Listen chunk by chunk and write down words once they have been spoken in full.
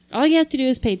All you have to do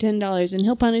is pay $10 and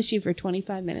he'll punish you for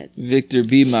 25 minutes. Victor,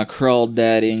 be my crawl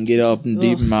daddy and get up and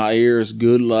deep in my ears.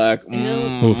 Good luck.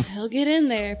 He'll get in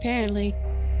there, apparently.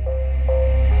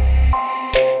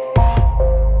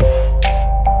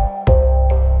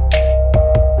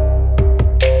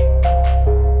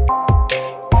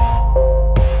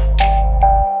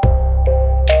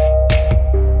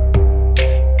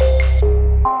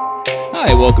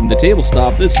 Hi, welcome to Table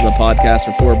Stop. This is a podcast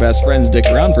where four best friends dick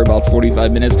around for about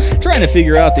 45 minutes trying to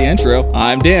figure out the intro.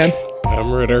 I'm Dan.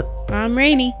 I'm Ritter. I'm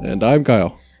Rainey. And I'm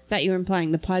Kyle. Thought you were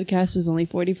implying the podcast was only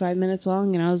 45 minutes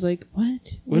long, and I was like,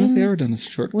 what? When have we ever done a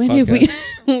short when podcast? have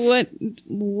we? What?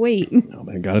 Wait. Oh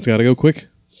my god, it's gotta go quick.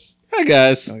 Hi,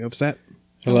 guys. I'm upset.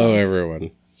 Hello,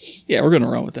 everyone. Yeah, we're going to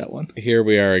run with that one. Here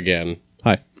we are again.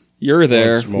 Hi. You're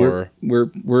there. Once more.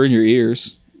 We're in your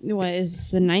ears. What, is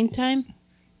this the ninth time?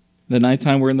 The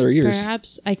nighttime we're in their ears.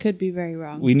 Perhaps. I could be very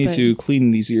wrong. We need but to clean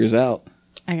these ears out.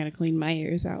 I gotta clean my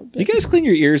ears out. Do you guys clean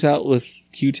your ears out with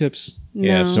Q-tips? No.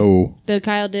 Yes. So, The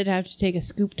Kyle did have to take a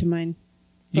scoop to mine.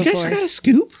 You guys before. got a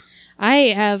scoop? I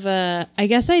have I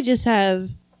guess I just have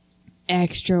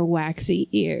extra waxy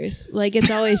ears. Like,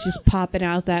 it's always just popping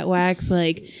out that wax.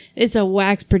 Like, it's a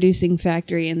wax producing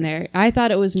factory in there. I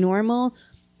thought it was normal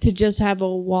to just have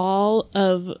a wall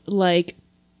of, like,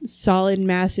 solid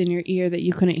mass in your ear that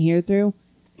you couldn't hear through.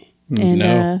 And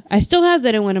No. I still have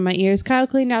that in one of my ears. Kyle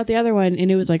cleaned out the other one, and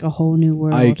it was like a whole new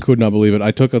world. I could not believe it.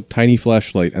 I took a tiny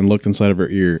flashlight and looked inside of her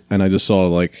ear, and I just saw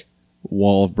like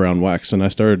wall of brown wax, and I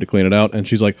started to clean it out, and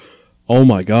she's like, "Oh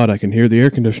my god, I can hear the air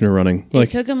conditioner running." It Like,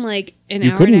 took him like an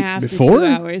you hour and a couldn't half before? to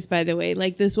 2 hours, by the way.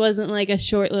 Like, this wasn't like a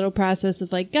short little process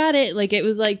of like, got it. Like, it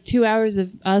was like 2 hours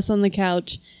of us on the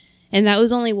couch. And that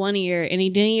was only one ear. And he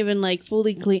didn't even like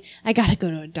fully clean. I gotta go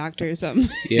to a doctor or something.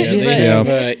 Yeah, But they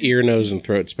have ear, nose, and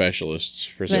throat specialists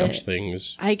for such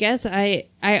things. I guess I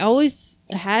always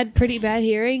had pretty bad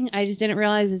hearing. I just didn't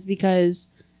realize it's because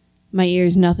my ear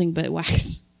is nothing but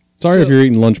wax. sorry So- if you're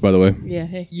eating lunch, by the way. Yeah,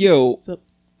 hey. Yo, So-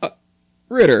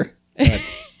 Ritter,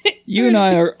 you and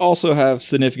I also have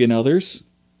significant others.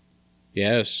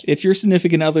 Yes. If your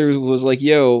significant other was like,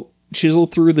 yo, chisel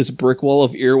through this brick wall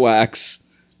of earwax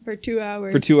For 2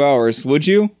 hours. for 2 hours, would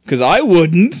you? Because I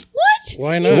wouldn't. What?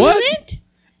 Why You not? What? wouldn't?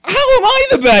 How am I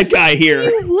the bad guy here?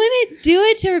 You wouldn't do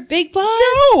it to her big boss?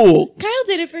 No! Kyle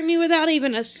did it for me without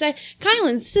even a say. Kyle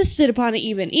insisted upon it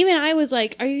even. Even I was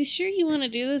like, are you sure you want to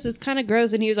do this? It's kind of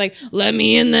gross. And he was like, let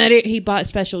me in that. He bought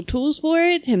special tools for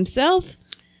it himself.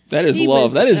 That is He love.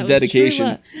 was- That is was true dedication.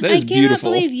 love. That is I cannot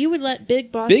beautiful. believe you would let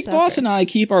Big Boss Big suffer. Boss and I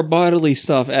keep our bodily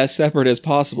stuff as separate as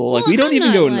possible. Like, Well, we don't I'm even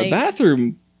not, go in the like-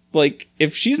 bathroom. Like,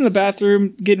 if she's in the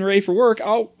bathroom getting ready for work,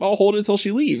 I'll hold it until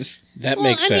she leaves. That Well,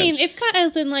 makes I mean, sense. if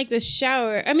Kyle's in like the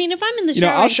shower, I mean, if I'm in the You know,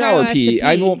 shower, I'll and Kyle shower has pee. to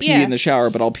I won't pee yeah. in the shower,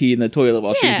 but I'll pee in the toilet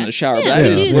while she's in the shower. Yeah, That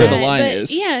we is do where the that, line but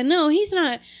is. Yeah, no, he's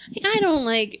not. I don't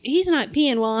like. He's not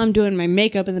peeing while I'm doing my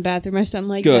makeup in the bathroom or something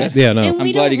like Good. that. Yeah, no. And I'm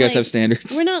we glad don't, you guys like- have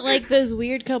standards. We're not like those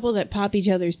weird couple that pop each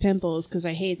other's pimples because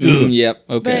I hate that. Yep.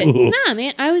 Okay. But nah,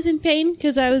 man, I was in pain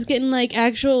because I was getting like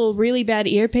actual really bad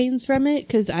ear pains from it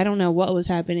because I don't know what was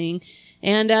happening,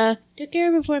 and took care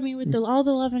of it for me with all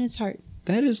the love in his heart.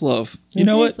 That is love. It You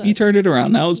know is what? love. You turned it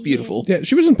around. That was beautiful. Yeah,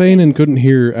 she was in pain and couldn't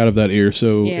hear out of that ear,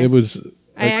 so Yeah. it was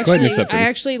quite an I exception.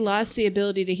 actually lost the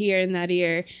ability to hear in that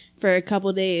ear for a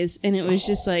couple days, and it was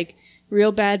just like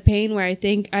real bad pain where I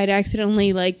think I'd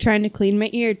accidentally like trying to clean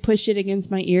my ear, push it against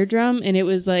my eardrum, and it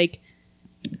was like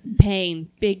pain,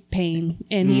 big pain.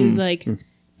 And he was like,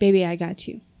 "Baby, I got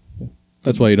you."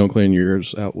 That's why you don't clean your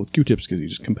ears out with Q-tips, because you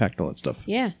just compact all that stuff.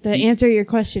 Yeah, that answer your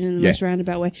question in the Yeah. most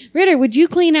roundabout way. Ritter, would you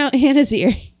clean out Hannah's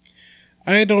ear?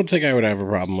 I don't think I would have a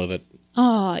problem with it.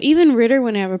 Oh, even Ritter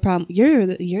wouldn't have a problem. You're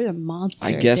the monster.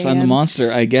 I guess I'm the Dan.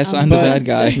 monster. I guess I'm I'm the the bad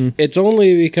guy. monster. It's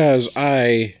only because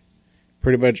I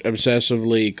pretty much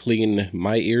obsessively clean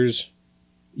my ears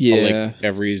Yeah. like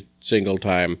every single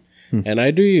time. And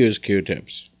I do use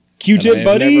Q-tips. Q-tip And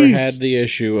buddies. I've never had the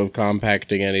issue of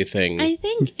compacting anything. I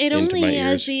think it into only my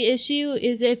has ears. the issue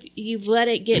is if you've let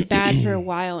it get bad for a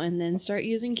while and then start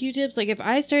using Q-tips. Like if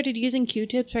I started using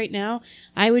Q-tips right now,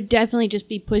 I would definitely just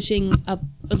be pushing a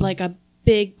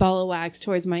big ball of wax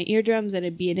towards my eardrums and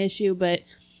it'd be an issue. But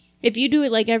if you do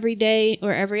it like every day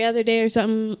or every other day or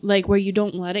something, like where you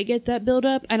don't let it get that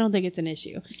buildup, I don't think it's an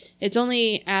issue. It's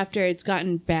only after it's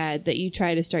gotten bad that you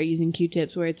try to start using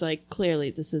Q-tips where it's like, clearly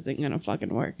this isn't going to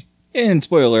fucking work. And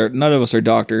spoiler alert, none of us are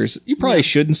doctors. You probably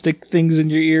shouldn't stick things in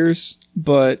your ears,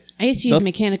 but I used to use Noth-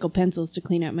 mechanical pencils to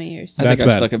clean out my ears. I think That's I've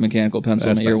bad. stuck a mechanical pencil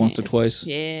That's in my ear bad. once or twice.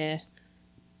 Yeah.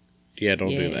 Yeah, don't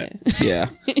do Yeah. that. Yeah.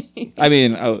 I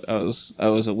mean, I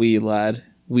was a wee lad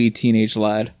wee teenage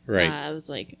lad. Right. It was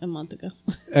like a month ago.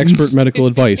 Expert medical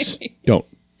advice. Don't.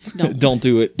 Don't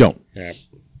do it. Don't. Yeah.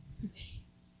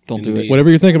 Don't do it. Whatever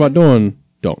you're thinking about doing,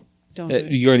 don't. Don't do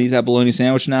it. You gonna eat that bologna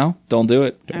sandwich now? Don't do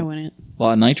it. I wouldn't. A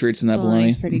lot of nitrates in that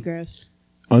Bologna's bologna. pretty gross.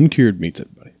 Uncured meats,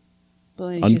 everybody.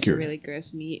 Bologna's just a Uncured. really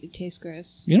gross meat. It tastes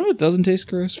gross. You know what doesn't taste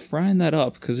gross? Frying that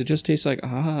up because it just tastes like a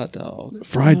hot dog.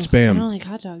 Fried Ugh, I spam. don't like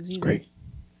hot dogs either. great.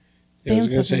 Yeah, I was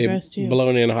Spam's gonna fucking say gross too.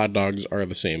 bologna and hot dogs are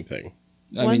the same thing.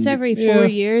 I Once mean, every yeah. 4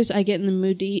 years, I get in the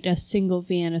mood to eat a single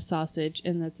Vienna sausage,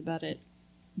 and that's about it.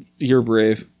 you're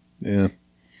brave. Yeah.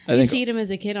 I I used think to eat them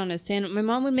as a kid on a sandwich. My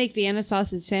mom would make Vienna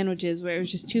sausage sandwiches where it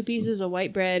was just 2 pieces of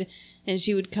white bread, and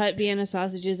she would cut Vienna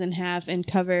sausages in half and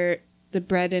cover the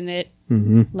bread in it,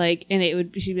 Mm-hmm. and it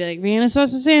would. She'd be like, "Vienna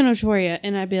sausage sandwich for you,"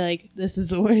 and I'd be like, "This is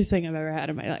the worst thing I've ever had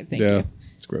in my life. Thank Yeah. you.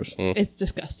 It's gross. It's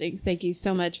disgusting. Thank you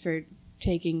so much for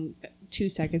taking 2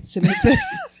 seconds to make this."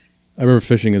 I remember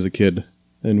fishing as a kid,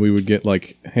 and we would get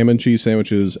like ham and cheese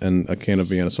sandwiches and a can of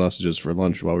Vienna sausages for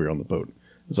lunch while we were on the boat.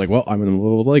 It's like, well, I'm in the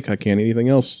middle of the lake. I can't eat anything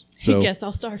else. So I guess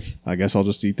I'll starve. I guess I'll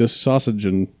just eat this sausage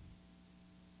and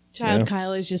Child Yeah.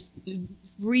 Kyle is just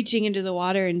reaching into the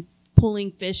water and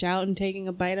pulling fish out and taking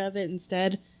a bite of it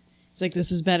instead. He's like,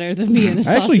 "This is better than Vienna sausages."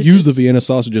 I actually use the Vienna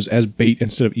sausages as bait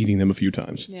instead of eating them a few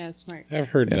times. Yeah, it's smart. I've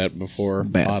heard that before,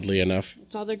 Bad. oddly enough.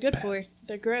 That's all they're good for.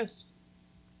 They're gross.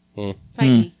 Hmm. Fight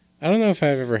me. I don't know if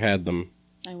I've ever had them.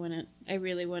 I wouldn't. I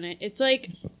really wouldn't. It's like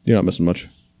You're not missing much.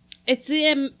 it's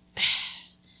the.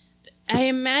 I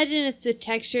imagine it's the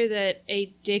texture that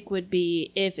a dick would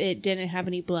be if it didn't have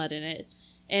any blood in it,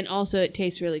 and also it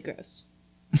tastes really gross.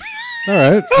 All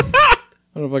right. I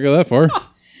don't know if I go that far.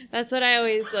 That's what I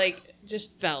always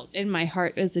just felt in my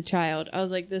heart as a child. I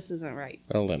was like, "This isn't right."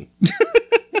 Well then. Think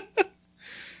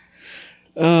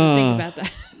about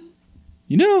that.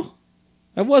 you know,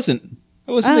 I wasn't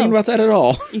Oh. thinking about that at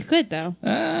all. You could though.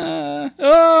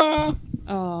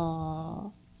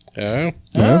 Oh,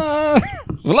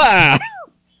 Blah.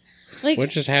 like What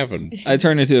just happened? I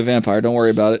turned into a vampire. Don't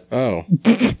worry about it. Oh.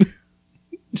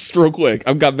 Just real quick.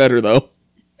 I've got better though.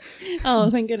 oh,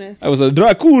 thank goodness. I was a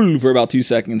Dracul for about 2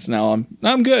 seconds. Now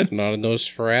I'm good. Not a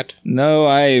Nosferat? No,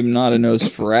 I am not a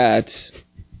Nosferat.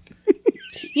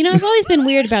 You know, I've always been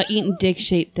weird about eating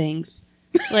dick-shaped things.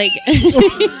 Like,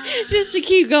 just to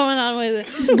keep going on with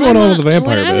it. What's going on with the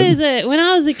vampire When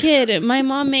I was a kid, my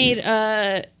mom made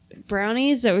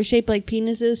brownies that were shaped like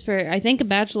penises for, I think, a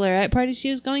bachelorette party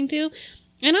she was going to.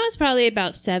 And I was probably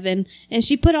about 7, and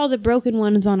she put all the broken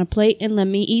ones on a plate and let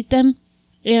me eat them.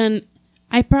 And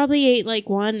I probably ate like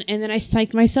one, and then I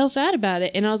psyched myself out about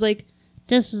it. And I was like,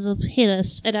 "This is a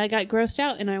penis," and I got grossed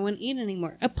out, and I wouldn't eat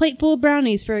anymore. A plate full of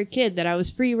brownies for a kid that I was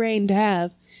free reign to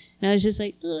have, and I was just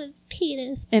like, "Oh, it's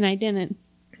penis," and I didn't.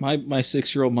 My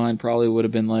 6-year-old mind probably would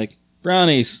have been like,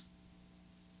 brownies.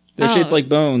 They're Oh. shaped like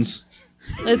bones.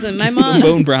 Listen, my mom.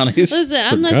 Bone brownies. Listen, I'm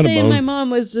Some not kind of saying bone. my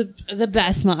mom was the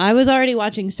best mom. I was already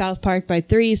watching South Park by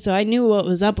 3, so I knew what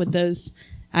was up with those.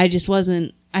 I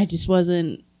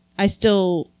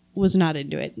still was not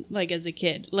into it, like, as a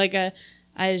kid.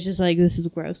 I was just like, "This is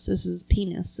gross. This is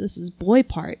penis. This is boy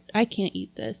part. I can't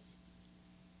eat this."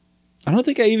 I don't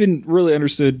think I even really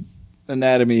understood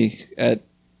anatomy at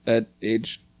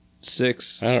age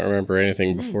 6. I don't remember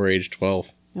anything before age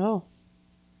 12. Oh.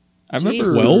 I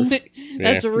remember. 12?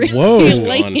 That's really Whoa.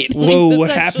 late. Whoa, That's what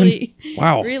happened? actually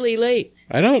Wow. Really late.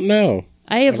 I don't know.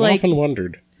 I've often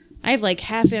wondered.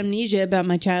 half amnesia about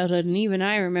my childhood, and even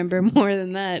I remember more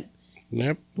than that.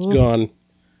 Nope, it's Ooh. gone.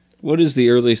 What is the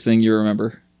earliest thing you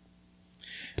remember?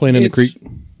 Playing in the It's-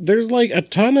 creek. There's like a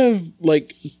ton of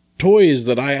like toys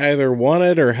that I either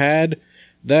wanted or had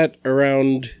that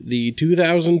around the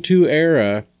 2002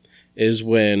 era is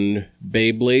when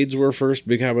Beyblades were first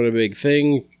becoming a big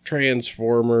thing.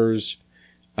 Transformers,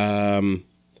 Bakugan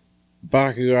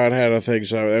had a thing,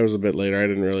 so that was a bit later. I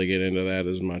didn't really get into that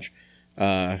as much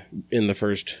in the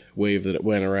first wave that it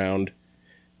went around.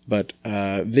 But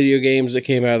video games that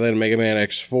came out then, Mega Man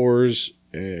X4s,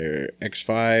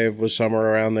 X5 was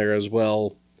somewhere around there as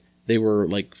well. They were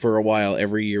like, for a while,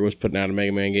 every year was putting out a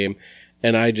Mega Man game.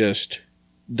 And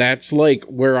that's like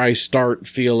where I start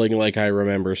feeling like I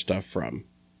remember stuff from.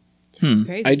 It's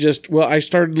crazy. I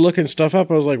started looking stuff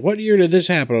up. I was like, what year did this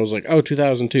happen? I was like, oh,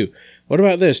 2002. What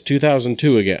about this?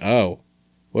 2002 again. Oh,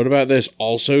 what about this?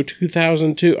 Also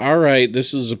 2002. All right,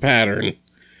 this is a pattern.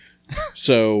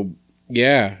 So,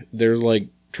 yeah, there's like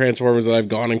Transformers that I've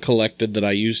gone and collected that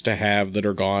I used to have that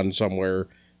are gone somewhere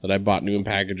that I bought new in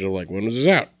package. Of like, when was this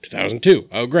out? 2002.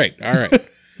 Oh, great. All right.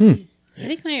 I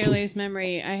think my earliest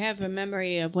memory, I have a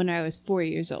memory of when I was 4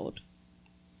 years old.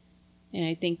 And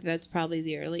I think that's probably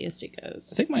the earliest it I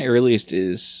goes. think my earliest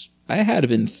is I had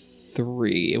been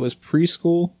 3. It was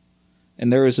preschool,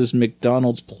 and there was this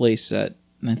McDonald's play set,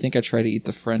 and I think I tried to eat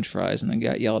the French fries and then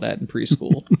got yelled at in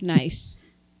preschool. Nice.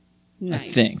 I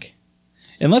think.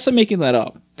 Unless I'm making that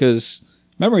up, because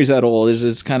memories that old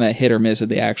is kind of hit or miss if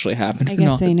they actually happen I or guess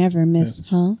not. they never miss,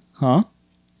 huh? Huh?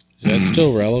 Is that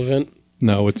still relevant?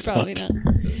 No, it's Probably not.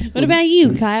 not. What about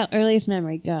you, Kyle? Earliest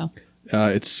memory, go.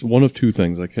 It's one of two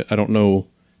things. I don't know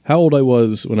how old I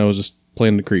was when I was just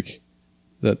playing in the creek.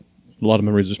 That a lot of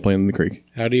memories just playing in the creek.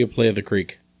 How do you play the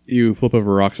creek? You flip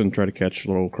over rocks and try to catch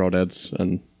little crawdads,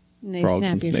 and And they Frogs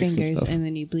snap and your snakes and fingers, stuff. and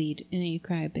then you bleed, and then you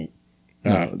cry a bit.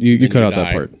 you then cut out die.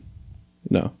 that part.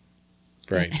 No,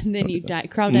 Right. And then you die.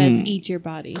 Crawdads eat your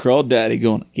body. Crawl Daddy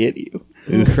gonna get you.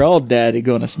 Crawl Daddy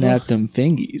gonna snap them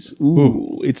fingies.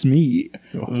 Ooh, it's me,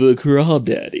 the Crawl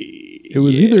Daddy. it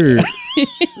was either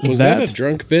Was that a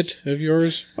drunk bit of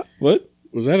yours? What?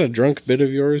 Was that a drunk bit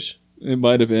of yours? It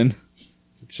might have been.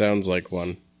 It sounds like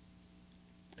one.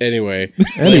 Anyway,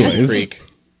 Anyways. creek.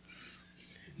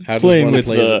 How does Playing one with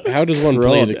play the how does one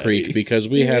Crawl play the Daddy. creek? Because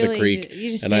we You had really- a creek,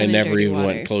 you just and I stand in never dirty even water.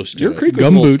 went close to Your it. creek was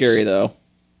a little Gumboots. scary though.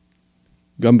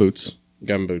 gumboots.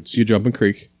 Gumboots. You jump in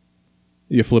creek.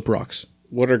 You flip rocks.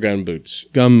 What are gun boots?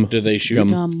 Gum. Do they shoot?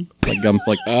 Gum. Like gum.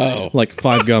 Like Oh, like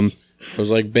 5 gum. it was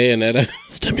like Bayonetta.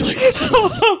 Stimulate.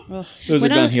 Those are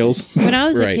When I gun was- heels. When I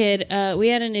was Right. a kid, we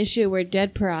had an issue where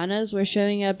dead piranhas were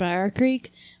showing up at our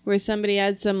creek, where somebody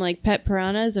had some like pet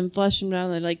piranhas and flushed them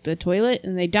down the toilet,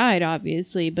 and they died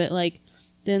obviously. But like,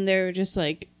 then they were just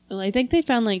like, I think they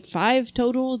found like 5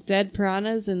 total dead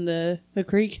piranhas in the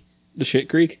creek. The shit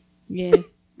creek. Yeah,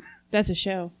 that's a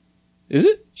show. Is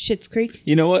it? Schitt's Creek.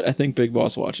 You know what? I think Big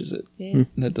Boss watches it. Yeah.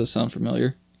 That does sound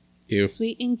familiar. You.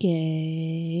 Sweet and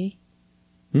gay.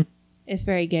 Hmm? It's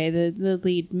very gay. The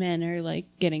lead men are like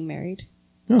getting married.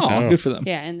 Oh, good for them.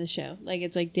 Yeah, in the show. Like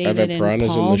it's like there David and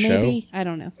piranhas in Paul. the show? Maybe I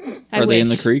don't know. Are they in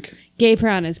the creek? Gay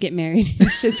piranhas get married in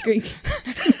Schitt's Creek.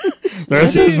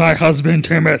 This is my husband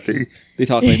Timothy. They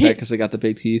talk like that because they got the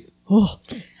big teeth. Oh,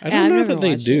 I Yeah, don't I've know never that they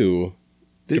watched do.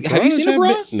 Do Have you piranhas seen a have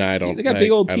piranha? No, I don't. They got big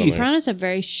old I don't teeth. know. piranhas have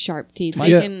very sharp teeth. My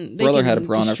They can brother had a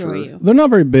piranha destroy for- you. They're not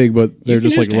very big, but they're You can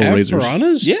just like little have razors.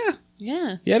 piranhas? Yeah,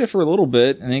 Yeah, he had it for a little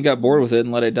bit, and then he got bored with it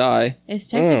and let it die. it's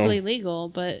technically legal,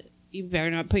 but you better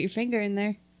not put your finger in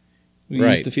there. We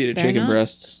Right. used to feed it Better chicken not.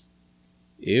 breasts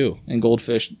Ew. and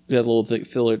goldfish. We had a little thick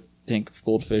filler tank of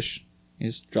goldfish. You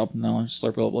just drop them down and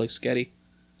slurp it up like sketty.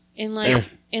 In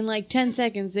like 10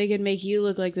 seconds, they could make you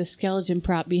look like the skeleton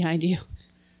prop behind you.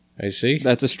 I see.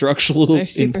 That's a structural They're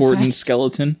super important fast.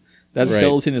 skeleton. That Right.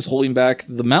 skeleton is holding back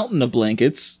the mountain of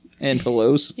blankets and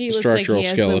pillows. He looks Structural like he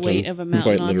has skeleton. the weight of a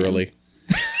mountain Quite on literally. him.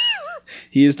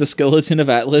 He is the skeleton of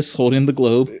Atlas holding the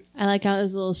globe. I like how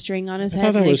his little string on his I head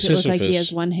thought that makes was it look like he Sisyphus.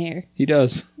 has one hair. He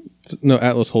does. No,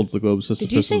 Atlas holds the globe.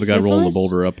 Sisyphus say is the guy rolling the syphilis?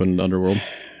 boulder up in Underworld.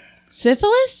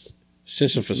 Syphilis?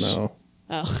 Sisyphus. No,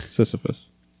 Oh. Sisyphus.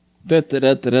 Da, da,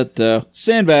 da, da, da, da.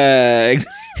 Sandbag.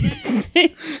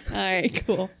 All right,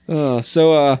 cool.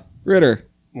 Ritter,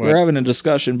 What? we're having a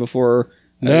discussion before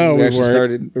No, we actually weren't.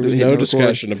 started. There was hitting no record.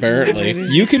 discussion, apparently.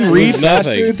 You can There read was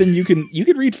faster nothing. than you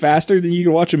can read faster than you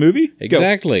can watch a movie. Go.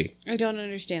 Exactly. I don't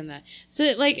understand that.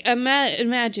 So, like,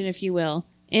 imagine, if you will,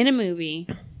 in a movie,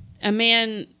 a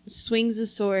man swings a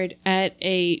sword at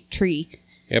a tree.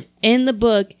 Yep. In the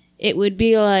book, it would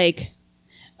be like,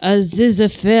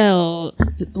 Azizafel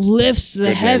lifts the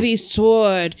Good heavy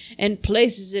sword and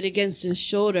places it against his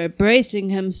shoulder, bracing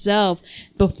himself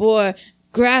before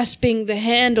grasping the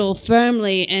handle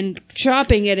firmly and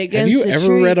chopping it against you the ever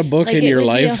tree. read a book Like, in it your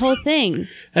would be a life? whole thing.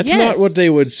 That's Yes. not what they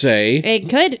would say. It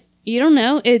could. You don't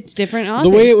know. It's different authors.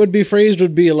 The way it would be phrased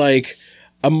would be like,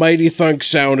 a mighty thunk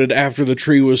sounded after the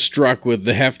tree was struck with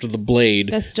the heft of the blade.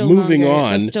 That's still Moving longer.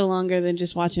 on. That's still longer than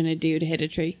just watching a dude hit a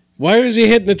tree. Why was he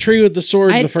hitting a tree with the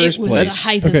sword in the first it was place? a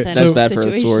hypothetical Okay, That's bad for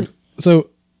the situation. sword. So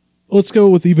let's go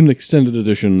with even an extended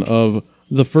edition of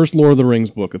the first Lord of the Rings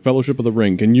book, The Fellowship of the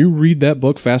Ring. Can you read that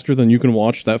book faster than you can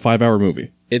watch that 5-hour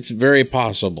movie? It's very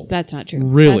possible. That's not true.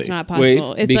 Really? That's not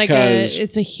possible. Wait, it's like because-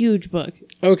 it's a huge book.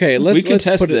 Okay, let's We can let's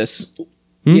test put it- this.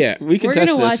 Yeah, We can We're test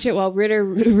gonna this. watch it while Ritter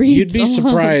reads. you'd be along.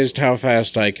 surprised how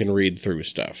fast I can read through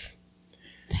stuff.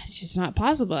 That's just not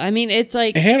possible. I mean, it's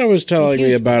like Hannah was telling me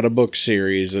huge- about a book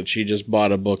series that she just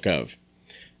bought a book of.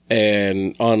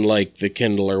 And on like the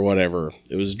Kindle or whatever,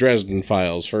 it was Dresden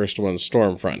Files, first one,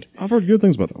 Stormfront. I've heard good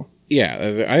things about that one.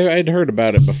 Yeah, I'd heard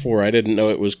about it before. I didn't know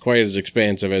it was quite as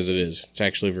expansive as it is. It's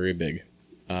actually very big.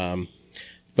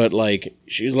 But like,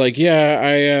 she's like,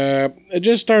 yeah, I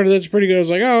just started. It's pretty good. I was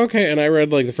like, oh, okay. And I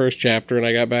read like the first chapter, and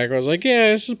I got back. And I was like, yeah,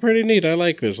 this is pretty neat. I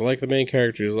like this. I like the main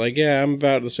characters. Like, yeah, I'm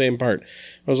about the same part.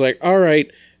 I was like, all right.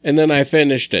 And then I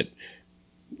finished it.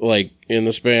 like in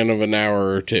the span of an hour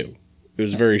or two. It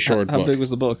was a very short How book. big was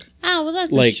the book? Oh, well,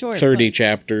 that's like a short 30 book.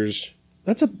 chapters.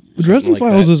 That's a Dresden like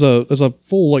Files that. is a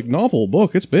full like novel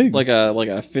book. It's big. Like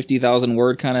a 50,000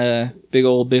 word kind of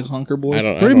big hunker boy. I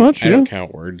don't Pretty much, I don't yeah.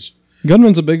 count words.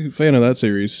 Gunman's a big fan of that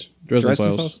series. Dresden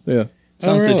Dresden Files. Files? Yeah.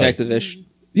 Sounds Oh, really? detective-ish.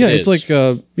 Yeah, It it's is.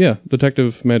 like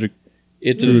detective magic.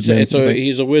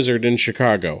 He's a wizard in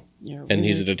Chicago, You're a and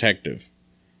he's a wizard. detective,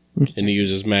 and he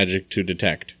uses magic to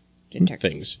detect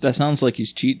things. That sounds like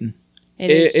he's cheating.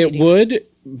 It It would,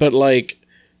 but like,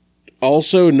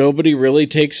 also nobody really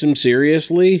takes him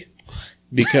seriously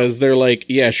because they're like,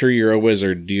 "Yeah, sure, you're a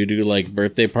wizard. Do you do like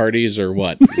birthday parties or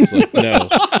what?" He's like, "No,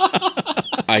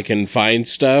 I can find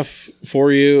stuff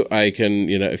for you. I can,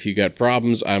 if you got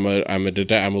problems, I'm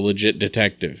a legit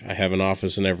detective. I have an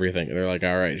office and everything." And they're like,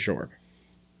 "All right, sure."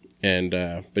 And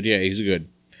but yeah, he's good.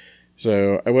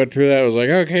 So I went through that. I was like,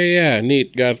 okay, yeah,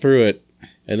 neat. Got through it.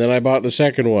 And then I bought the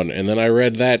second one, and then I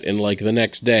read that in like the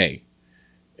next day.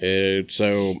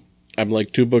 So I'm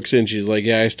like 2 books in. She's like,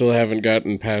 yeah, I still haven't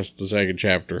gotten past the second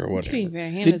chapter or To be whatever.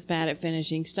 fair, Hannah's bad at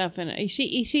finishing stuff, and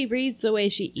she reads the way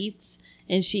she eats,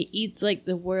 and she eats like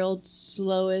the world's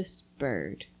slowest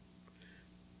bird.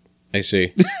 I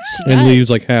see. She And does. leaves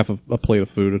like half of a plate of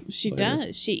food. She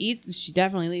does. She eats. She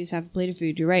definitely leaves half a plate of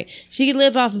food. You're right. She could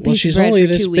live off a Well, piece she's of bread only for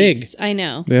this 2 big. weeks. I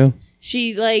know. Yeah.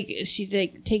 She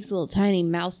takes little tiny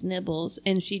mouse nibbles,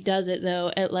 and she does it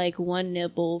though at like 1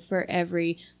 nibble for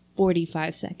every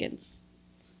 45 seconds,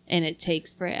 and it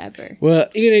takes forever. Well,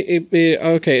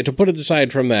 okay, to put it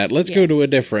aside from that, let's go Yes. to a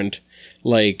different,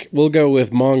 we'll go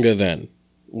with manga then.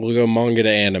 We'll go manga to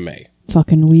anime.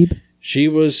 Fucking weeb. She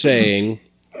was saying,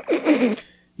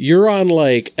 you're on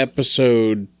like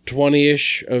episode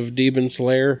 20-ish of Demon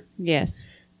Slayer. Yes.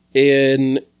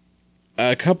 In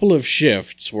a couple of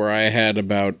shifts where I had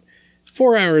about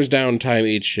 4 hours downtime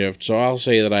each shift, so I'll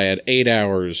say that I had 8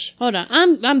 hours. Hold on,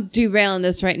 I'm derailing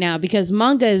this right now because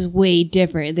manga is way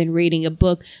different than reading a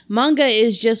book. Manga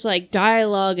is just like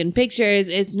dialogue and pictures.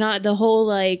 It's not the whole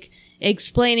like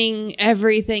explaining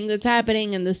everything that's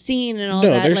happening in the scene and all No,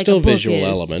 that. there's like still a book visual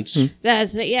is. elements.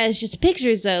 It's just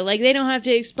pictures though. Like they don't have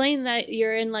to explain that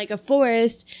you're in like a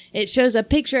forest. It shows a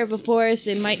picture of a forest.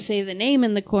 It might say the name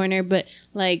in the corner, but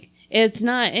like it's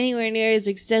not anywhere near as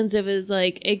extensive as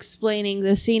like explaining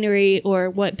the scenery or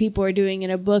what people are doing in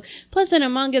a book. Plus in a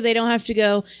manga they don't have to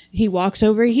go, he walks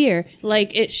over here.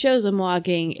 Like it shows him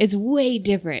walking. It's way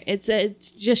different. It's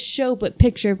just show but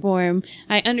picture form.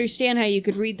 I understand how you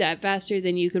could read that faster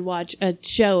than you could watch a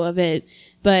show of it,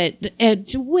 but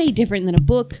it's way different than a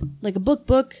book. Like a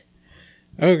book.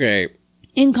 Okay.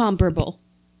 Incomparable.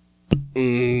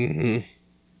 hmm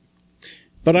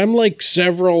But I'm like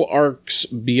several arcs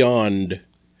beyond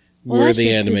Well, where that's the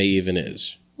just anime 'cause- even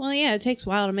is. Well, yeah, it takes a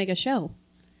while to make a show.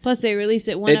 Plus, they release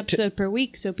it one It- episode per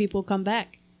week, so people come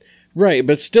back. Right,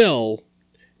 but still,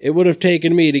 it would have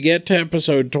taken me to get to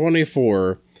episode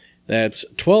 24. That's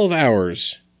 12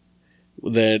 hours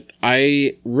that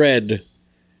I read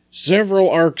several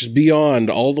arcs beyond,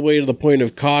 all the way to the point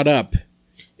of caught up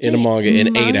in a manga in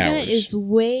 8 Manga hours. is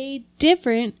way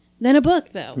different than a book,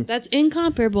 though. That's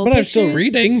incomparable. But I'm still Pictures-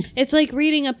 reading. It's like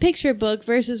reading a picture book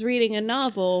versus reading a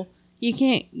novel. You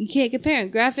can't compare 'em.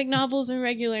 Graphic novels and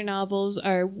regular novels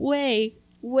are way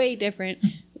different.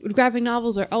 Graphic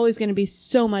novels are always going to be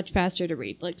so much faster to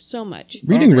read, like so much.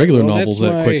 Reading Alright, regular well, novels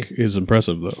that's that why- quick is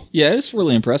impressive, though. Yeah, it's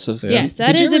really impressive. Yes,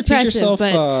 that Did you is ever impressive, teach yourself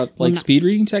but- well, like not- speed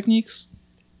reading techniques?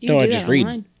 You No, can I do just that read.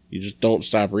 online. You just don't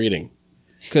stop reading.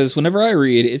 Because whenever I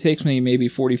read, it takes me maybe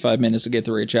 45 minutes to get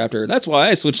through a chapter. That's why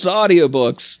I switched to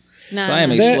audiobooks. Nah, So I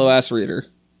am a That- slow-ass reader.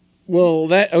 Well,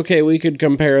 we could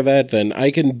compare that then.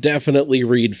 I can definitely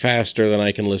read faster than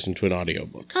I can listen to an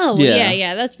audiobook. Oh, well, Yeah.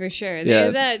 yeah, that's for sure.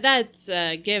 Yeah. That's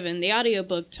given. The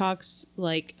audiobook talks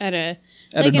like at At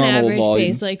like a an normal average volume.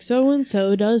 pace, like so and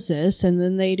so does this, and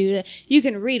then they do that. You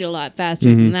can read a lot faster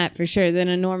than that for sure. Than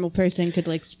a normal person could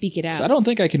like speak it out. So I don't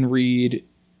think I can read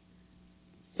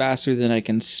faster than I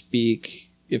can speak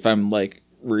if I'm like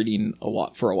reading a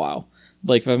lot for a while.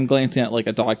 Like if I'm glancing at like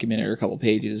a document or a couple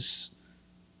pages,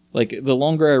 like the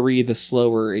longer I read, the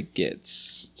slower it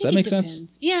gets. Does that think make it sense?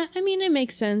 depends. Yeah, I mean it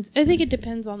makes sense. I think it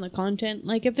depends on the content.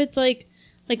 Like if it's like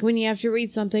when you have to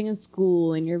read something in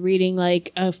school and you're reading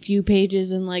like a few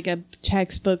pages in like a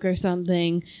textbook or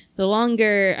something, the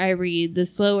longer I read, the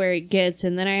slower it gets,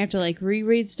 and then I have to like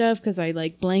reread stuff because I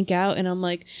like blank out and I'm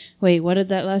like, wait, what did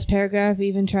that last paragraph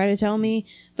even try to tell me?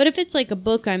 But if it's like a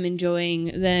book I'm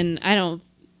enjoying, then I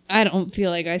don't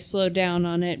feel like I slow down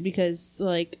on it because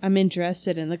like I'm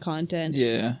interested in the content.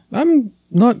 Yeah. I'm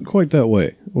not quite that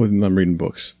way when I'm reading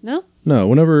books. No? No,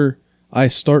 whenever I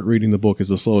start reading the book is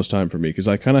the slowest time for me because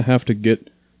I kind of have to get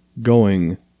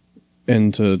going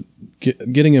and to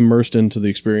getting immersed into the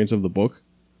experience of the book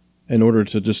in order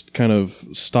to just kind of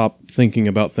stop thinking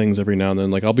about things every now and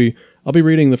then. Like I'll be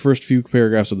reading the first few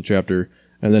paragraphs of the chapter,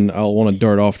 and then I'll want to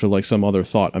dart off to like some other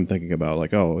thought I'm thinking about,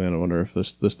 like, oh, man, I wonder if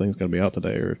this thing's going to be out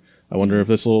today, or I wonder if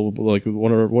this will, like,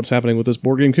 wonder what's happening with this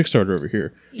board game Kickstarter over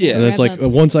here. Yeah. And it's like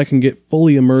once I can get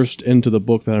fully immersed into the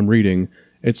book that I'm reading,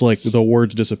 it's like the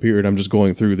words disappeared. I'm just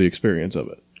going through the experience of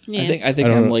it. Yeah. I think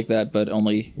I'm like that, but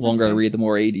only the longer I read, the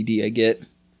more ADD I get. And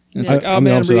it's like, oh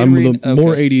man, I'm read. the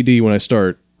more ADD when I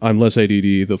start. I'm less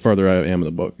ADD the farther I am in the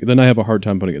book. Then I have a hard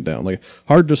time putting it down. Like,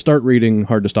 hard to start reading,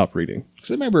 hard to stop reading. Because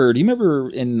do you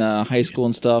remember in high school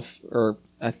and stuff, or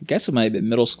I guess it might have been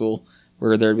middle school,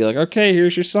 where they'd be like, okay,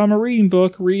 here's your summer reading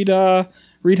book. Read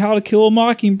How to Kill a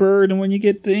Mockingbird, and when you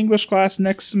get to English class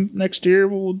next year,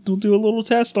 we'll do a little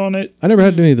test on it. I never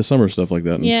had any of the summer stuff like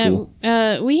that in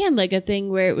school. We had like a thing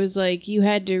where it was like you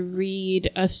had to read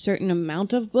a certain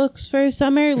amount of books for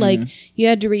summer. Like you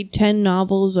had to read 10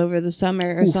 novels over the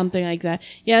summer or something like that.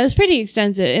 Yeah, it was pretty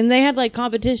extensive. And they had like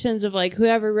competitions of like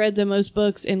whoever read the most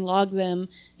books and logged them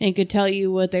and could tell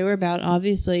you what they were about,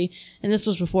 obviously. And this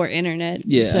was before internet.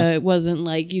 Yeah. So it wasn't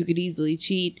like you could easily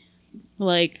cheat.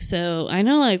 Like, so I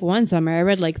know like one summer I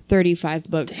read like 35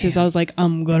 books because I was like,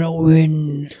 I'm gonna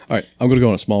win. All right, I'm going to go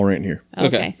on a small rant here.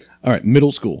 Okay. All right,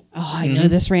 middle school. Oh, I know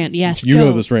this rant. Yes, You go.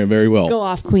 know this rant very well. Go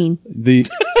off, Queen. The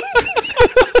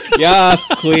Yes,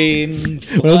 Queen.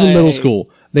 When I was in middle school,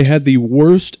 they had the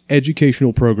worst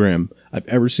educational program I've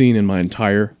ever seen in my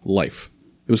entire life.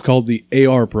 It was called the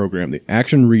AR program, the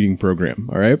Action Reading Program,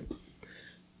 all right?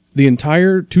 The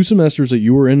entire 2 semesters that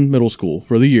you were in middle school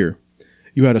for the year,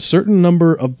 you had a certain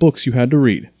number of books you had to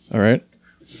read, all right?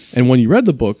 And when you read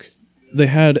the book, they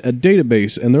had a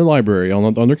database in their library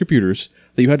on their computers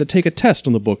that you had to take a test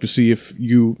on the book to see if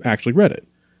you actually read it.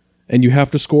 And you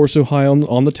have to score so high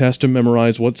on the test to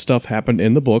memorize what stuff happened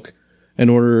in the book in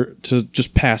order to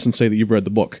just pass and say that you've read the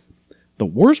book. The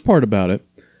worst part about it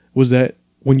was that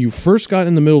when you first got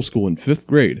into middle school in 5th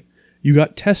grade, you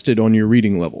got tested on your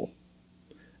reading level.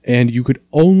 And you could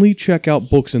only check out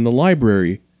books in the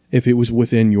library if it was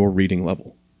within your reading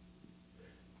level.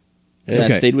 And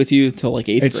that stayed with you until like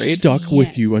 8th It grade? stuck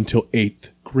with you until 8th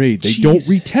grade. They Jesus.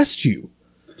 don't retest you.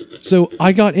 So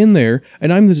I got in there,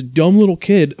 and I'm this dumb little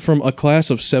kid from a class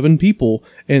of 7 people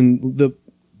in the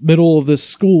middle of this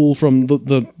school from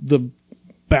the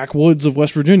backwoods of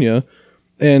West Virginia,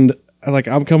 and like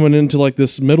I'm coming into like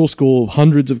this middle school of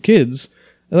hundreds of kids,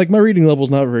 and like my reading level's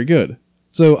not very good.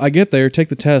 So I get there, take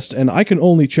the test, and I can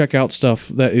only check out stuff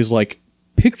that is like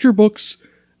picture books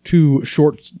to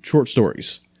short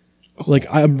stories. Like,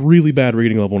 I'm really bad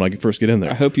reading level when I first get in I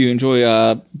there. hope you enjoy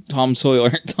Tom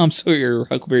Sawyer,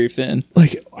 Huckleberry Finn.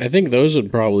 Like, I think those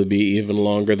would probably be even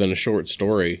longer than a short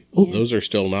story. Those are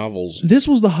still novels. this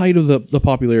was the height of the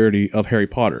popularity of Harry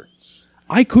Potter.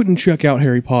 I couldn't check out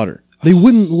Harry Potter. They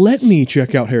wouldn't let me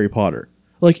check out Harry Potter.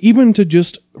 Like, even to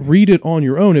just read it on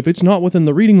your own, if it's not within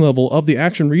the reading level of the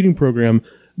Action Reading Program,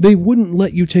 they wouldn't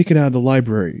let you take it out of the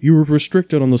library. You were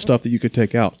restricted on the stuff that you could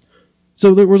take out.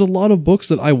 So there was a lot of books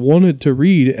that I wanted to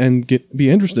read and be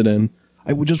interested in.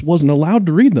 I just wasn't allowed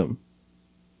to read them.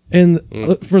 And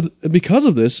because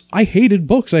of this, I hated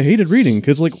books. I hated reading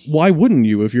because, like, why wouldn't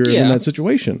you if you're in that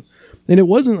situation? And it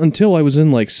wasn't until I was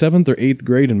in like 7th or 8th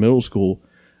grade in middle school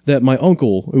that my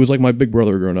uncle, it was like my big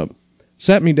brother growing up,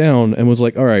 sat me down and was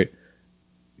like, all right,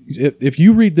 if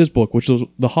you read this book, which was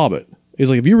The Hobbit, he's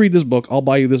like, if you read this book, I'll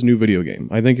buy you this new video game.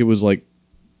 I think it was like,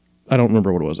 I don't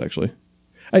remember what it was actually.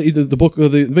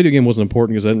 The video game wasn't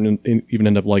important because I didn't even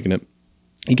end up liking it.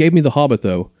 He gave me The Hobbit,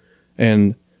 though,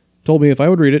 and told me if I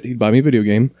would read it, he'd buy me a video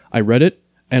game. I read it,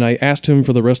 and I asked him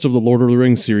for the rest of the Lord of the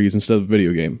Rings series instead of a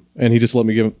video game. And he just let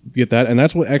me get that, and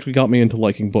that's what actually got me into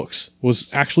liking books, was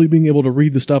actually being able to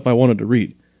read the stuff I wanted to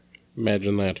read.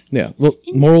 Imagine that. Yeah. Well,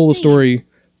 moral of the story,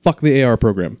 fuck the AR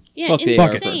program. Yeah, Fuck the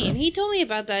AR insane. program. He told me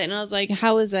about that, and I was like,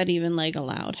 how is that even, like,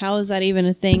 allowed? How is that even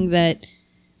a thing that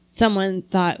someone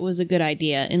thought was a good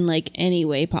idea in, like, any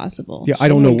way possible? Yeah, I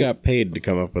don't know. Someone got paid to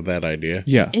come up with that idea.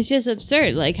 Yeah. It's just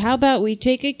absurd. Like, how about we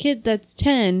take a kid that's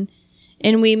 10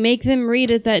 and we make them read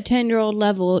at that 10-year-old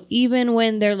level even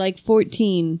when they're, like,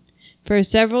 14 for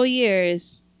several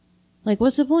years? Like,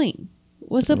 what's the point?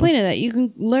 What's the point of that? You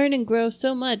can learn and grow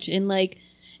so much in, like...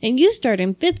 And you start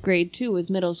in 5th grade, too, with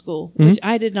middle school, which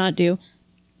I did not do.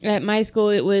 At my school,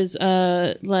 it was,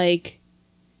 like...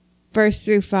 1st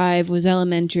through 5 was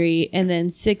elementary, and then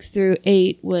 6 through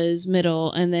 8 was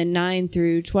middle, and then 9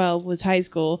 through 12 was high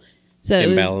school. So it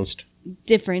was Imbalanced.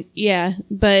 different, yeah.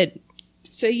 But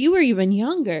so you were even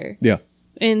younger. Yeah.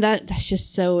 And that's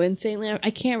just so insanely.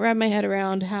 I can't wrap my head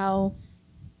around how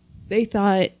they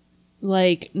thought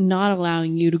like not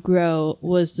allowing you to grow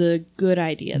was a good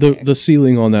idea. The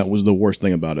ceiling on that was the worst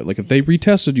thing about it. Like if they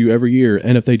retested you every year,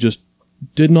 and if they just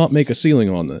did not make a ceiling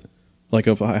on it, like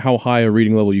of how high a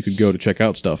reading level you could go to check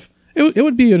out stuff, it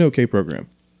would be an okay program.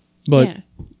 But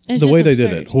It's the way just they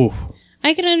absurd. did it, oof.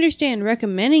 I can understand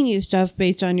recommending you stuff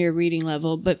based on your reading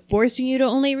level, but forcing you to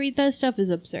only read that stuff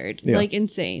is absurd. Yeah. Like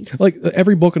insane. Like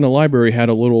every book in the library had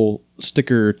a little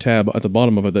sticker tab at the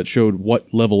bottom of it that showed what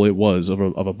level it was of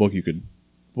a book you could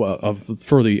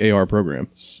for the AR program.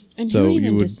 And So who you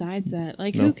even would- decides that?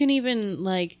 Like No. who can even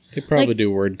like They probably Like-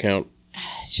 do word count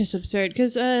it's just absurd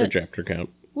because or chapter count.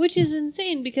 which is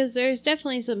insane because there's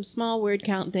definitely some small word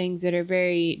count things that are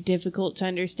very difficult to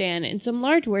understand and some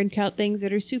large word count things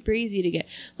that are super easy to get.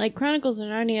 Like Chronicles of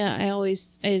Narnia, I always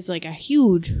is like a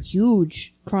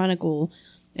huge chronicle,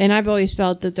 and I've always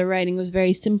felt that the writing was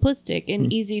very simplistic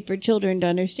and easy for children to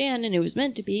understand, and it was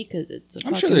meant to be because it's a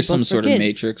I'm sure fucking there's some book for sort of kids.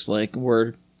 matrix, like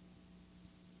word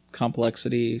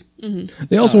complexity.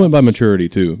 They also went by maturity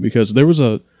too, because there was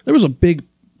a big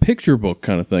picture book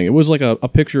kind of thing. It was like a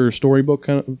picture storybook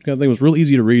kind of thing. It was real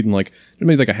easy to read in like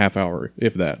maybe like a half hour,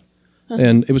 if that.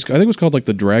 And I think it was called like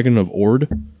The Dragon of Ord.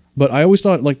 But I always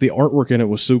thought like the artwork in it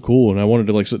was so cool, and I wanted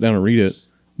to like sit down and read it,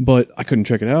 but I couldn't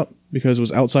check it out because it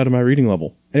was outside of my reading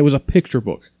level, and it was a picture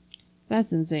book.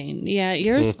 That's insane. Yeah,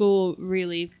 your school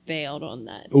really failed on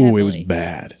that. Oh, it was heavily.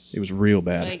 bad. It was real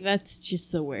bad. Like that's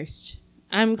just the worst.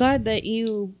 I'm glad that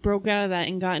you broke out of that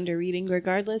and got into reading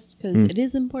regardless because it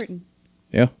is important.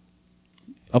 Yeah,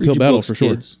 uphill Read your battle books, for sure.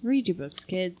 kids. Read your books,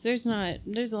 kids. There's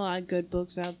a lot of good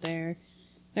books out there.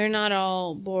 They're not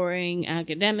all boring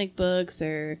academic books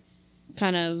or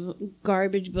kind of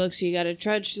garbage books you got to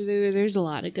trudge through. There's a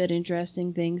lot of good,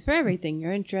 interesting things for everything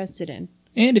you're interested in.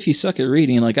 And if you suck at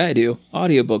reading like I do,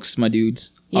 audiobooks, my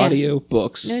dudes. Yeah.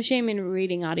 Audiobooks. No shame in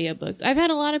reading audiobooks. I've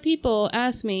had a lot of people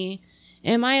ask me,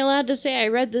 am I allowed to say I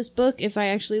read this book if I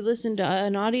actually listened to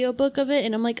an audiobook of it?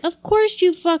 And I'm like, of course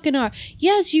you fucking are.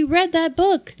 Yes, you read that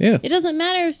book. Yeah. It doesn't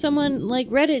matter if someone like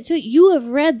read it too. You have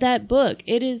read that book.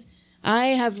 It is, I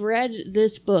have read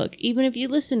this book, even if you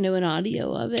listen to an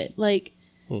audio of it. Like,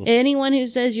 anyone who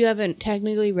says you haven't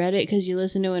technically read it because you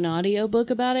listen to an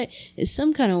audiobook about it is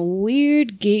some kind of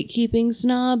weird gatekeeping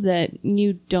snob that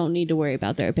you don't need to worry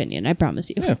about their opinion. I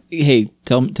promise you. Yeah. Hey,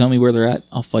 tell me where they're at.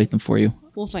 I'll fight them for you.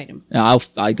 We'll fight him.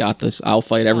 I got this. I'll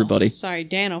fight everybody. Oh, sorry,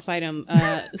 Dan will fight him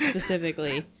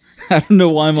specifically. I don't know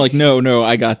why I'm like, no,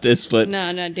 I got this, but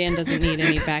No, Dan doesn't need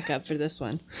any backup for this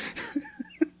one.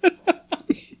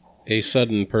 A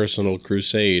sudden personal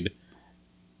crusade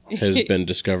has been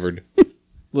discovered.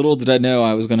 little did I know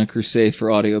I was going to crusade for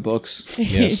audiobooks.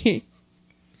 Yes.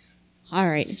 All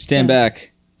right. Stand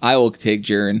back. I will take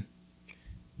Jaren.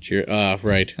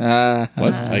 Right.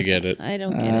 What? I get it. I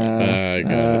don't get it. I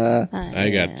got it. I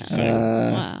got the thing.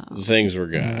 Wow. The things were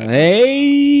God. Hey,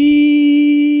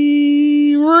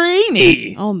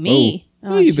 Rainy. Oh, me.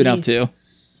 What have you been up to?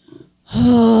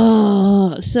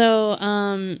 Oh, so,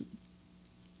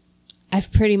 I've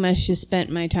pretty much just spent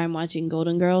my time watching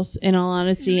Golden Girls, in all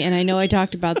honesty, and I know I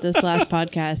talked about this last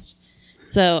podcast,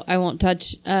 so I won't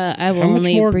touch. I will How much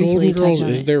only more briefly Golden Girls touch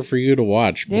on is it. there for you to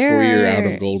watch before you're out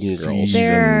of Golden Girls?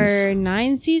 There are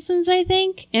 9 seasons, I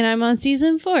think, and I'm on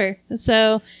season 4.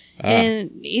 So,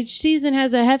 and each season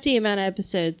has a hefty amount of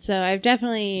episodes, so I've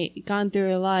definitely gone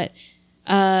through a lot.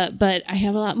 But I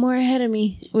have a lot more ahead of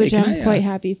me, which can I'm I, quite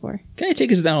happy for. Can I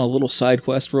take us down a little side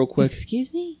quest real quick?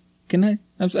 Excuse me? Can I?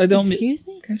 I don't. Excuse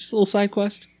me? Can I just a little side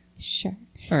quest? Sure.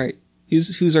 All right.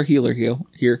 Who's our healer here?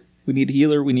 We need a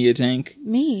healer. We need a tank.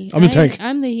 Me. I'm the tank.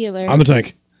 I'm the healer. I'm the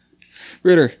tank.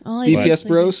 Ritter. All I DPS do-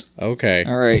 bros. Okay.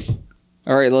 All right.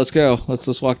 Let's go.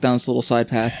 Let's walk down this little side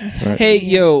path. Right. Hey,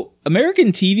 yo,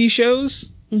 American TV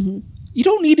shows. Mhm. You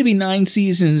don't need to be 9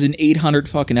 seasons and 800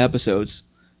 fucking episodes.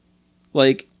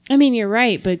 Like, I mean, you're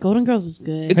right, but Golden Girls is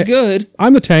good. it's good.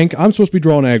 I'm the tank. I'm supposed to be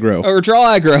drawing aggro. Or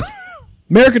draw aggro.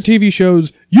 American TV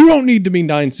shows, you don't need to be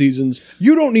 9 seasons.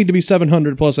 You don't need to be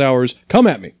 700 plus hours. Come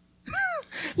at me.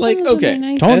 Like, Some of them okay. are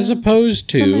nice, As though.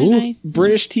 opposed Some are to nice.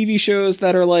 British TV shows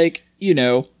that are like,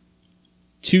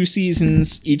 2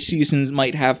 seasons. Each season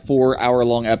might have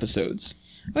 4-hour-long episodes.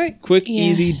 Or, Quick, yeah.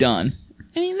 easy, done.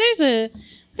 I mean,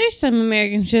 there's some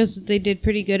American shows that they did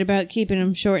pretty good about keeping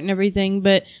them short and everything,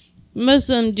 but most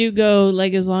of them do go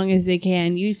like as long as they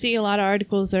can. You see a lot of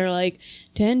articles that are like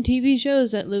 10 TV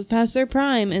shows that live past their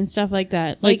prime and stuff like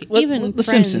that. Like Like even The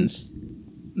Friends. Simpsons.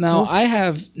 Now, I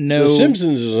have no... The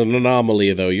Simpsons is an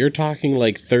anomaly, though. You're talking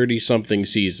like 30-something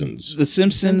seasons. The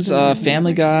Simpsons,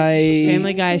 Family Guy...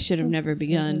 Family Guy should have never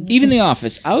begun. Even The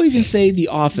Office. I'll even say The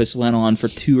Office went on for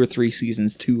 2 or 3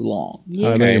 seasons too long. Yeah.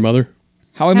 How I Met Your Mother.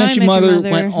 How I Met Your Mother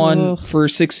went on for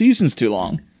 6 seasons too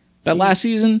long. That last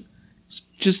season,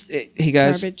 just... Hey,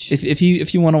 guys, Garbage. if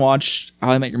you want to watch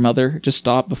How I Met Your Mother, just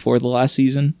stop before the last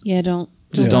season. Yeah, don't.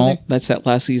 Just don't. That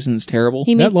last season's terrible.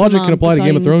 He That meets logic the can mom. apply to That's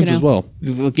Game all of you need Thrones to as know. well.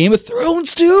 The Game of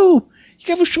Thrones, too! You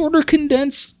can have a shorter,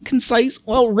 condensed, concise,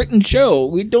 well-written show.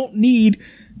 We don't need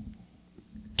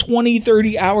 20,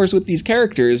 30 hours with these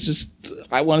characters. Just,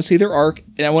 I want to see their arc,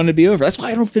 and I want it to be over. That's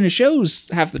why I don't finish shows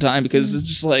half the time, because it's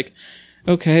just like,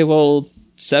 okay, well,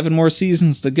 7 more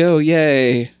seasons to go,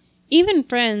 yay. Even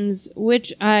Friends,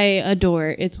 which I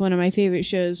adore, it's one of my favorite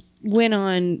shows, went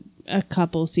on a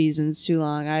couple seasons too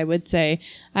long, I would say.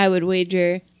 I would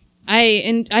wager.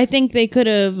 I think they could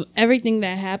have, everything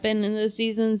that happened in those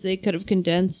seasons, they could have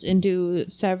condensed into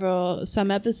some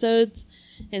episodes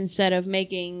instead of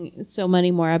making so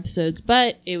many more episodes.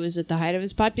 But it was at the height of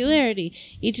its popularity.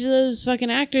 Each of those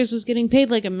fucking actors was getting paid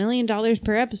like $1 million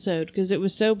per episode because it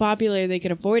was so popular they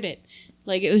could afford it.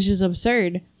 Like, it was just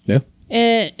absurd. Yeah.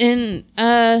 And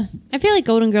I feel like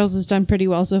Golden Girls has done pretty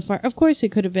well so far. Of course, it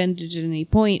could have ended at any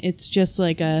point. It's just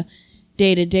like a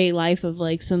day-to-day life of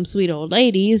like some sweet old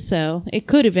ladies, so it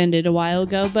could have ended a while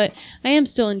ago. But I am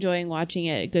still enjoying watching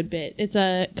it a good bit. It's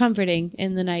comforting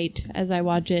in the night as I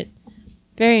watch it.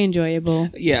 Very enjoyable.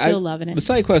 Yeah, still loving it. The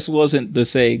side quest wasn't to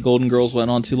say Golden Girls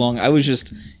went on too long. I was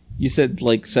just... You said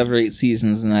like 7 or 8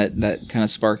 seasons, and that kind of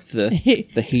sparked the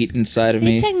hate inside of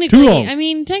me. Too long. I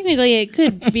mean, technically, it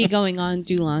could be going on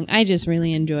too long. I just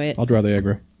really enjoy it. I'll draw the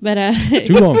aggro. But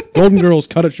Too long. Golden Girls,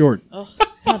 cut it short.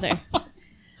 Mother.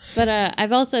 But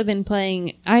I've also been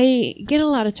playing. I get a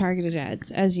lot of targeted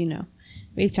ads, as you know.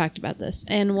 We've talked about this,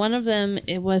 and one of them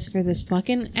it was for this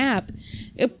fucking app.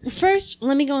 First,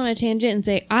 let me go on a tangent and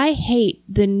say I hate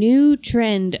the new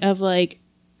trend of like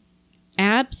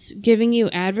apps giving you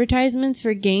advertisements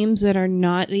for games that are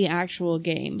not the actual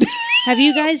game. Have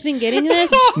you guys been getting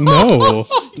this? No.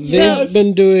 They've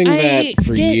been doing that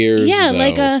for years. Yeah, though.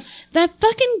 like that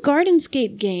fucking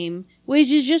Gardenscape game,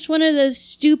 which is just one of those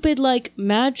stupid like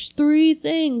match 3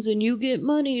 things and you get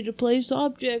money to place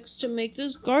objects to make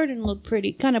this garden look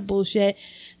pretty kind of bullshit.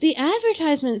 The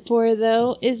advertisement for it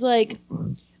though is like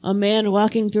a man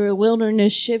walking through a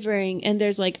wilderness shivering, and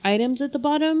there's like items at the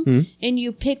bottom, and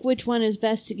you pick which one is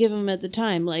best to give him at the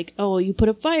time. Like, oh, you put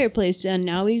a fireplace down.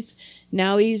 Now he's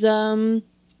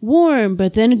warm,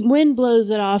 but then wind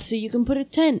blows it off, so you can put a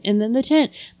tent, and then the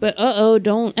tent. But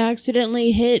don't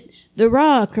accidentally hit the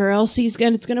rock, or else it's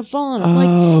gonna fall on him.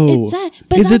 Oh, like, it's that.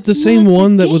 But is it the that's same not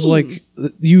one the that was game.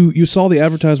 like you saw the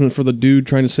advertisement for the dude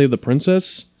trying to save the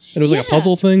princess? And it was like a Yeah,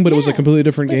 puzzle thing, but it was a yeah. completely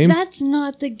different But game. that's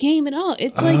not the game at all.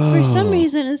 It's like, for some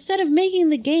reason, instead of making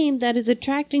the game that is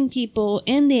attracting people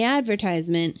in the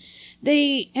advertisement,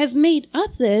 they have made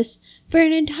up this for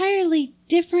an entirely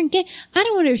different game. I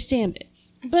don't understand it.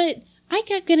 But I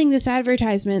kept getting this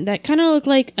advertisement that kind of looked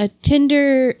like a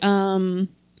Tinder,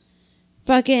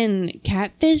 fucking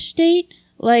catfish date.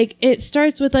 Like, it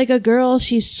starts with, like, a girl,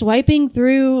 she's swiping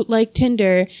through, like,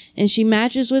 Tinder, and she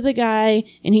matches with a guy,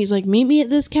 and he's like, meet me at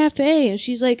this cafe, and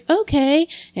she's like, okay,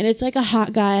 and it's, like, a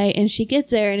hot guy, and she gets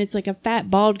there, and it's, like, a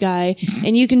fat, bald guy,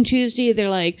 and you can choose to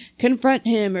either, like, confront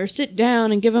him or sit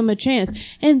down and give him a chance,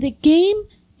 and the game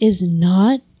is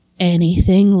not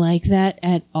anything like that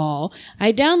at all.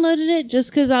 I downloaded it just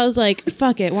because I was like,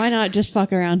 fuck it, why not just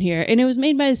fuck around here? And it was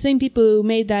made by the same people who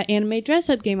made that anime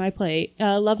dress-up game I play,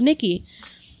 Love Nikki.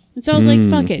 And so I was like,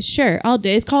 fuck it, sure, I'll do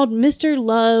it. It's called Mr.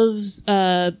 Love's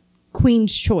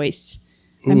Queen's Choice.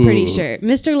 I'm pretty sure.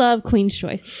 Mr. Love, Queen's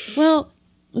Choice. Well,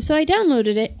 so I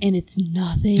downloaded it, and it's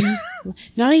nothing.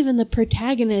 Not even the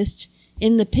protagonist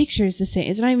in the picture is the same.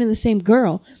 It's not even the same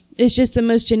girl. It's just the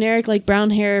most generic, like,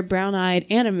 brown hair, brown-eyed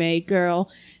anime girl.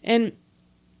 And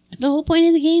the whole point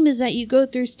of the game is that you go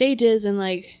through stages and,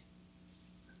 like,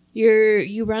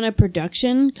 you run a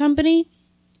production company.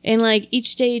 And, like,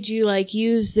 each stage you, like,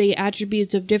 use the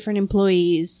attributes of different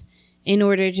employees in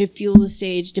order to fuel the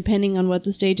stage, depending on what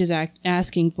the stage is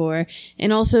asking for.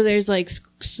 And also there's, like,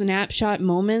 snapshot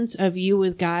moments of you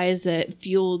with guys that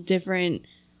fuel different,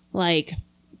 like,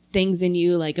 things in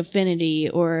you, like affinity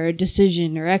or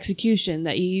decision or execution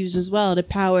that you use as well to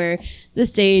power the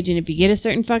stage. And if you get a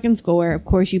certain fucking score, of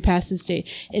course you pass the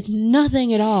stage. It's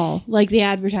nothing at all like the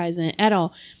advertisement at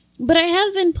all. But I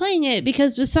have been playing it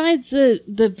because besides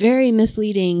the very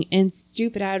misleading and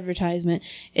stupid advertisement,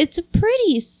 it's a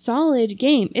pretty solid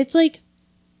game. It's like,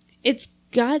 it's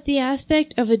got the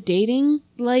aspect of a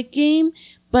dating-like game,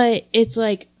 but it's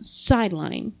like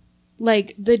sideline.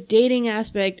 Like the dating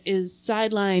aspect is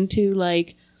sideline to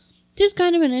like just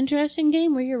kind of an interesting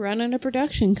game where you're running a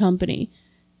production company.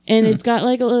 And it's got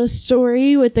like a little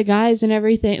story with the guys and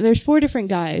everything. There's 4 different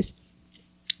guys.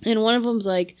 And one of them's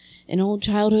like an old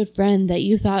childhood friend that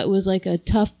you thought was like a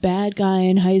tough bad guy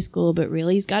in high school, but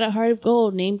really he's got a heart of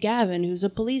gold named Gavin, who's a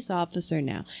police officer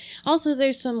now. Also,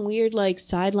 there's some weird like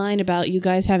sideline about you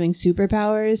guys having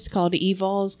superpowers called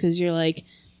evols because you're like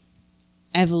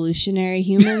evolutionary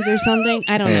humans or something.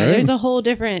 I don't know. There's a whole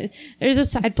different, there's a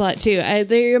side plot too.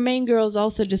 Your main girl's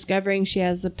also discovering she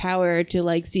has the power to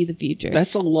like see the future.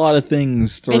 That's a lot of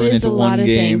things thrown into one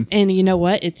game. Things. And you know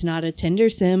what? It's not a Tinder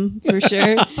sim for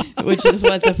sure, which is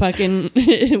what the fucking,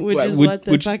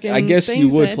 I guess you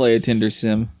would said. play a Tinder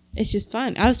sim. It's just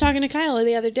fun. I was talking to Kyle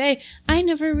the other day. I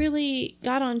never really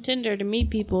got on Tinder to meet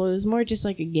people. It was more just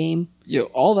like a game. Yo,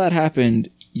 all that happened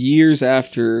years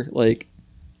after, like,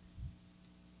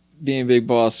 being Big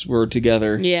Boss were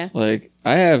together. Yeah. Like,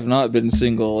 I have not been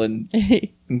single in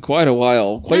quite a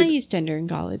while. I used Tinder in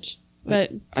college,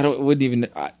 but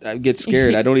I get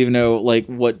scared. I don't even know, like,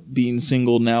 what being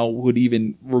single now would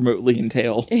even remotely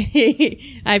entail.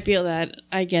 I feel that.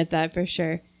 I get that for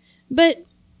sure. But,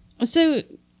 so,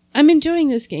 I'm enjoying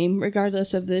this game,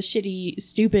 regardless of the shitty,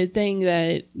 stupid thing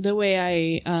that, the way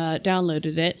I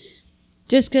downloaded it.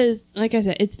 Just because, like I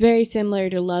said, it's very similar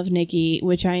to Love Nikki,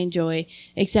 which I enjoy,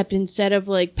 except instead of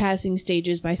like passing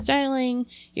stages by styling,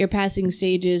 you're passing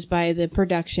stages by the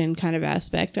production kind of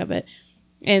aspect of it.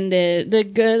 And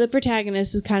the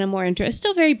protagonist is kind of more interesting.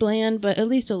 Still very bland, but at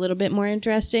least a little bit more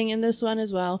interesting in this one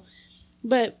as well.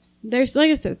 But there's,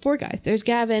 like I said, 4 guys. There's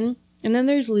Gavin, and then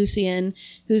there's Lucien,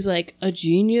 who's like a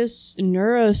genius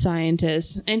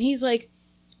neuroscientist, and he's like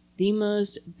the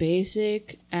most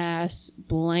basic ass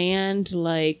bland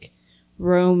like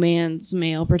romance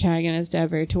male protagonist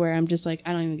ever, to where I'm just like,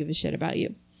 I don't even give a shit about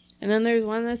you. And then there's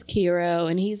one that's Kiro,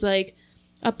 and he's like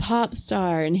a pop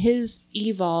star, and his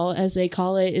evol, as they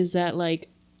call it, is that like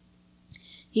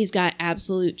he's got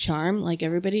absolute charm. Like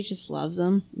everybody just loves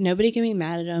him. Nobody can be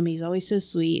mad at him. He's always so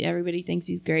sweet. Everybody thinks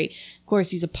he's great. Of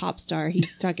course, he's a pop star.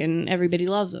 He's fucking everybody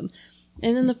loves him.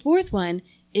 And then the 4th one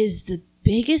is the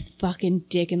biggest fucking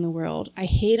dick in the world. I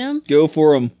hate him. Go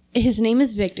for him. His name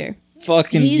is Victor.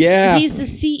 Fucking He's the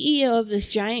CEO of this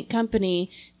giant company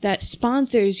that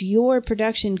sponsors your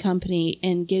production company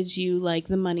and gives you like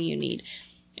the money you need.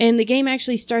 And the game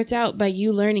actually starts out by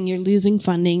you learning you're losing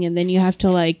funding, and then you have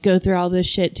to like go through all this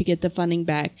shit to get the funding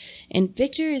back. And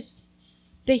Victor is,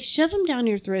 they shove him down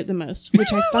your throat the most,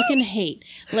 which I fucking hate.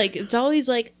 Like, it's always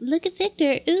like, look at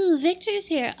Victor. Ooh, Victor's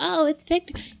here. Oh, it's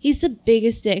Victor. He's the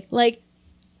biggest dick. Like,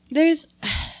 there's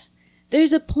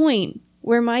a point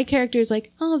where my character is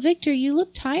like, oh, Victor, you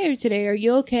look tired today. Are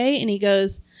you okay? And he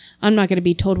goes, I'm not going to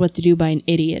be told what to do by an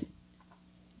idiot.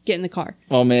 Get in the car.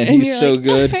 Oh, man, and he's so like,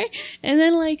 good. right. And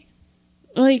then,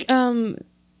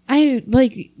 I,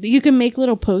 like, you can make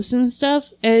little posts and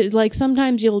stuff. Like,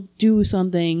 sometimes you'll do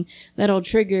something that'll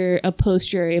trigger a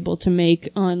post you're able to make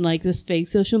on, like, this fake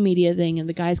social media thing, and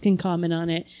the guys can comment on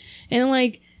it. And,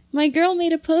 like, my girl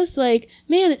made a post like,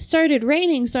 man, it started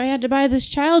raining, so I had to buy this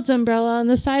child's umbrella on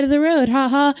the side of the road.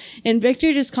 Haha. And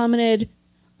Victor just commented,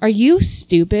 are you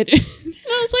stupid? And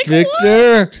I was like,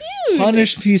 Victor, what? Dude,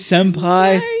 punish me, senpai.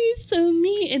 why are you so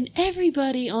mean? And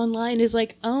everybody online is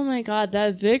like, oh my god,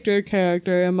 that Victor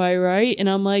character, am I right? And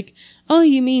I'm like, oh,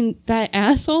 you mean that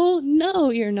asshole? No,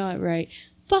 you're not right.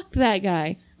 Fuck that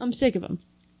guy. I'm sick of him.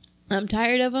 I'm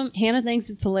tired of him. Hannah thinks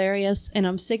it's hilarious, and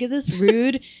I'm sick of this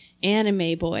rude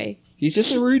anime boy. He's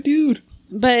just a rude dude.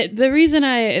 But the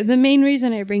main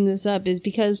reason I bring this up is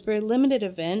because for a limited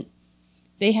event,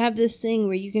 they have this thing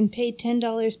where you can pay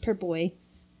 $10 per boy,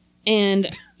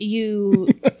 and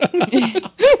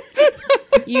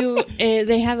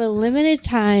they have a limited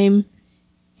time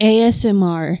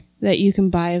ASMR that you can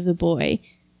buy of the boy.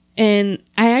 And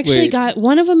I actually got,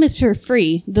 one of them is for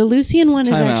free. The Lucien one is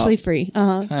actually free.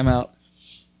 Uh-huh. Time out.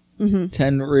 Mm-hmm.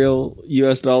 10 real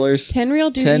US dollars. 10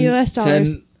 real US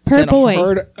dollars per boy.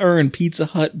 Hard-earned Pizza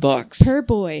Hut bucks. Per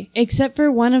boy. Except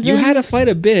for one of them. You had to fight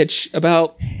a bitch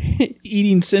about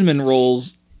eating cinnamon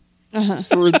rolls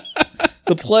for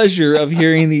the pleasure of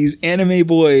hearing these anime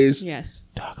boys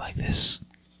talk like this.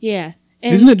 Yeah.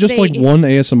 And isn't it just like one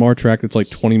ASMR track that's like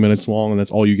 20 minutes long and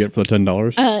that's all you get for the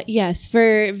 $10? Yes.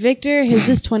 For Victor, his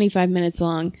is 25 minutes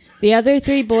long. The other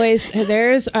 3 boys,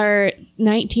 theirs are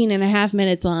 19 and a half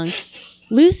minutes long.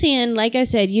 Lucien, like I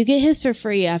said, you get his for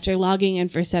free after logging in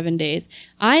for 7 days.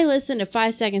 I listened to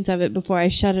 5 seconds of it before I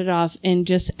shut it off in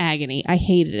just agony. I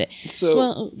hated it.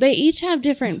 Well, they each have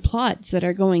different plots that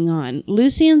are going on.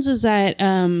 Lucien's is that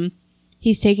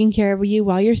He's taking care of you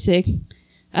while you're sick.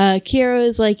 Kira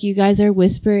is like, you guys are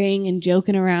whispering and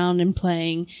joking around and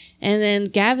playing. And then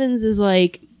Gavin's is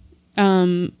like,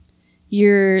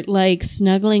 you're like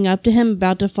snuggling up to him,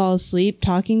 about to fall asleep,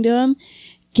 talking to him.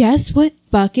 Guess what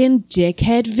fucking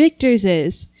dickhead Victor's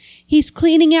is? He's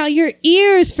cleaning out your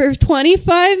ears for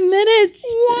 25 minutes.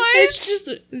 What? It's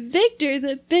just Victor,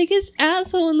 the biggest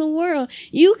asshole in the world.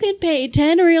 You can pay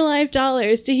 10 real life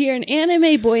dollars to hear an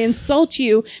anime boy insult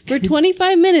you for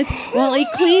 25 minutes while he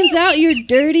cleans out your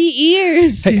dirty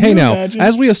ears. Hey now, imagine?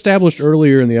 as we established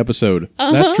earlier in the episode,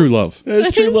 that's true love.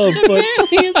 That's true love. But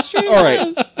Apparently it's true all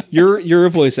right, love. you're a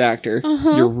voice actor.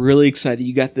 Uh-huh. You're really excited.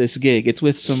 You got this gig. It's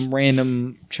with some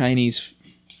random Chinese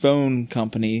phone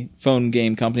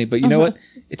game company. But you know what?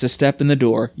 It's a step in the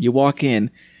door. You walk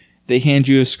in. They hand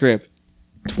you a script.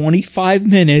 25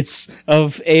 minutes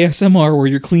of ASMR where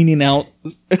you're cleaning out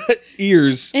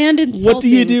ears. And insulting. What do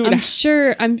you do? I'm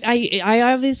sure. I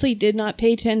obviously did not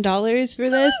pay $10 for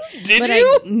this. Did but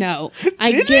you? No.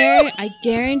 Did you? I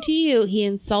guarantee you, he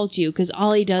insults you because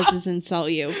all he does is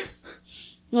insult you.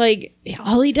 Like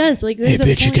all he does. Like, Hey, there's a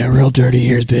bitch, you point- got real dirty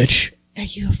ears, bitch. Are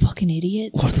you a fucking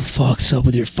idiot? What the fuck's up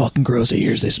with your fucking gross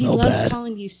ears? They He smell loves bad.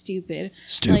 calling you stupid.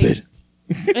 Stupid.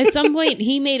 At some point,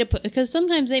 he made because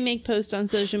sometimes they make posts on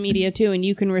social media too, and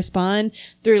you can respond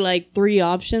through like 3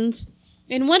 options.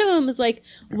 And one of them was like,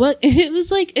 "What?" It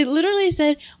was like it literally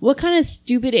said, "What kind of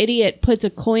stupid idiot puts a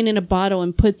coin in a bottle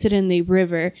and puts it in the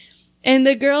river?" And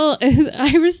the girl,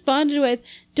 I responded with,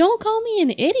 "Don't call me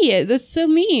an idiot. That's so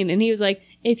mean." And he was like,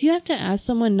 "If you have to ask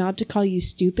someone not to call you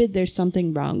stupid, there's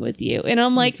something wrong with you." And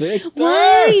I'm like, Victor!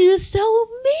 "Why are you so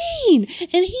mean?"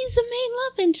 And he's the main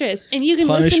love interest, and you can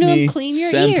Punish listen to me, him clean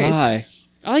your ears. senpai.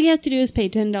 All you have to do is pay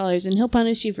 $10 and he'll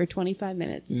punish you for 25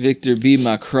 minutes. Victor, be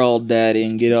my crawl daddy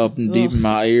and get up and deep in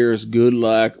my ears. Good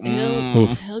luck.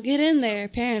 He'll get in there,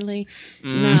 apparently.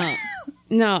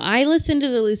 No, I listened to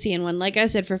the Lucian one, like I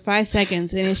said, for 5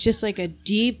 seconds, and it's just like a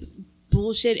deep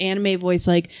bullshit anime voice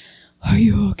like, "Are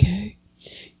you okay?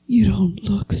 You don't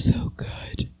look so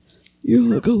good. You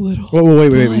look a little..." Whoa,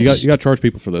 wait. You got to charge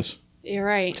people for this. You're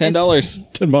right. $10.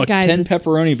 $10. Guys, 10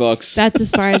 pepperoni bucks. That's as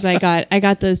far as I got. I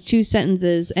got those 2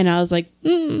 sentences, and I was like,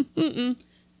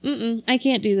 I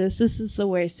can't do this. This is the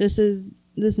worst.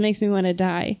 This makes me want to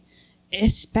die.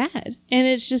 It's bad, and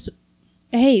it's just,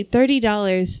 hey,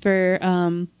 $30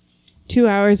 for 2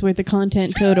 hours worth of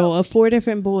content total of 4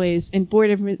 different boys in 4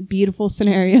 different beautiful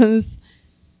scenarios.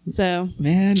 So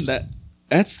Man,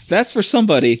 that's for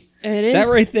somebody. it is. That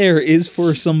right there is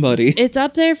for somebody. It's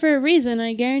up there for a reason.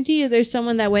 I guarantee you there's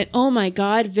someone that went, "Oh my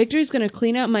god, Victor's going to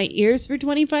clean out my ears for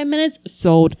 25 minutes."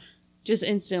 Sold. Just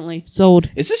instantly. Sold.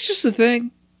 Is this just a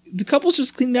thing? Do couples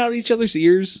just clean out each other's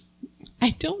ears?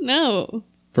 I don't know.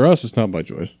 For us, it's not by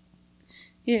choice.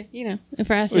 Yeah, you know,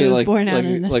 for us Wait, it was born out of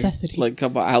necessity. Like a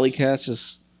couple alley cats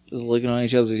just licking on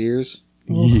each other's ears?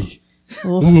 Oh.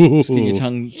 Sticking your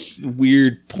tongue,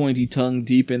 weird pointy tongue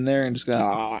deep in there and just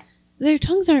go, Their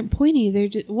tongues aren't pointy. They're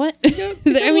just, what? I got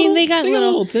mean, they got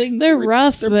little things. they're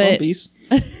rough, They're but bumpies.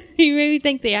 you maybe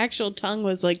think the actual tongue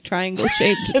was like triangle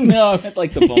shaped. No, I meant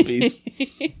like the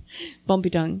bumpies. Bumpy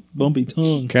tongue. Bumpy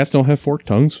tongue. Cats don't have forked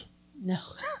tongues. No.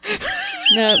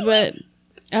 No, but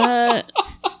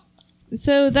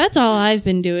so that's all I've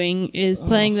been doing is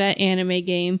playing that anime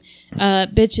game,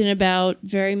 bitching about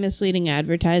very misleading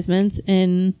advertisements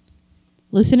and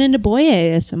listening to boy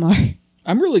ASMR.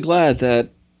 I'm really glad that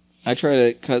I try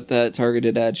to cut that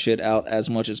targeted ad shit out as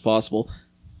much as possible.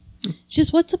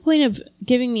 Just what's the point of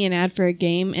giving me an ad for a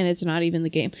game and it's not even the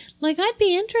game? Like, I'd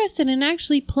be interested in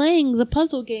actually playing the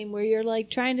puzzle game where you're like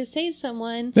trying to save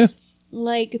someone. Yeah.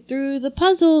 Like through the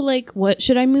puzzle, like what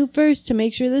should I move first to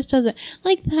make sure this doesn't,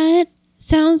 like, that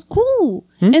sounds cool.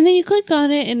 And then you click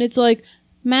on it and it's like,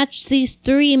 match these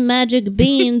 3 magic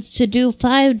beans to do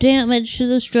 5 damage to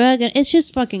this dragon. It's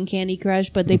just fucking Candy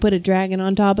Crush, but they put a dragon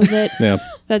on top of it. Yeah.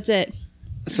 That's it.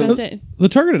 So That's it. The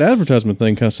targeted advertisement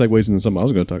thing kind of segues into something I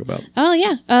was going to talk about. Oh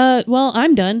yeah. Well,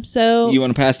 I'm done. So you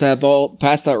want to pass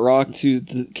that rock to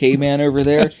the caveman over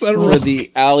there Pass that for rock.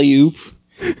 the alley oop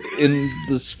in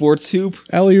the sports hoop?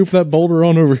 Alley oop that boulder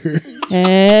on over here.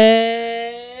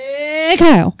 Hey,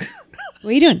 Kyle. What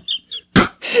are you doing?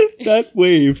 That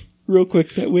wave, real quick,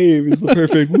 that wave is the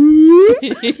perfect. Woo!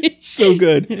 So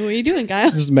good. What are you doing,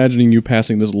 Kyle? Just imagining you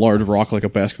passing this large rock like a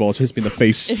basketball. It hits me in the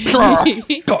face.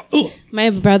 My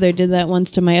brother did that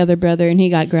once to my other brother, and he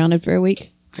got grounded for a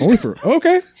week. Only for...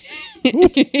 Okay.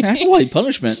 That's light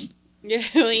punishment. Yeah,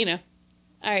 well, you know.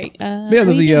 All right. Yeah, what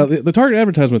are you doing? the target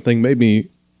advertisement thing made me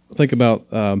think about...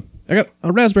 I got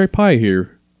a Raspberry Pi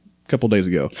here couple days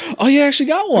ago. Oh, you actually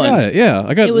got one. Yeah.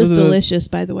 I got It was the, delicious,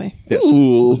 by the way. Yes.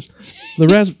 Ooh. The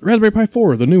Raspberry Pi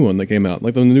 4, the new one that came out,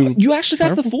 like the new. You actually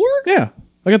got the 4? Yeah,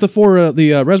 I got the 4,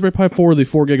 the Raspberry Pi 4, the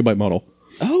 4 gigabyte model.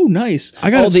 Oh, nice. I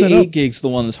got it the set 8 up. gig's the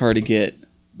one that's hard to get.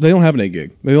 They don't have an 8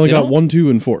 gig. They only They got don't? 1, 2,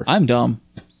 and 4. I'm dumb.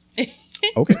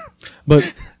 Okay,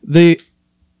 but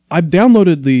I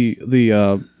downloaded the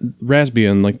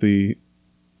Raspbian, like the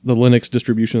Linux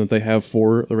distribution that they have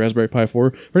for the Raspberry Pi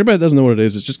 4. For anybody that doesn't know what it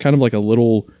is, it's just kind of like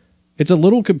it's a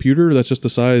little computer that's just the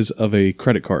size of a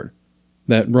credit card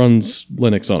that runs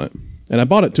Linux on it. And I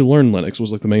bought it to learn Linux,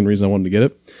 was like the main reason I wanted to get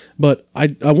it. But I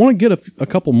want to get a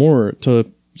couple more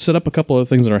to set up a couple of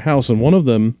things in our house, and one of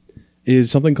them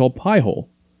is something called Pi-hole.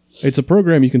 It's a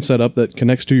program you can set up that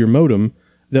connects to your modem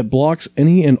that blocks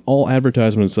any and all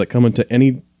advertisements that come into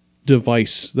any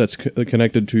device that's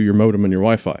connected to your modem and your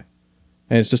Wi-Fi.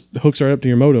 And it just hooks right up to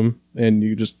your modem, and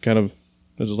you just kind of,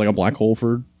 it's just like a black hole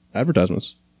for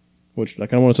advertisements, which I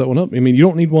kind of want to set one up. I mean, you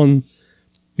don't need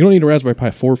a Raspberry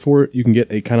Pi 4 for it. You can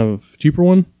get a kind of cheaper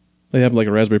one. They have like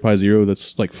a Raspberry Pi Zero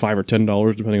that's like $5 or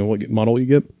 $10, depending on what model you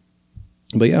get.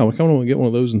 But yeah, I kind of want to get one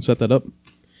of those and set that up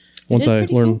once I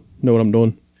know what I'm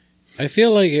doing. I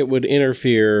feel like it would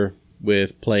interfere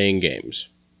with playing games.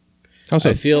 How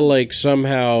so? I feel like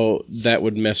somehow that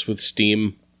would mess with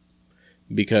Steam,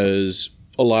 because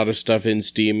a lot of stuff in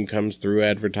Steam comes through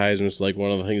advertisements. Like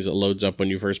one of the things that loads up when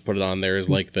you first put it on there is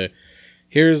like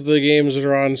here's the games that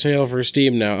are on sale for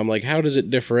Steam now. I'm like, how does it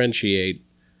differentiate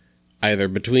either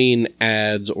between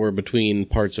ads or between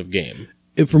parts of game?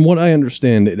 From what I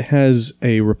understand, it has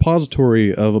a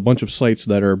repository of a bunch of sites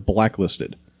that are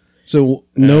blacklisted. So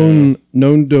known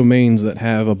domains that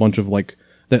have a bunch of like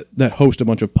that host a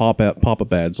bunch of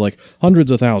pop-up ads, like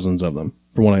hundreds of thousands of them,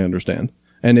 from what I understand.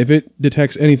 And if it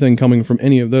detects anything coming from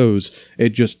any of those, it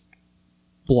just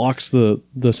blocks the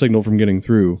signal from getting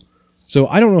through. So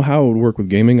I don't know how it would work with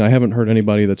gaming. I haven't heard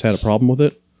anybody that's had a problem with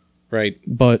it. Right.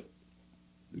 But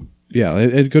yeah,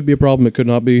 it could be a problem. It could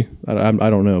not be. I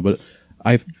don't know. But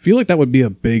I feel like that would be a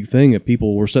big thing if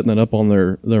people were setting it up on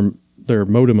their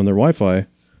modem and their Wi-Fi,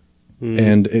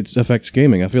 and it affects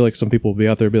gaming. I feel like some people will be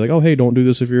out there and be like, oh, hey, don't do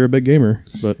this if you're a big gamer.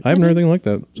 But I haven't heard anything like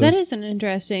that. So. That isn't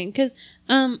interesting, because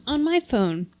on my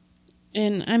phone,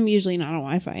 and I'm usually not on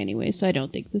Wi-Fi anyway, so I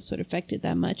don't think this would affect it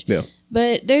that much. Yeah.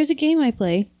 But there's a game I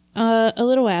play, a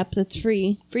little app that's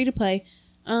free to play,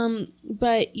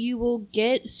 but you will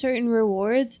get certain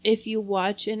rewards if you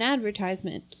watch an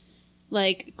advertisement.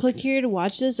 Like, click here to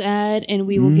watch this ad, and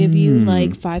we will give you,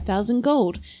 like, 5,000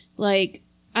 gold. Like,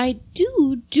 I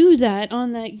do that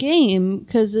on that game,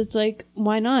 because it's like,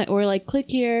 why not? Or, like, click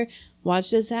here,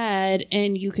 watch this ad,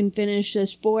 and you can finish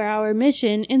this 4-hour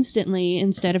mission instantly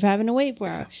instead of having to wait 4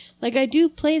 hours. Like, I do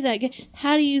play that game.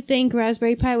 How do you think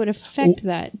Raspberry Pi would affect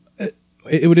that?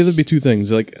 It would either be two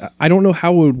things. Like, I don't know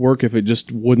how it would work if it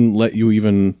just wouldn't let you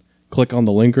even click on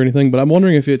the link or anything, but I'm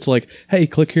wondering if it's like, hey,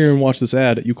 click here and watch this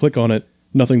ad. You click on it,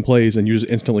 nothing plays, and you just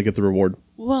instantly get the reward.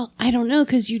 Well, I don't know,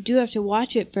 because you do have to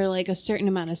watch it for like a certain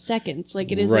amount of seconds.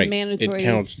 Like, it is Right. a mandatory. It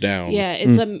counts down. Yeah,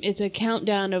 it's a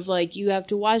countdown of like, you have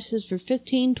to watch this for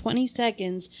 15, 20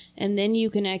 seconds, and then you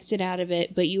can exit out of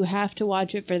it, but you have to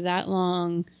watch it for that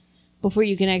long before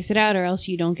you can exit out, or else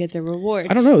you don't get the reward.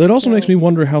 I don't know. That also So- makes me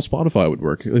wonder how Spotify would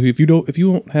work. If you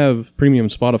don't have premium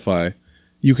Spotify,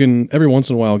 you can every once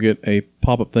in a while get a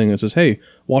pop-up thing that says, hey,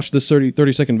 watch this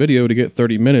 30-second video to get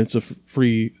 30 minutes of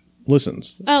free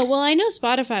listens. Oh, well, I know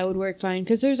Spotify would work fine,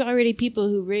 because there's already people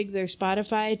who rig their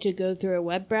Spotify to go through a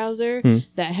web browser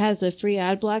that has a free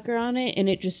ad blocker on it, and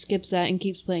it just skips that and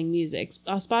keeps playing music.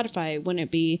 Spotify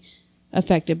wouldn't be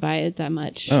affected by it that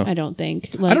much, Oh. I don't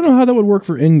think. I don't know how that would work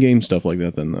for in-game stuff like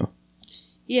that then, though.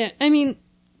 Yeah, I mean,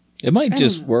 It might I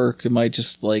just don't work. It might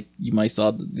just, like, you might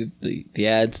saw the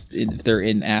ads if they're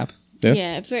in-app. Yeah.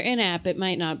 yeah, if they're in-app, it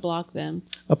might not block them.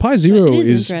 A Pi Zero But it is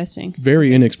is interesting.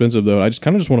 very inexpensive, though. I just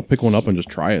kind of just want to pick one up and just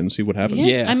try it and see what happens.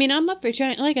 Yeah. I mean, I'm up for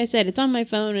trying. Like I said, it's on my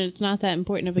phone, and it's not that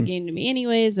important of a game to me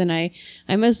anyways, and I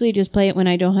mostly just play it when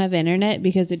I don't have internet,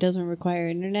 because it doesn't require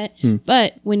internet.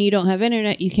 But when you don't have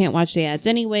internet, you can't watch the ads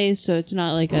anyways, so it's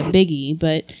not like a biggie,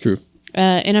 but... True.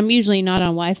 And I'm usually not on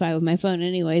Wi-Fi with my phone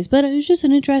anyways, but it was just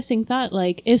an interesting thought,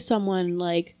 like, if someone,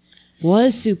 like,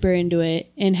 was super into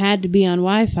it and had to be on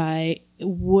Wi-Fi,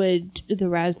 would the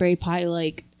Raspberry Pi,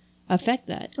 like, affect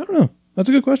that? I don't know. That's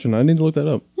a good question. I need to look that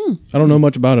up. I don't know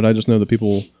much about it. I just know that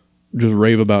people just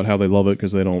rave about how they love it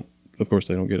because they don't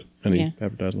get any Yeah.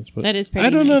 advertisements. But That is pretty I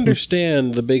don't nice.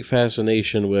 understand the big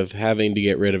fascination with having to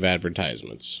get rid of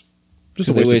advertisements. just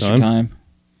a Because they waste waste of your time. time.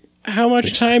 How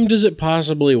much time does it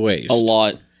possibly waste? A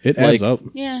lot. It adds Like, up.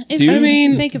 Yeah, Dude, I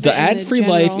mean, think of The it in ad-free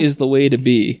life general. is the way to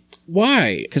be.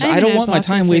 Why? Because I I don't mean, I want my bought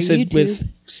them time for wasted YouTube. with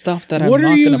stuff that I'm What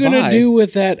not are you going to going to buy. do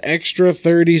with that extra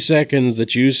 30 seconds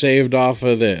that you saved off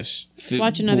of this?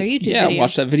 Watch another YouTube Yeah, video.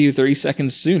 watch that video 30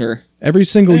 seconds sooner. Every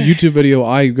single YouTube video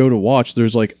I go to watch,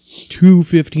 there's like 2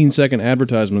 15-second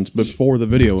advertisements before the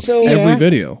video. So- every Yeah.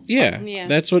 video. Yeah, Yeah.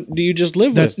 that's what you just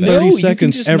live That's with. No, 30 you can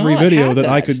seconds just every not video have that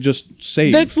I that. could just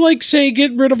save. That's like, say,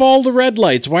 get rid of all the red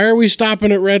lights. Why are we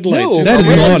stopping at red lights? No, That is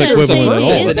red not lights serves a equivalent at all.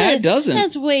 purpose, It's and a- ad doesn't.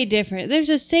 That's way different. There's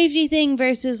a safety thing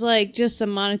versus like just some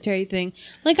monetary thing.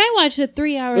 Like I watched a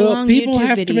 3-hour Well, long people YouTube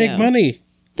have video. to make money.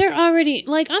 They're already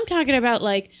like I'm talking about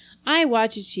like I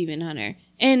watch Achievement Hunter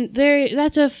and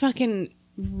that's a fucking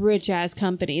rich ass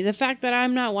company. The fact that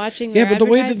I'm not watching their Yeah, but the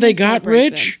way that they advertisements got won't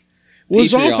break rich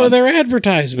was off Patreon. of their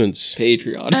advertisements.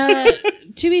 Patreon. them.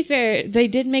 To be fair, they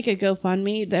did make a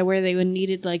GoFundMe that where they would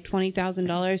needed like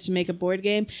 $20,000 to make a board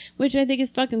game, which I think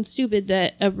is fucking stupid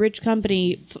that a rich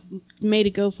company made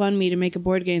a GoFundMe to make a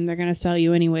board game they're gonna sell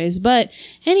you anyways. But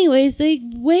anyways, they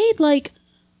weighed like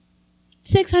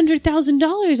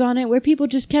 $600,000 on it, where people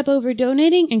just kept over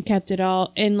donating and kept it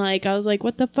all. And like I was like,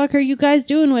 what the fuck are you guys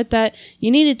doing with that?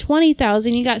 You needed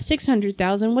 20,000, you got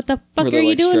 600,000. What the fuck Were are there, you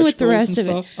like, doing stretch with the goals rest and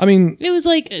of it? stuff? I mean, It was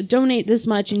like donate this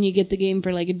much and you get the game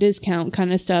for like a discount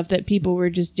kind of stuff that people were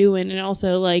just doing. And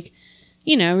also like,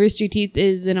 you know, Rooster Teeth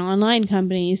is an online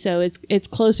company, so it's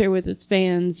closer with its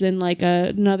fans than like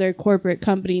another corporate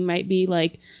company might be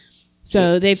like.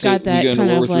 So they've got that we going kind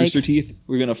to war of with like Rooster Teeth?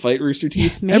 We're going to fight Rooster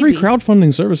Teeth? maybe. every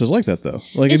crowdfunding service is like that, though.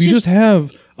 Like, It's if you just- just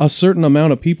have a certain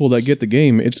amount of people that get the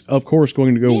game, it's, of course,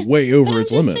 going to go Yeah, way but over I'm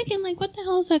its just limit. thinking, like, what the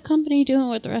hell is that company doing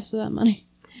with the rest of that money?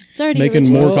 It's already Making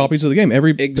original. more Well, copies of the game.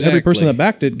 Every person exactly. that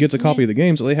backed it gets a copy of the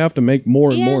game, so they have to make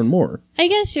more and Yeah. more and more. I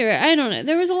guess you're right. I don't know.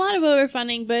 There was a lot of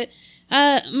overfunding, but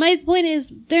my point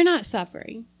is they're not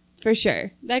suffering. For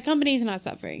sure. That company's not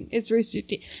suffering. It's Rooster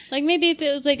Teeth. Like, maybe if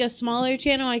it was like a smaller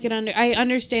channel, I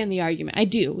understand the argument. I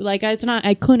do. Like, it's not,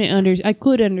 I could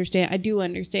understand. I do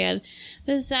understand.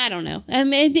 But I don't know.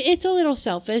 It's a little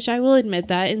selfish. I will admit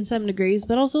that in some degrees,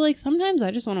 but also, like, sometimes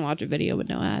I just want to watch a video with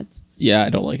no ads. Yeah,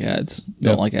 I don't like ads.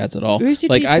 Don't like ads at all. Rooster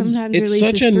Like, Teeth I sometimes It's releases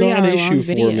such a 3-hour-long non-issue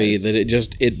for me videos.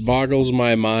 that it boggles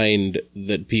my mind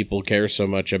that people care so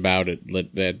much about it.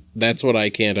 That's what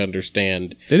I can't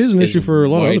understand. It is an issue for a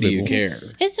lot of why other do people. you care?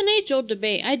 It's an age-old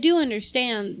debate. I do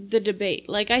understand the debate.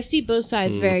 Like, I see both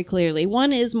sides very clearly.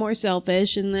 One is more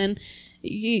selfish, and then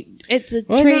it's a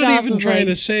Well, I'm trade-off not even of, trying like,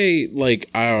 to say like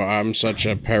I'm such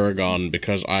a paragon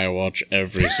because I watch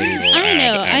every single. I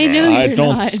know, ad I ever. know. I You're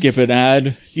don't not. skip an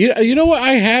ad. You know what?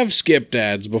 I have skipped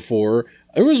ads before.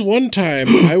 There was one time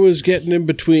I was getting in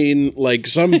between like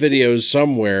some videos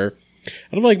somewhere,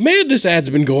 and I'm like, man, this ad's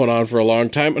been going on for a long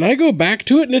time. And I go back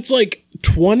to it, and it's like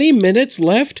 20 minutes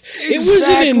left. It was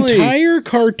an Exactly. entire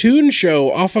cartoon show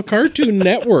off a Cartoon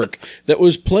Network that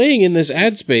was playing in this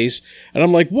ad space. And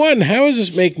I'm like, one, how is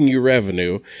this making you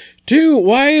revenue? Two,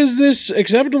 why is this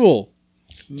acceptable?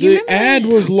 The remember ad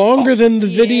when- was longer than the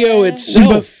video Yeah.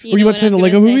 itself. Were you about what to say I'm the gonna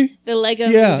Lego movie? The Lego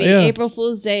Yeah, movie. yeah. April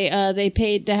Fool's Day, they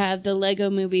paid to have the Lego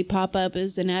movie pop up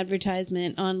as an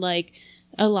advertisement on, like,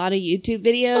 a lot of YouTube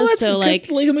videos. Oh, that's so a good- like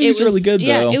the Lego it movie's was- really good,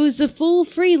 Yeah, though. it was a full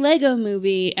free Lego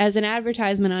movie as an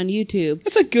advertisement on YouTube.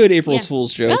 That's a good April Yeah.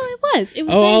 Fool's joke. Oh, it was. It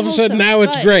was. Oh, very all of a sudden wholesome, now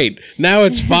it's but- great. Now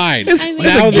it's fine. It's- I mean,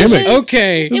 now it this was-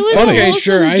 okay. It was Okay, a wholesome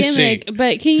sure, I gimmick, see.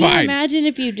 but can you Fine. imagine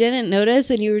if you didn't notice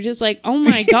and you were just like, "Oh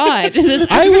my god!" this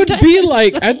I would be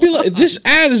like, this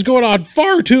ad is going on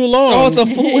far too long. Oh, it's a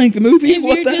full length movie? If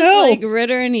What you're the just hell? like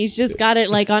Ritter and he's just got it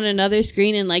like on another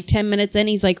screen and like 10 minutes in,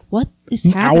 he's like, "What is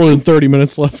Hour happening?" and 30 minutes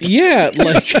left. yeah,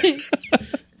 like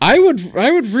I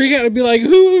would freak out and be like,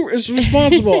 who is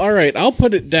responsible? All right, I'll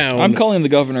put it down. I'm calling the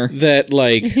governor. that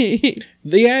like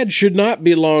the ad should not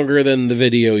be longer than the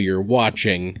video you're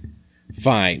watching.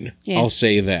 Fine, Yeah. I'll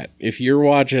say that. If you're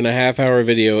watching a half-hour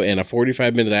video and a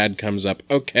 45-minute ad comes up,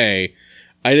 okay,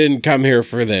 I didn't come here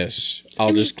for this.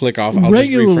 I'll just click off. I'll just refresh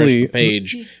Regularly- the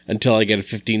page until I get a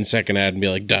 15-second ad and be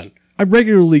like, done. I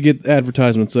regularly get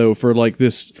advertisements though for like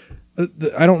this.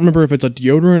 I don't remember if it's a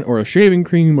deodorant or a shaving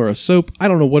cream or a soap. I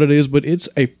don't know what it is, but it's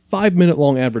a 5-minute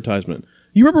long advertisement.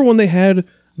 You remember when they had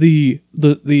the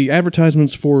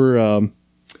advertisements for what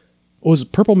was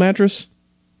it, Purple Mattress?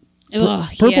 Ugh,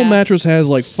 Purple yeah. Mattress has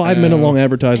like 5-minute long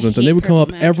advertisements, and hate they would come up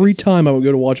Purple every Mattress. time I would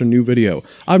go to watch a new video.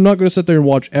 I'm not going to sit there and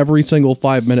watch every single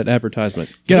 5-minute advertisement.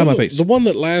 Get out of my face. The one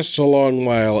that lasts a long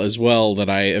while as well that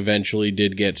I eventually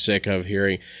did get sick of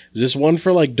hearing is this one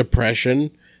for like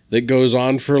depression that goes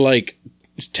on for like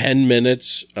 10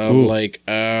 minutes of like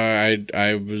I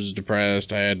was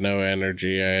depressed, I had no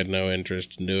energy, I had no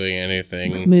interest in doing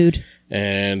anything, Mood.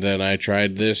 and then I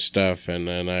tried this stuff, and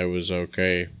then I was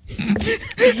okay.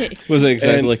 Was it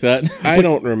exactly And- like that? I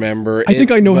don't remember. I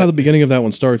think I know how the beginning of that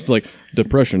one starts. It's like,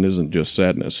 depression isn't just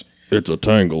sadness. It's a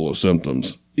tangle of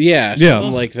symptoms. Yeah, Yeah.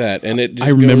 something like that. And it just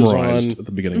I goes memorized on. at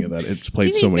the beginning of that. It's To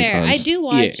played be so many fair, times. I do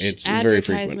watch it's very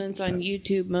frequent. advertisements on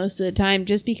YouTube most of the time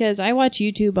just because I watch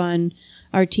YouTube on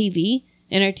our TV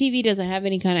and our TV doesn't have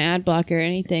any kind of ad block or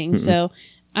anything. So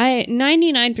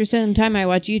 99% of the time I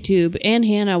watch YouTube, and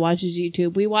Hannah watches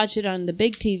YouTube. We watch it on the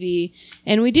big TV,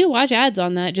 and we do watch ads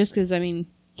on that just because, I mean,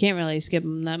 can't really skip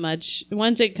them that much.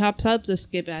 Once it pops up, the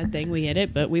skip ad thing, we hit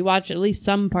it, but we watch at least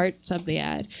some parts of the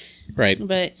ad. Right.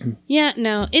 But yeah,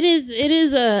 no, it is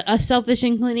a selfish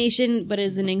inclination, but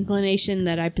it's an inclination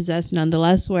that I possess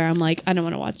nonetheless, where I'm like, I don't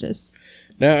want to watch this.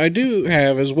 Now, I do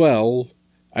have as well,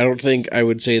 I don't think I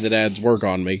would say that ads work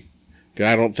on me.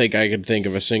 I don't think I could think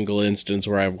of a single instance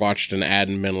where I've watched an ad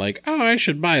and been like, oh, I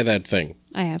should buy that thing.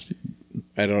 I have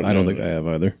I don't I don't know. think I have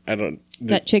either. I don't.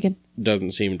 that chicken.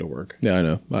 Doesn't seem to work. Yeah, I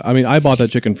know. I mean, I bought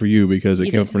that chicken for you because it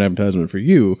You came did. up for an advertisement for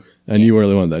you, and you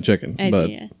really wanted that chicken. But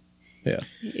Yeah, yeah.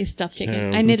 it's stuffed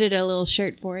chicken. I knitted a little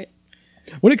shirt for it.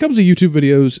 When it comes to YouTube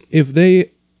videos,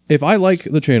 if I like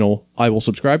the channel, I will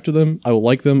subscribe to them. I will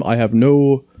like them. I have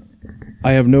no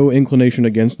inclination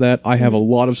against that. I have a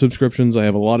lot of subscriptions. I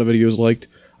have a lot of videos liked.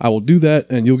 I will do that,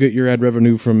 and you'll get your ad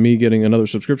revenue from me getting another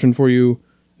subscription for you.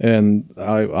 And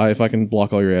if I can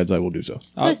block all your ads, I will do so.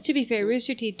 Plus, to be fair,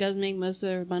 Rooster Teeth does make most of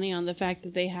their money on the fact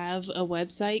that they have a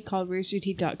website called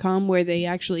roosterteeth.com where they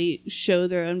actually show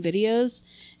their own videos.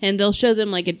 And they'll show them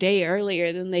like a day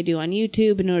earlier than they do on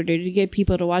YouTube in order to get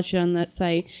people to watch it on that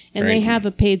site. And they Right. have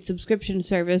a paid subscription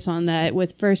service on that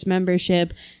with First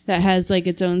Membership that has like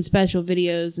its own special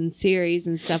videos and series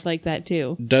and stuff like that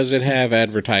too. Does it have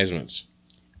advertisements?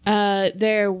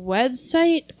 Their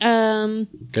website,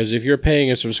 Because if you're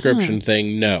paying a subscription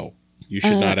thing, no. You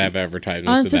should not have advertisements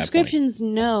on at that point. subscriptions,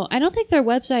 no. I don't think their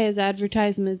website has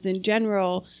advertisements in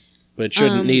general. But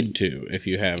shouldn't need to if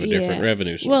you have a different Yeah.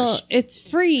 revenue source. Well, it's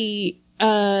free.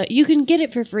 You can get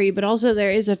it for free, but also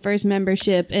there is a first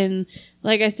membership, and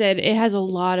like I said, it has a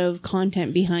lot of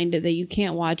content behind it that you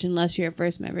can't watch unless you're a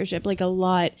first membership. Like a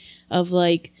lot of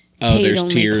like paid there's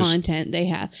only tiers. content they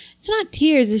have. It's not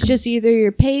tiers. It's just either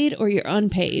you're paid or you're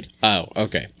unpaid. Oh,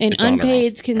 okay. And It's on or off.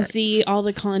 unpaids can All right. see all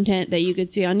the content that you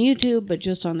could see on YouTube, but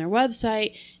just on their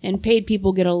website. And paid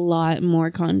people get a lot more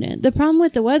content. The problem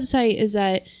with the website is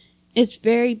that it's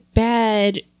very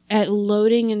bad at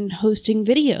loading and hosting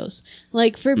videos.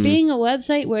 Like for being a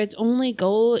website where its only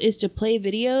goal is to play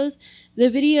videos, the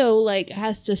video like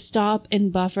has to stop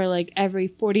and buffer like every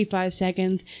 45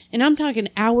 seconds. And I'm talking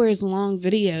hours long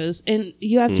videos. And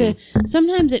you have to,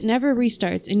 sometimes it never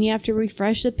restarts and you have to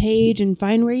refresh the page and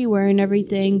find where you were and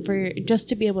everything for just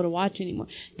to be able to watch anymore.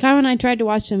 Kyle and I tried to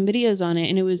watch some videos on it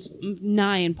and it was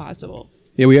nigh impossible.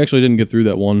 Yeah, we actually didn't get through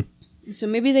that one. So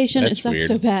maybe they shouldn't That's suck weird.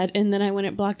 so bad. And then I went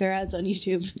and blocked their ads on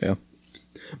YouTube. Yeah.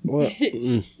 But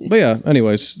yeah,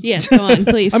 anyways. Yes, go on,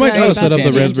 please. I might Sorry try to about set up the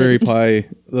tangent. Raspberry Pi,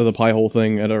 the Pi hole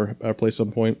thing at our place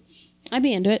some point. I'd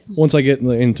be into it. Once I get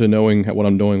into knowing what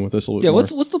I'm doing with this a little bit Yeah, more.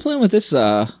 what's the plan with this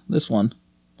this one?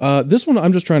 This one,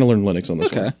 I'm just trying to learn Linux on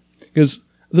this one. Okay. Because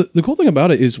the cool thing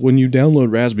about it is when you download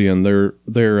Raspbian,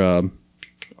 their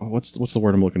what's the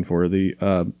word I'm looking for?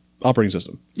 The operating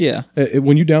system. Yeah.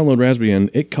 When you download Raspbian,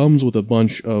 it comes with a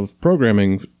bunch of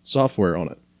programming software on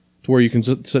it, to where you can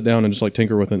sit down and just like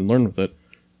tinker with it and learn with it.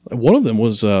 One of them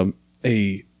was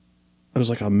it was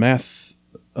like a math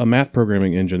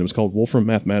programming engine. It was called Wolfram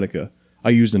Mathematica. I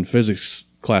used in physics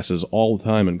classes all the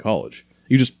time in college.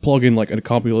 You just plug in like a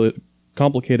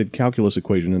complicated calculus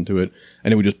equation into it,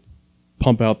 and it would just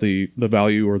pump out the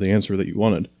value or the answer that you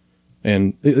wanted.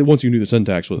 And once you knew the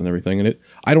syntax with it and everything, and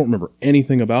I don't remember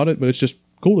anything about it, but it's just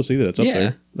cool to see that it's up Yeah.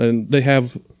 there. And they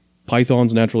have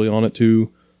Pythons naturally on it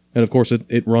too. And of course,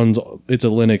 it runs. It's a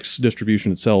Linux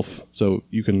distribution itself, so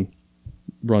you can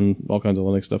run all kinds of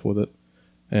Linux stuff with it.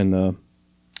 And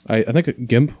I think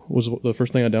GIMP was the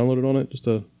first thing I downloaded on it, just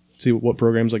to see what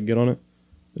programs I could get on it.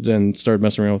 Then started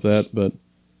messing around with that. But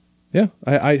yeah,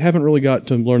 I haven't really got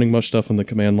to learning much stuff in the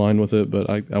command line with it, but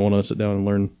I want to sit down and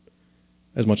learn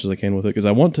as much as I can with it, because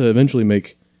I want to eventually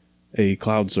make a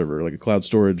cloud server, like a cloud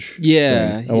storage.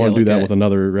 Yeah, thing. I want to do like that with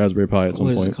another Raspberry Pi at some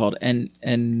What is point. it called?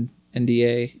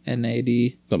 NDA,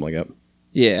 NAD. Something like that.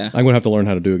 Yeah. I'm going to have to learn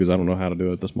how to do it because I don't know how to do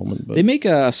it at this moment. But They make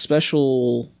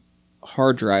special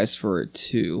hard drives for it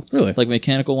too. Really? Like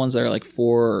mechanical ones that are like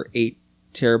 4 or 8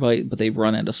 terabyte, but they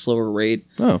run at a slower rate,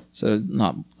 oh, so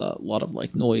not a lot of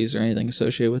like noise or anything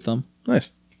associated with them. nice.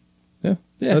 Yeah,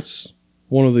 Yeah. That's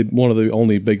one of the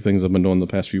only big things I've been doing the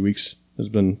past few weeks. Has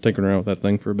been tinkering around with that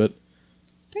thing for a bit.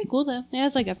 pretty cool though. It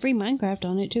has like a free Minecraft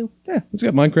on it too. Yeah, it's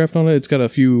got Minecraft on it. It's got a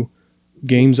few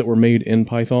games that were made in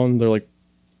Python. They're like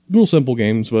little simple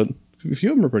games, but a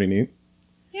few of them are pretty neat.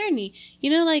 Very neat. You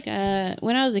know, like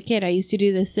when I was a kid, I used to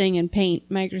do this thing in Paint,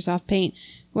 Microsoft Paint,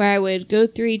 where I would go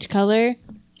through each color,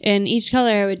 and each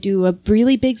color I would do a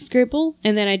really big scribble,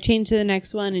 and then I'd change to the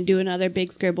next one and do another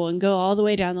big scribble and go all the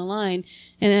way down the line,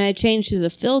 and then I'd change to the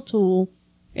fill tool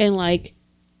and like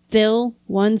fill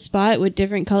one spot with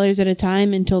different colors at a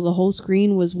time until the whole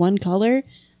screen was one color.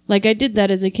 Like I did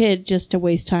that as a kid just to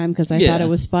waste time because I thought it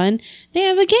was fun. They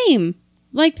have a game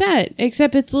like that,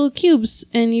 except it's little cubes,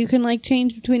 and you can like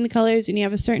change between the colors, and you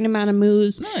have a certain amount of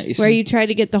moves where you try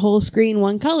to get the whole screen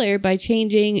one color by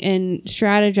changing and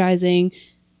strategizing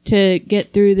to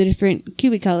get through the different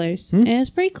cubic colors. And it's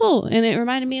pretty cool, and it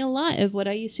reminded me a lot of what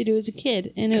I used to do as a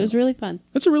kid, and it was really fun.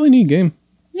 It's a really neat game.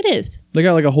 It is. They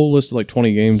got like a whole list of like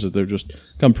 20 games that they've just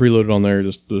come preloaded on there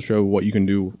just to show what you can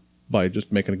do by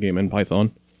just making a game in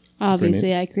Python.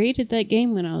 Obviously, I created that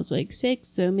game when I was like 6,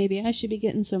 so maybe I should be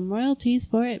getting some royalties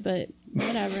for it, but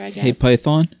whatever, I guess. Hey,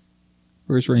 Python,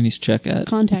 where's Rainey's check at?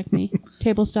 Contact me.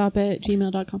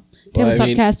 Tablestop@gmail.com. Well,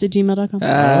 Tablestopcast@gmail.com.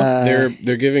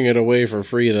 They're giving it away for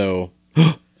free though.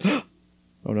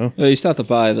 Oh no! You still have to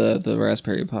buy the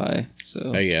Raspberry Pi.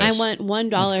 So I guess I want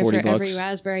 $1 for $40. every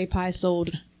Raspberry Pi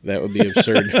sold. that would be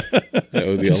absurd. That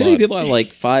would be a so many lot. people have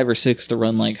like 5 or 6 to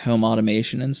run like home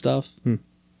automation and stuff.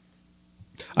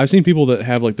 I've seen people that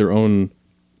have like their own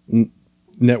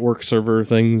network server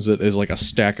things that is like a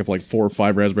stack of like 4 or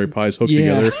 5 Raspberry Pis hooked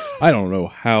together. I don't know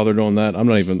how they're doing that.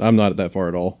 I'm not that far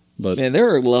at all. But Man,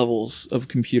 there are levels of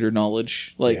computer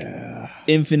knowledge, like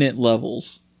infinite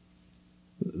levels.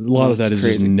 a lot of that's that is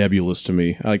crazy. just nebulous to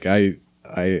me. Like I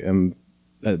am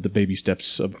at the baby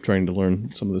steps of trying to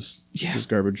learn some of this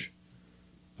garbage.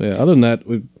 But yeah, other than that,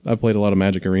 I played a lot of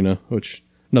Magic Arena, which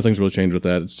nothing's really changed with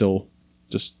that. It's still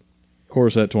just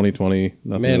Core Set 2020.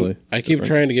 Nothing Man, really. I keep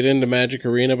trying to get into Magic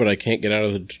Arena, but I can't get out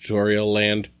of the tutorial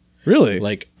land. Really?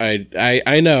 Like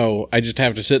I know, I just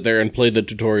have to sit there and play the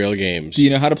tutorial games. Do you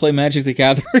know how to play Magic the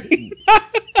Gathering?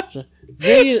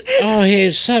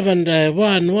 He summoned a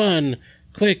 1/1.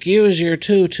 Quick, use your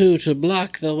 2/2 to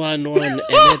block the 1/1 and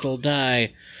it'll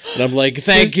die. And I'm like,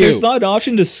 thank you. There's not an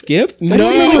option to skip? That No,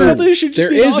 seems like something that should just there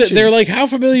be an isn't. option. They're like, how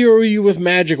familiar were you with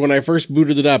Magic when I first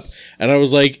booted it up? And I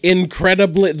was like,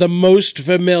 incredibly, the most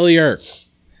familiar.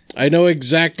 I know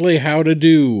exactly how to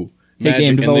do Magic, game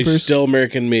and they developers. still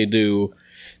making me do.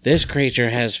 This creature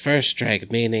has first